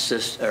just want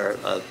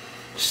to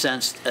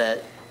sense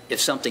that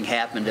if something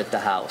happened at the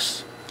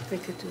house, They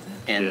could do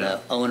that. and the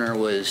owner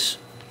was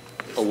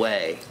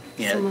away,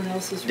 Someone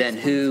else is then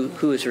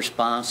who is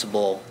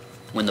responsible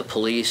when the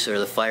police or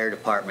the fire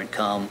department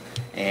come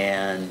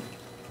and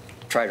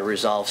try to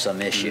resolve some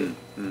issue?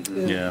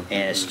 Mm-hmm. Yeah.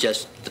 And it's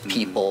just the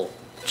people,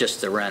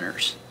 just the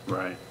renters.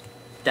 Right.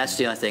 That's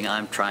the only thing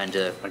I'm trying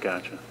to. I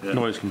gotcha. Yeah.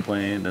 Noise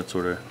complaint, that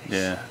sort of,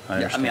 yeah, I I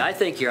understand. mean, I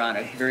think you're on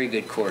a very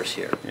good course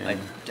here. Yeah.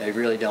 I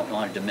really don't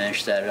want to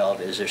diminish that at all.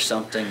 Is there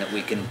something that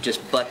we can just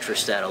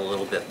buttress that a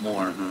little bit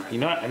more? You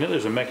know, I know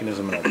there's a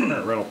mechanism in our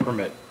current rental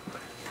permit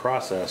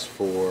process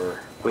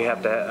for. We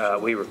have to,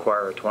 we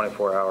require a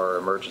 24-hour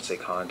emergency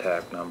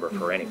contact number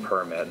for any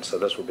permit, and so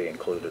this will be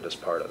included as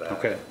part of that.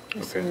 Okay,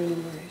 okay.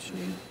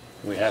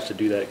 We have to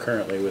do that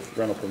currently with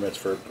rental permits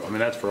for, I mean,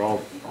 that's for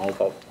all.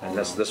 And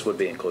this would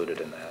be included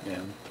in that. Yeah.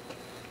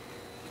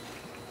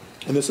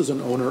 And this is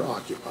an owner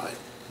occupied.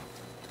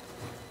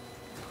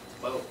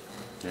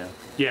 Yeah.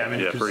 Yeah, I mean,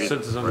 Yeah, for since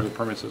either. it's under the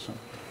permit system.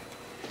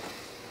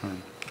 I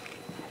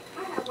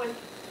have one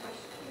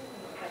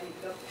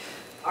question.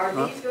 Are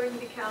these going to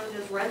be counted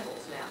as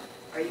rentals now?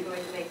 Are you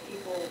going to make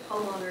people,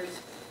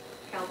 homeowners,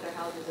 count their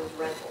houses as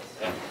rentals?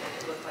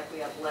 It looks like we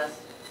have less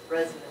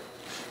resident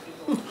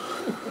people.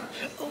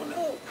 Oh,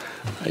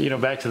 no. You know,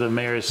 back to the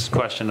mayor's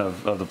question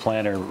of the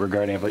planner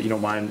regarding, if you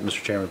don't mind,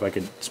 Mr. Chairman, if I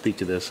could speak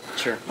to this.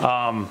 Sure.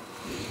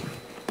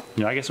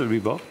 You know, I guess it would be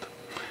both.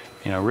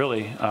 You know,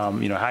 really,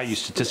 you know, how you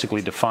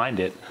statistically defined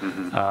it,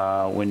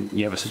 when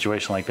you have a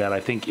situation like that, I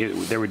think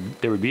there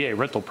would be a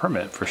rental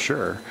permit for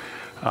sure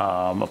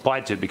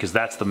applied to it, because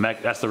that's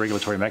the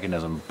regulatory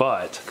mechanism.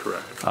 But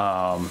Correct.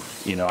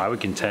 you know, I would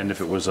contend if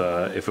it was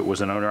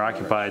an owner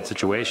occupied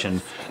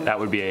situation, that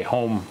would be a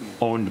home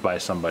owned by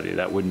somebody.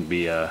 That wouldn't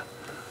be a.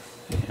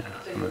 So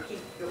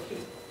you'll keep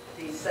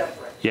these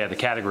separate. Yeah, the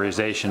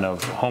categorization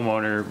of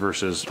homeowner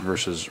versus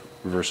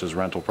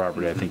rental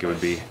property, I think it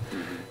would be.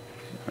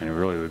 I mean, it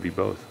really would be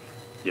both.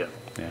 Yeah.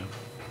 Yeah.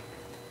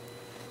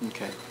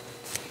 Okay.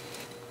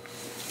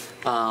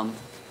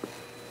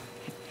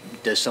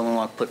 Does someone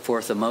want to put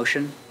forth a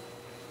motion?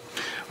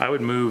 I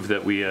would move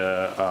that we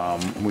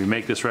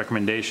make this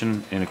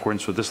recommendation in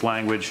accordance with this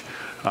language,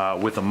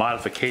 with a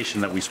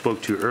modification that we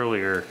spoke to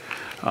earlier,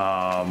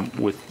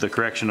 with the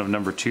correction of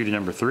number 2 to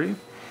number 3.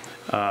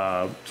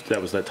 That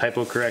was that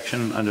typo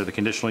correction under the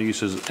conditional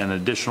uses, and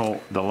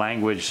the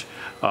language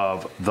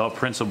of the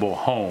principal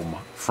home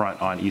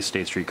front on East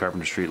State Street,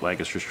 Carpenter Street,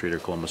 Lancaster Street, or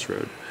Columbus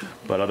Road,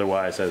 but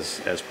otherwise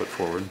as put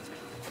forward.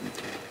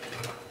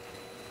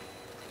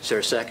 Is there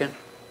a second?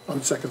 I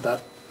would second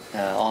that.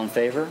 All in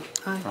favor?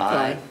 Aye.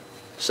 Aye.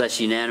 So that's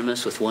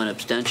unanimous with one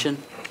abstention.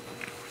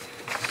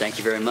 Thank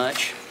you very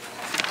much.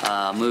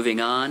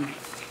 Moving on.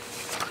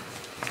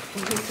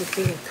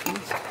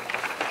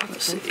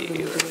 Let's see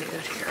what we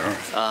got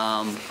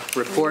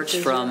here. Reports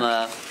from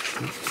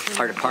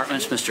our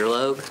departments. Mr.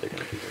 Loeb.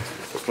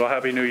 Well,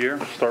 Happy New Year.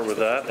 Start with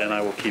that, and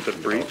I will keep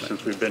it brief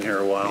since we've been here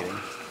a while.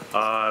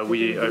 I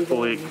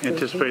fully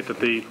anticipate that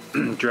the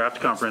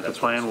draft comprehensive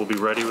plan will be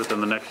ready within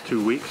the next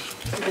 2 weeks.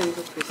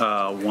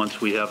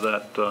 Once we have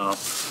that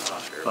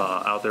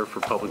out there for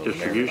public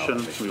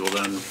distribution, we will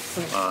then,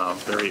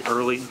 very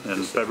early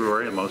in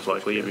February, and most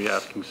likely be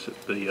asking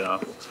the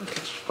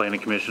Planning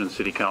Commission and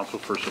City Council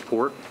for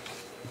support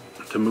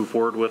to move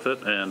forward with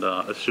it. And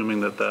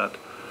assuming that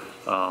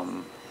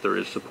there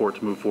is support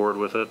to move forward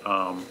with it,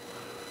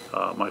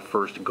 my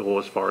first goal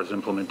as far as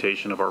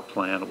implementation of our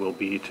plan will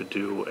be to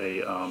do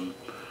a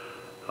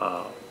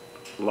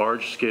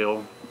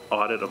large-scale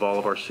audit of all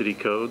of our city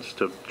codes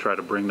to try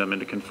to bring them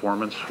into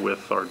conformance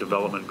with our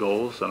development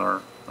goals and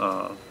our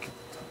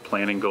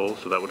planning goals.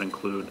 So that would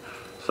include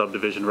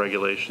subdivision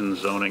regulations,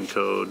 zoning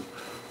code,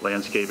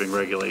 landscaping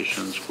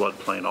regulations,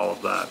 floodplain, all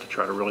of that, to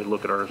try to really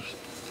look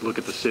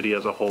at the city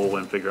as a whole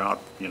and figure out,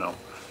 you know,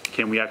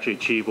 can we actually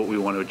achieve what we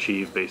want to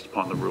achieve based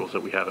upon the rules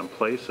that we have in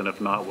place? And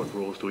if not, what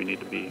rules do we need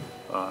to be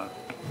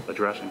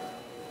addressing?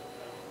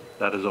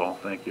 That is all.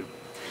 Thank you.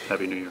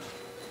 Happy New Year.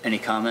 Any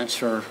comments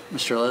for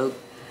Mr. Loeb?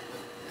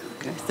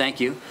 Okay,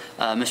 thank you.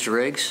 Mr.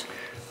 Riggs?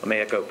 Let me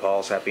echo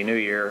Paul's Happy New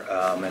Year,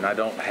 and I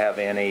don't have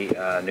any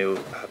new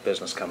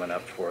business coming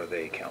up for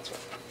the council.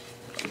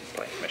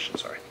 Planning Commission,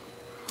 sorry.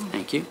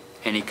 Thank you.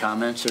 Any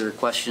comments or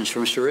questions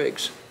for Mr.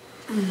 Riggs?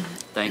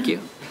 Thank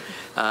you.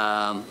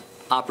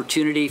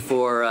 Opportunity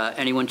for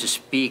anyone to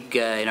speak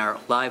in our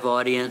live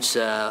audience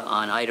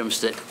on items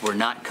that were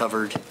not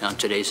covered on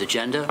today's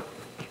agenda.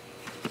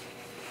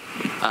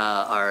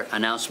 Our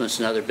announcements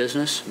and other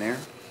business. Mayor,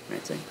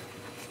 anything?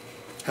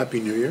 Happy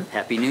New Year.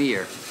 Happy New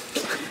Year.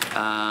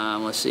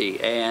 Let's see.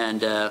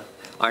 And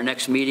our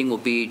next meeting will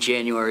be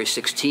January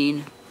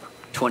 16,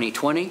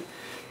 2020.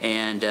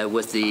 And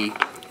with the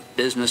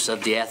business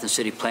of the Athens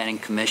City Planning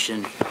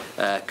Commission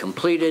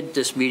completed,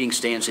 this meeting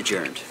stands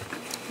adjourned.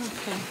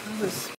 Okay.